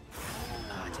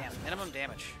 Ah, damn, minimum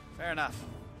damage. Fair enough.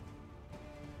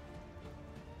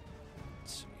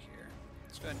 Let's see here.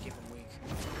 Let's go ahead and keep him weak.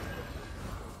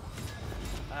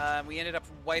 We ended up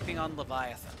wiping on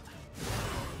Leviathan.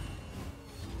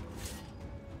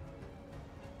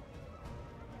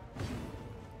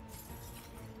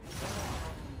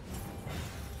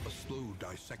 A slow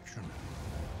dissection.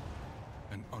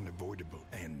 An unavoidable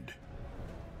end.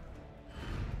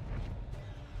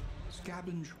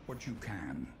 Scavenge what you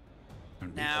can.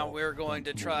 And Now resolve we're going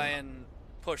to once try more. and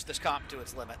push this comp to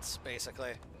its limits,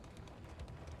 basically.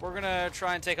 We're gonna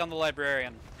try and take on the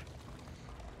Librarian.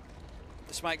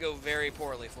 This might go very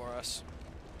poorly for us.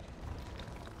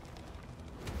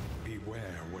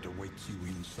 Beware what awaits you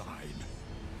inside.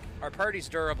 Our party's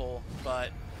durable, but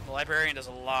the Librarian does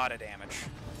a lot of damage.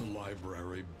 The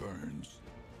library burns.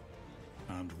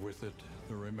 And with it,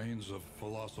 the remains of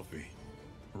philosophy,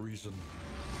 reason,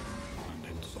 and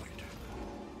insight.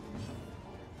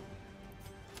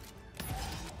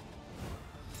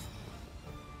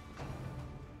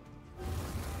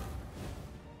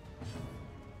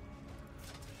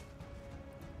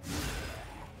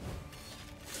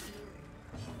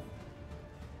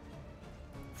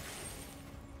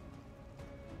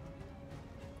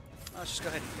 Let's just go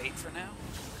ahead and bait for now.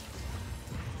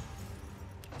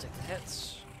 Take the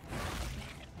hits.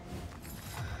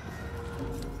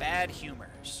 Bad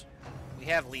humors. We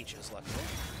have leeches, luckily.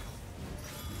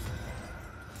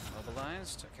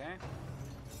 Mobilized, okay.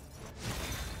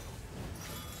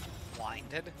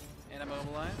 Blinded and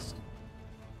immobilized.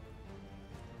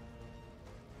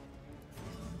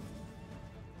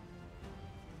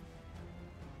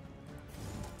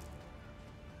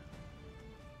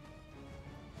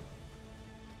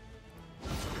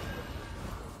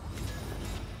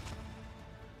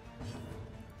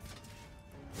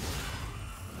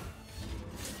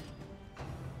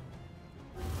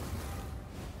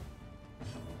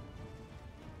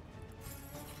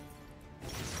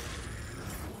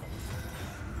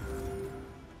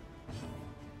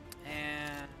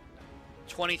 And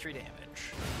 23 damage.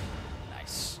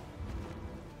 Nice.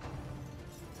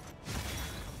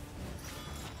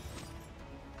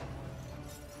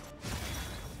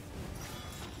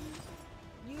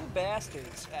 You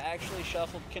bastards actually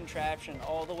shuffled Contraption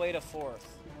all the way to 4th.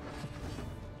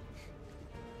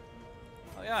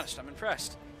 I'll be honest, I'm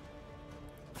impressed.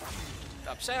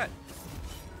 Upset,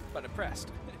 but impressed.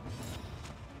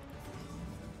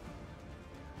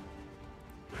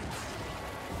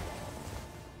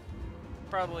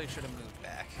 Probably should have moved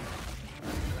back.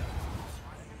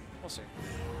 We'll see.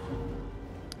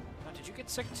 Oh, did you get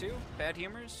sick too? Bad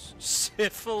humors?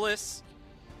 Syphilis?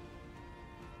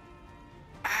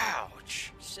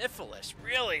 Ouch! Syphilis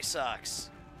really sucks.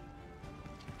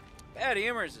 Bad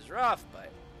humors is rough, but...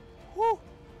 Whew!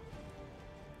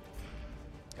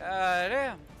 God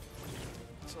damn.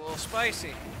 It's a little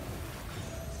spicy.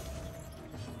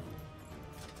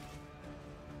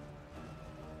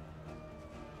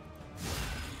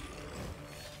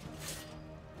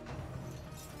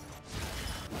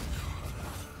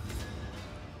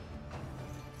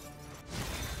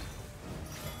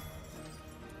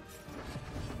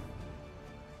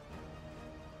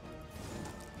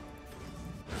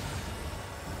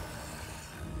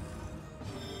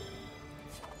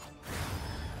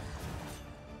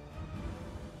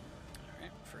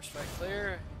 First fight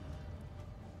clear.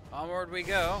 Onward we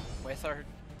go with our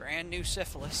brand new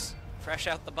Syphilis, fresh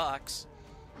out the box.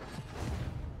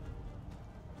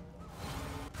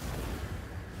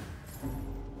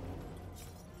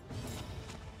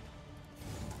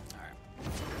 Alright.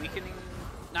 Weakening.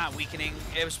 Not weakening.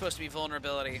 It was supposed to be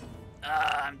vulnerability.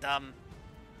 I'm dumb.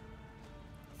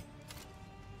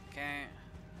 Okay,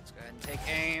 let's go ahead and take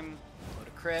aim. Load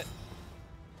a crit.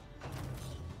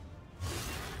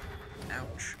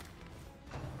 Ouch.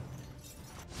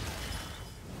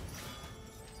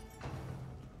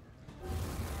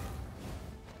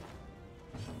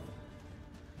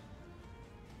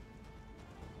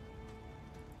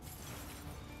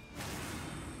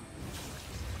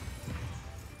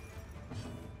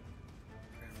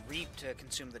 Reap to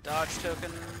consume the dodge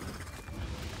token.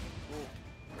 Ooh.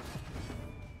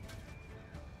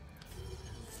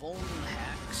 Vuln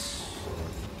hacks.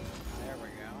 There we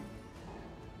go.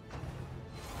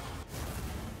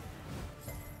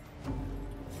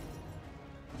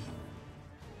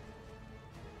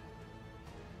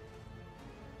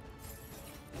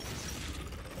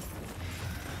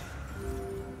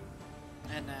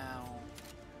 And now...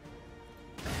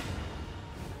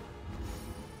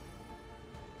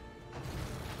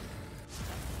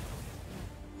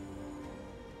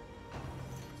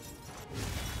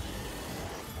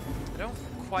 I don't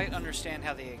quite understand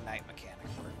how the ignite mechanic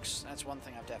works. That's one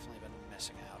thing I've definitely been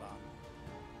missing out on.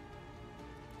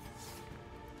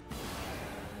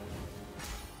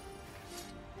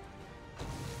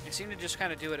 They seem to just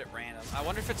kind of do it at random. I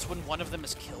wonder if it's when one of them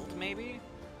is killed, maybe?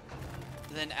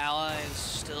 Then allies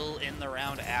still in the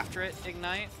round after it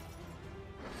ignite?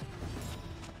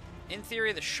 In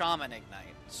theory, the shaman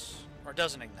ignites. Or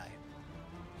doesn't ignite.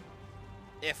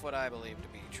 If what I believe to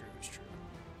be true is true.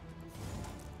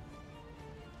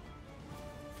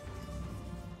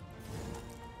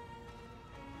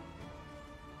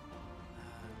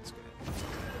 That's good.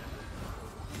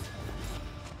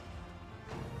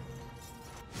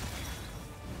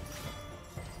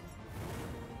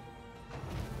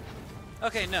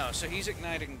 Okay, no, so he's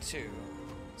igniting too.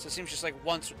 So it seems just like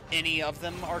once any of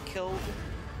them are killed,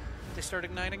 they start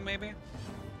igniting, maybe?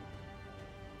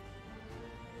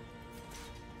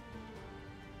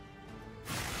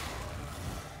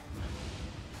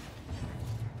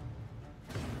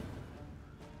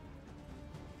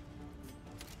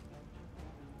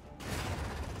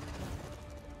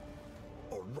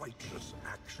 A righteous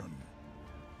action.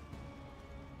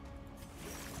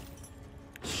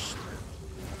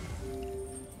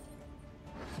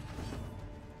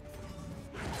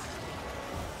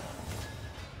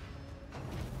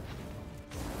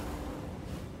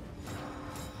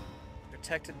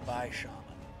 Protected by shaman.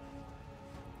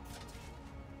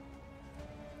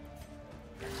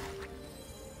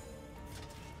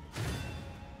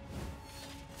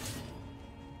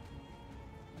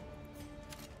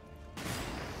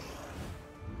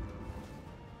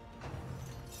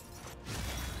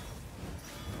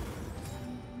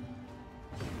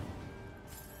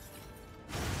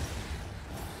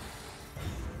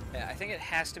 Yeah, I think it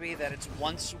has to be that it's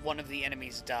once one of the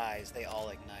enemies dies, they all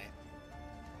ignite.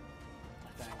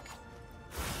 I think.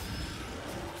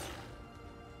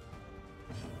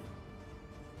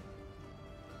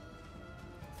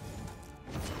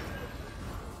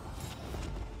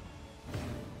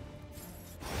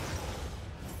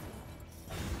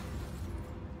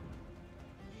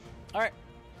 Alright.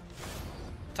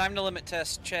 Time to limit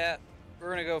test, chat. We're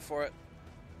gonna go for it.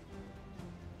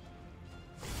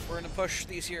 We're gonna push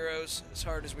these heroes as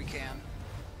hard as we can.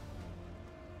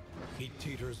 He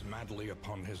teeters madly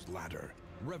upon his ladder,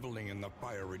 reveling in the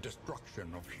fiery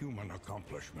destruction of human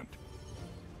accomplishment.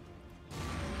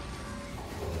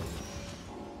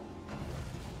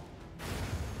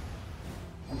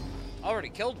 Already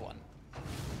killed one.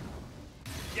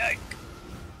 Yike!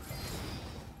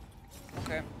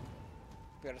 Okay.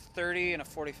 We got a 30 and a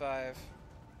 45.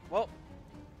 Well.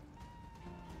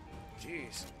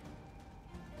 Jeez.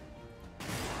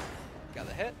 Got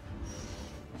the hit.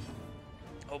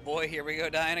 Oh boy, here we go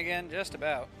dying again. Just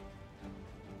about.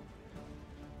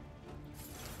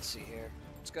 Let's see here.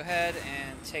 Let's go ahead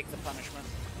and take the punishment.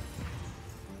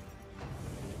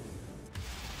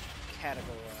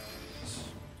 Categorize.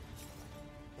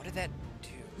 What did that do?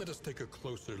 Let us take a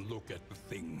closer look at the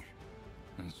thing,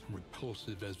 as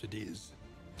repulsive as it is.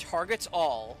 Targets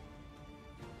all.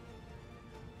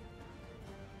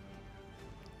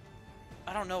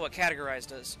 I don't know what categorize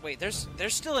does. Wait, there's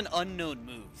still an unknown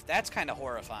move. That's kind of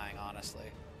horrifying, honestly.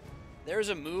 There's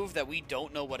a move that we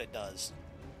don't know what it does.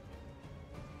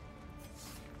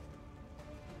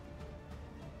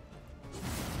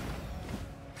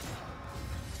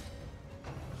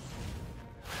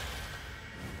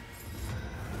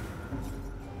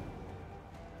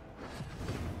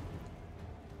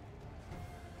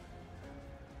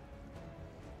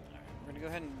 Alright, we're gonna go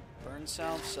ahead and burn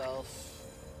self.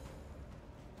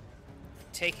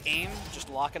 Take aim, just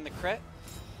lock in the crit.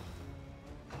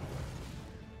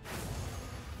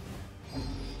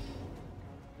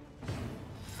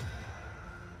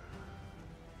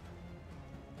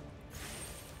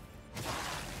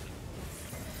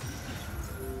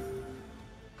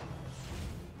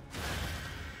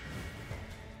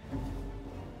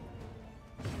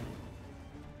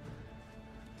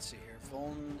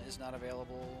 Vuln is not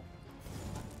available.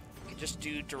 You can just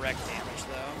do direct damage,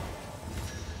 though.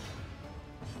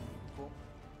 Cool.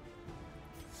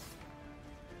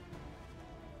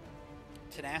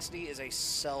 Tenacity is a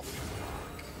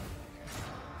self-block.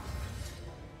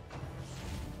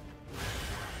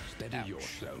 Steady Ouch.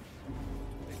 yourself.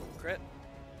 Big ol' crit.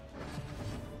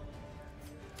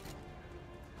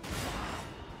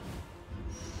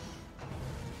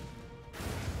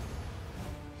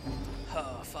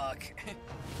 Oh, fuck.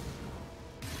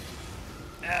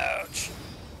 Ouch.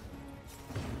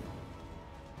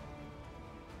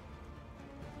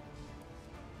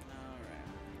 Alright,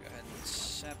 go ahead and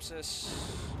sepsis.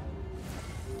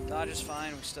 Dodge is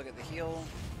fine, we still get the heal.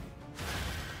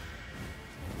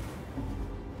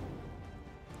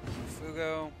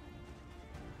 Fugo.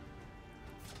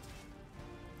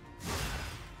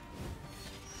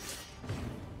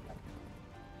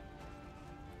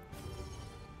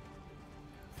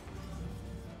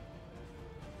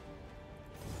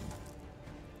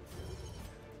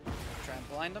 Try and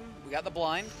blind him. We got the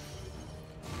blind.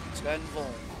 Let's go ahead and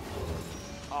Vuln.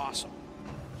 Awesome.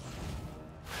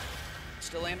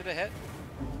 Still landed a hit.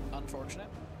 Unfortunate.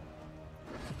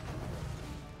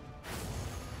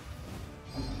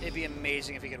 It'd be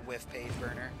amazing if he could whiff Page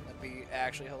Burner. That'd be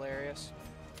actually hilarious.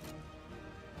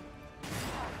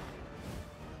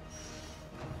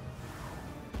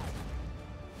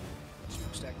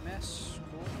 Smokestack miss.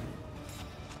 Cool.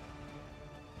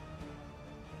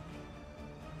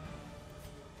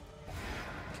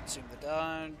 Consume the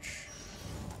dodge.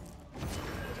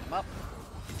 Pick him up.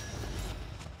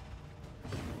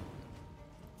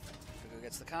 Fugo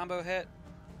gets the combo hit.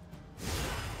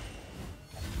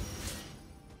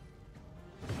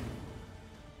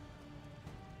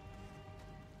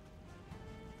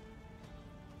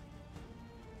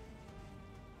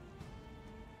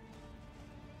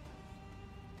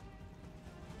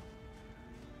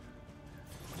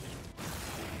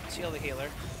 Seal the healer.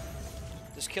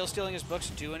 Does kill stealing his books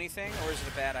do anything, or is it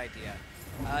a bad idea?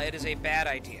 It is a bad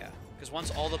idea, because once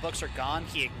all the books are gone,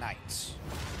 he ignites.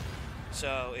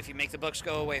 So if you make the books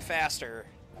go away faster,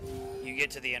 you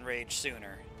get to the enrage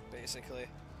sooner, basically.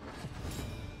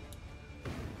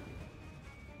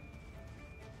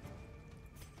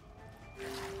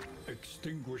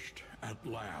 Extinguished at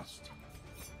last.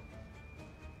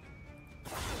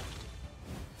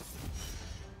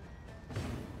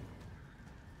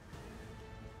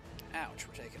 Ouch,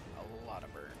 we're taking a lot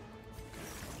of burn.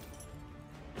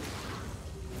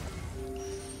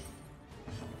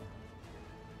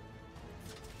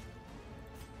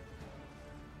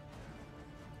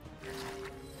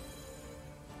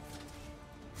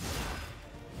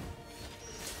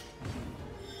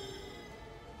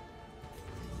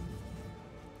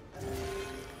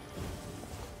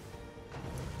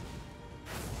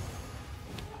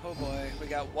 Oh boy, we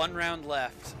got one round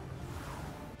left.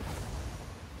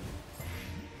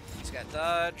 He's got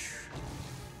dodge.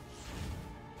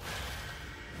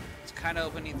 It's kind of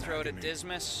hoping he'd throw it at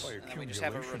Dismas, and then we just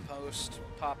have a riposte,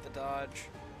 pop the dodge.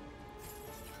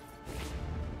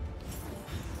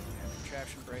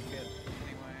 Contraption break it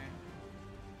anyway.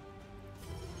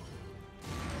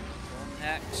 Roll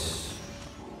next.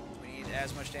 We need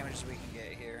as much damage as we can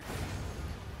get here.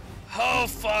 Oh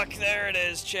fuck, there it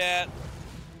is, chat.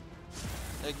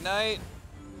 Ignite.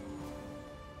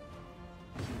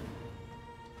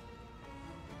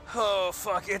 Oh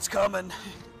fuck, it's coming.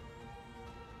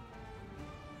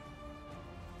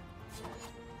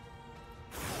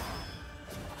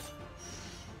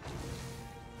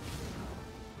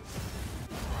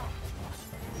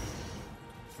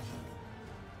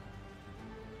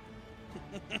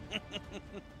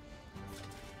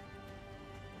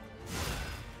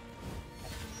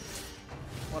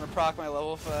 Want to proc my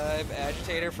level 5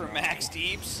 agitator for max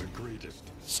deeps? The greatest.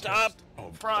 Stop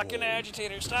of procking all.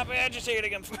 agitator. Stop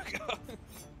agitating him.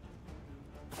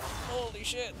 Holy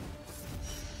shit.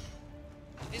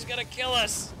 He's gonna kill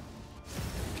us.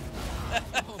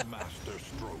 A master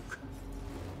stroke.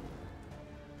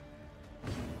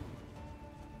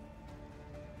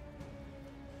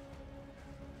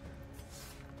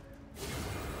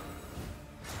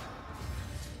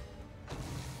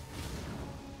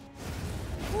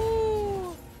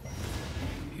 Woo.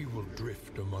 He will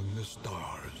drift among the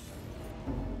stars.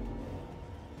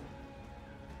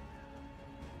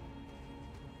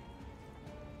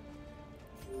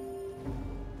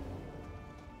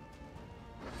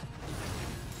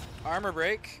 Armor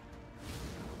break.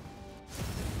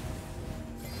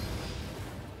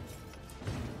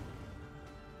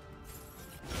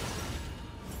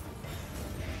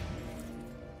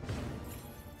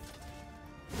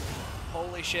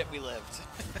 Holy Holy shit, we lived.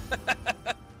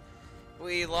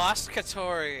 We lost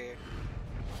Katori,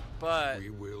 but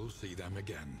We will see them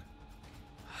again.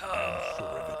 I'm sure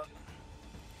of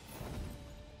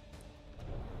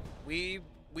it.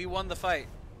 we won the fight.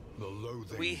 The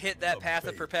loathing We hit that path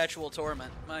of fate. perpetual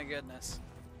torment. My goodness.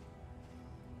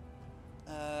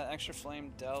 Extra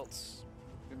flame dealt.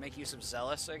 We make use of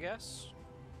Zealous, I guess.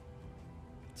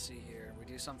 Let's see here. We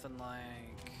do something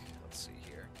like... Let's see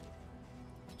here.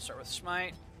 Start with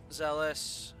Smite,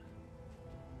 Zealous.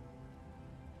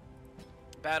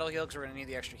 Battle heal, because we're going to need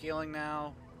the extra healing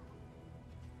now.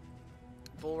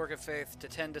 Bulwark of Faith to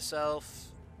tend to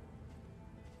self.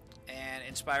 And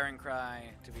Inspiring Cry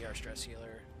to be our stress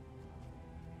healer.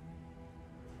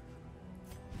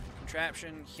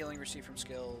 Contraption, healing received from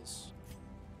skills.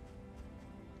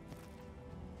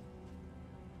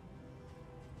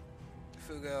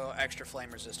 Fugo, extra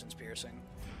flame resistance piercing.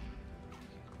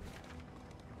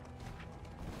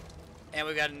 And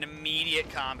we've got an immediate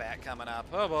combat coming up.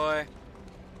 Oh boy.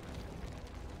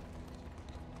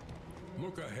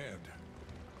 Look ahead.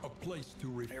 A place to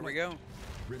reflect. Here we go.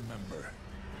 Remember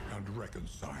and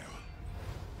reconcile.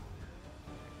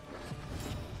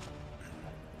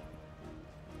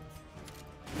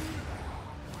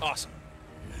 Awesome.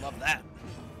 Love that.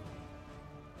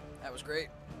 That was great.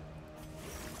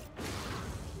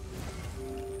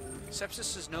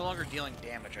 Sepsis is no longer dealing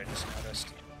damage, I just noticed.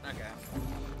 Okay.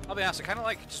 I'll be honest, I kind of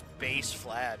like just base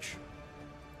Fladge.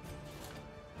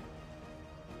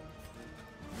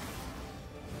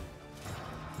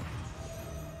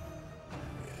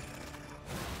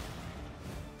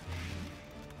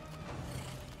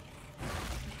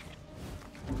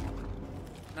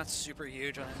 Not super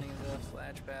huge on any of the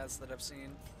Fladge paths that I've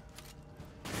seen.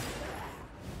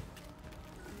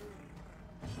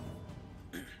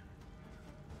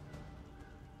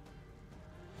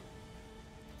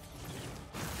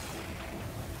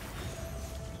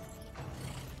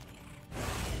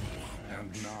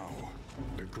 And now,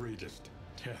 the greatest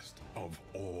test of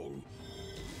all.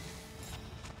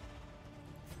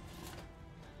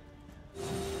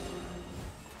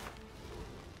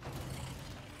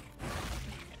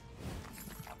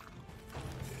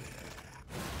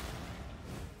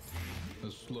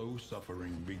 The slow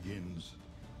suffering begins.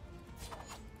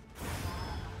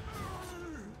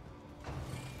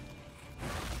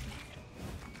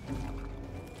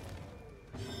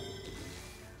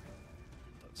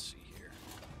 Let's see here.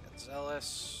 Got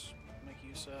Zealous, make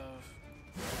use of.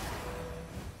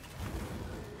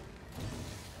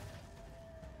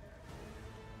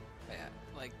 Yeah,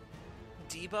 like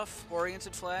debuff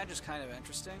oriented Fladge is kind of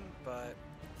interesting, but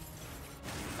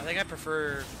I think I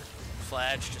prefer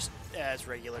Fladge just as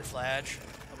regular Fladge,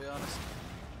 I'll be honest.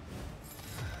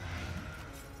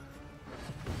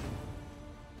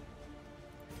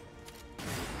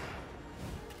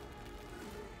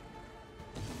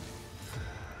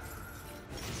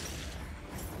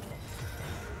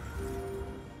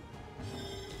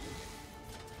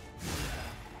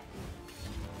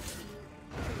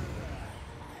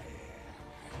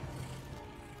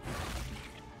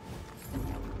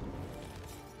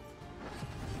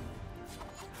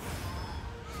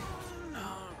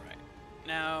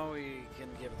 Now we can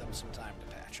give them some time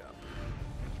to patch up.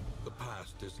 The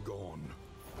past is gone.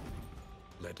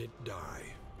 Let it die.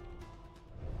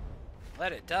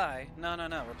 Let it die? No, no,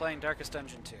 no. We're playing Darkest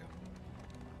Dungeon 2.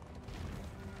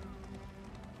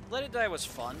 Let It Die was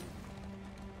fun,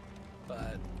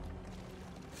 but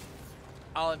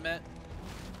I'll admit,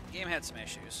 the game had some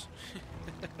issues.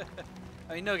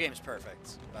 I mean, no game's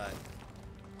perfect, but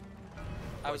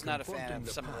I was not a fan of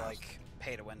some of the, like,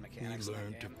 pay-to-win mechanics We in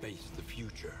learn that to game. face the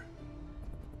future.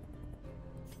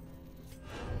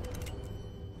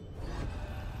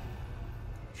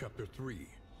 Chapter 3.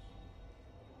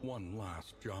 One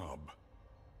last job.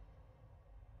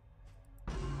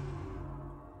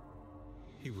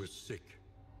 He was sick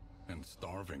and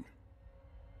starving,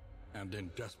 and in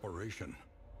desperation,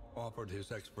 offered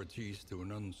his expertise to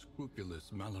an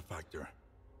unscrupulous malefactor.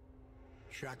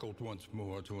 Shackled once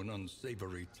more to an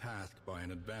unsavory task by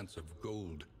an advance of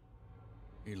gold,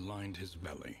 he lined his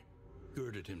belly,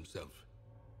 girded himself,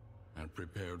 and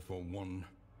prepared for one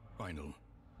final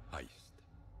heist.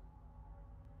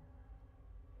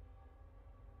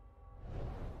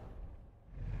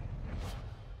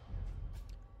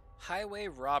 Highway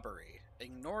robbery.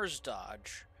 Ignores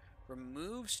dodge,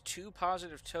 removes 2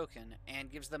 positive token, and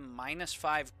gives them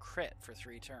 -5 crit for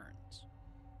 3 turns.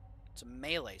 It's a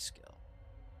melee skill.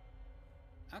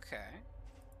 Okay.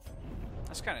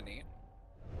 That's kind of neat.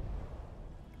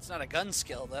 It's not a gun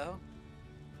skill, though.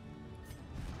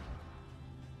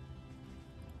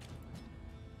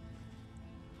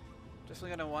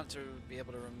 Definitely gonna want to be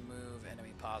able to remove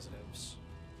enemy positives.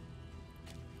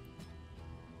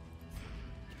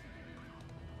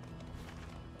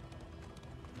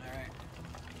 Alright.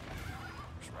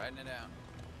 Just riding it out.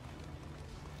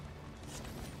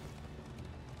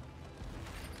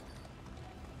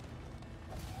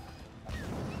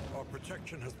 Our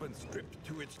protection has been stripped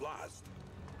to its last.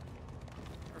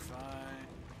 We're fine.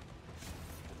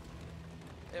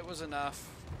 It was enough.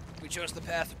 We chose the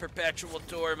path of perpetual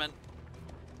torment.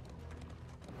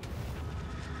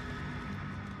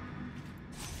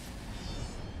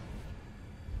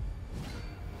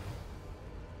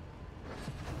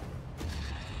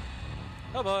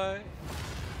 Bye-bye.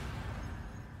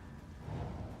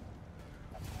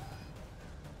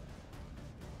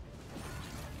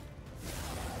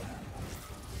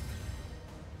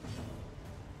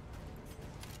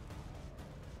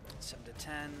 Seven to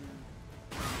 10.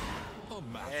 A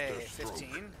master Hey, stroke.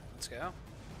 15. Let's go.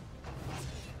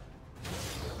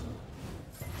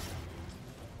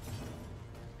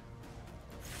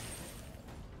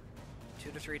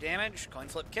 Two to 3 damage. Coin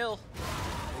flip kill.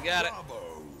 We got it.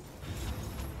 Bravo.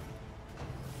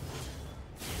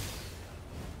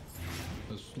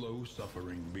 The slow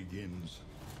suffering begins.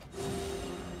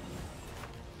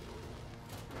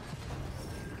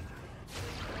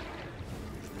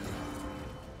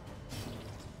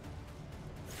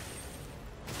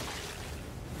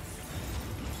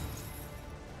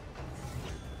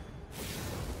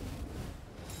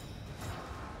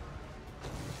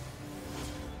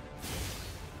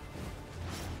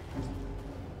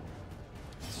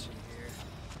 Let's see here.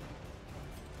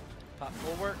 Pop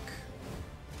bulwark.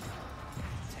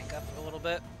 Tank up a little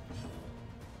bit.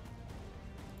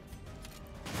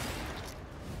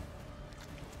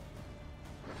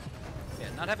 Yeah,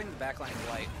 not having the backline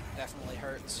white definitely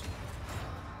hurts.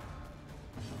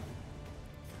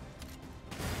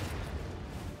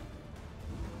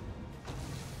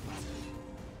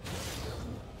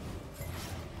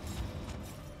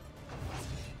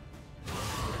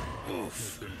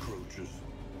 Oof. Encroaches.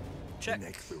 Check.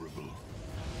 Inexorable.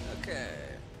 Okay.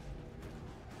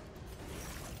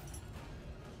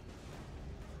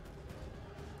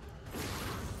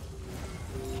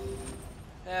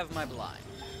 Have my blind.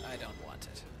 I don't want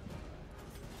it.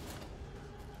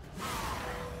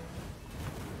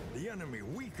 The enemy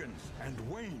weakens and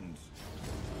wanes.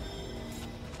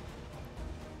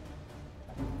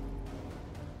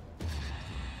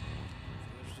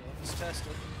 Let's test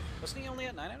it. Wasn't he only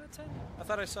at 9 out of 10? I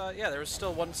thought I saw. Yeah, there was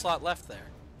still one slot left there.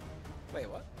 Wait,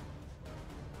 what?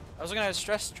 I was looking at a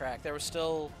stress track. There was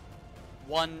still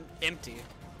one empty.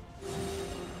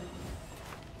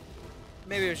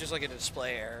 Maybe it was just like a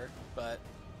display error, but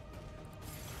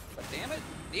damn it,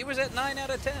 he was at 9 out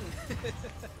of 10.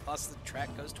 Plus the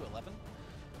track goes to 11.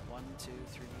 1, 2,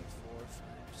 3, 4,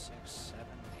 5, 6, 7,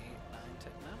 8, 9,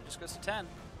 10. No, it just goes to 10.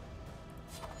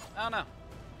 Oh no.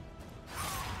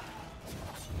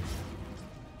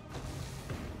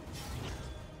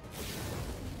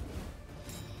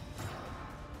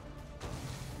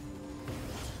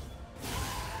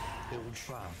 Hold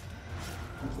fast,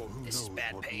 for who This is knows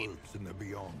bad what pain. lurks in the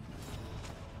beyond.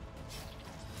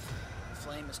 The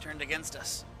flame is turned against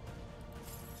us.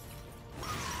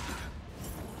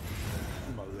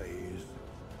 Malaise,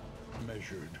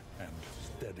 measured and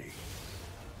steady.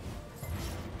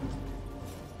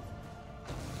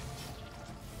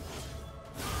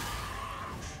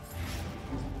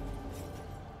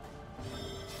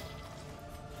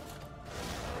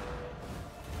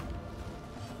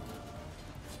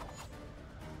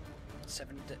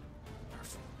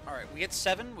 Alright, we get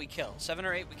 7, we kill. 7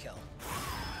 or 8, we kill.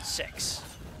 6.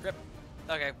 Rip.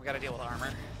 Okay, we gotta deal with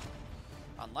armor.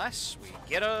 Unless we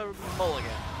get a mulligan.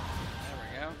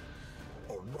 There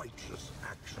we go. A righteous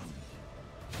action.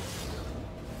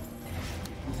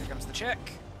 Here comes the check.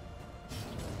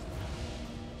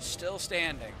 Still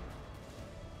standing.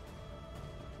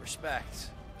 Respect.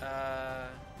 We're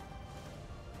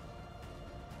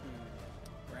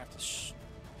gonna have to.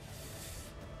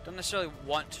 Don't necessarily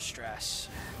want to stress.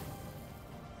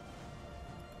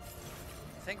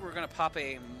 I think we're gonna pop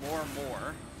a more,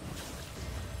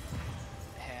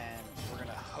 and we're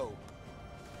gonna hope,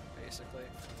 basically.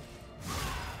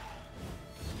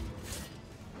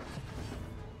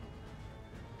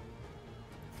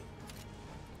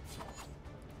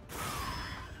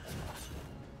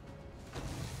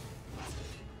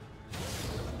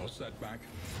 A setback,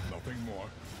 nothing more.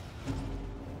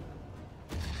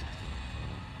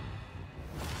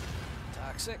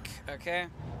 Toxic, okay.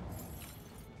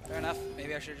 Fair enough.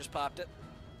 Maybe I should have just popped it.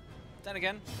 Then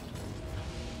again,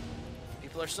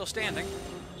 people people are still standing.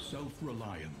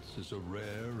 Self-reliance is a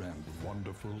rare and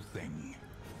wonderful thing.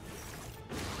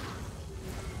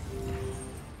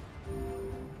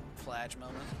 Flash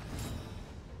moment.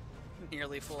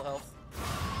 Nearly full health.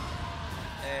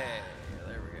 Hey,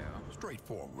 there we go.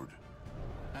 Straightforward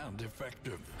and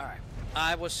effective. Alright.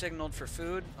 I was signaled for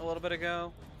food a little bit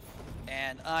ago,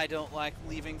 and I don't like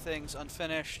leaving things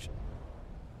unfinished.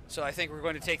 So I think we're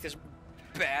going to take this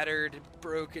battered,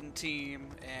 broken team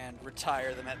and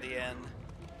retire them at the end.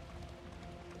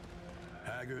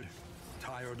 Haggard,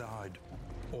 tired-eyed,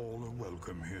 all are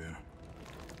welcome here.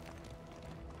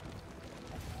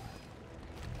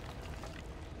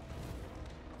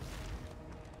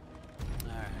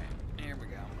 Alright, here we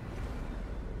go.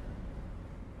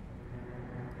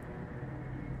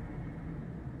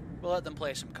 We'll let them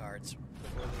play some cards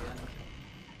before the end.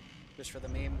 Just for the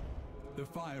meme. The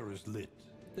fire is lit.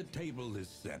 The table is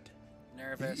set.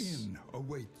 Nervous. The inn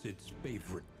awaits its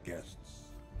favorite guests.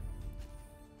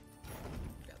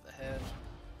 Got the head.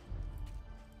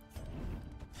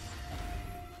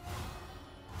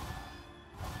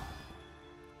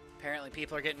 Apparently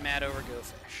people are getting mad over Go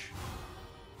Fish.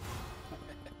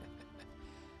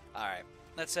 Alright,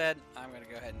 that said, I'm going to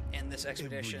go ahead and end this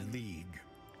expedition. Every league,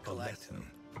 a lesson.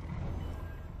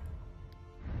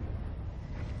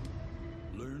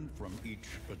 Learn from each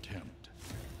attempt.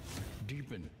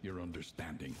 Deepen your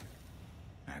understanding,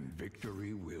 and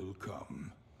victory will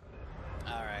come.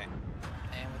 Alright,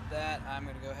 and with that, I'm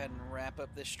going to go ahead and wrap up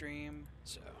this stream,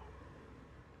 so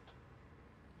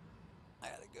I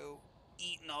gotta go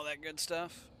eat and all that good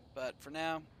stuff, but for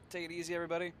now, take it easy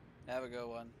everybody, have a good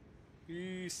one,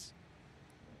 peace.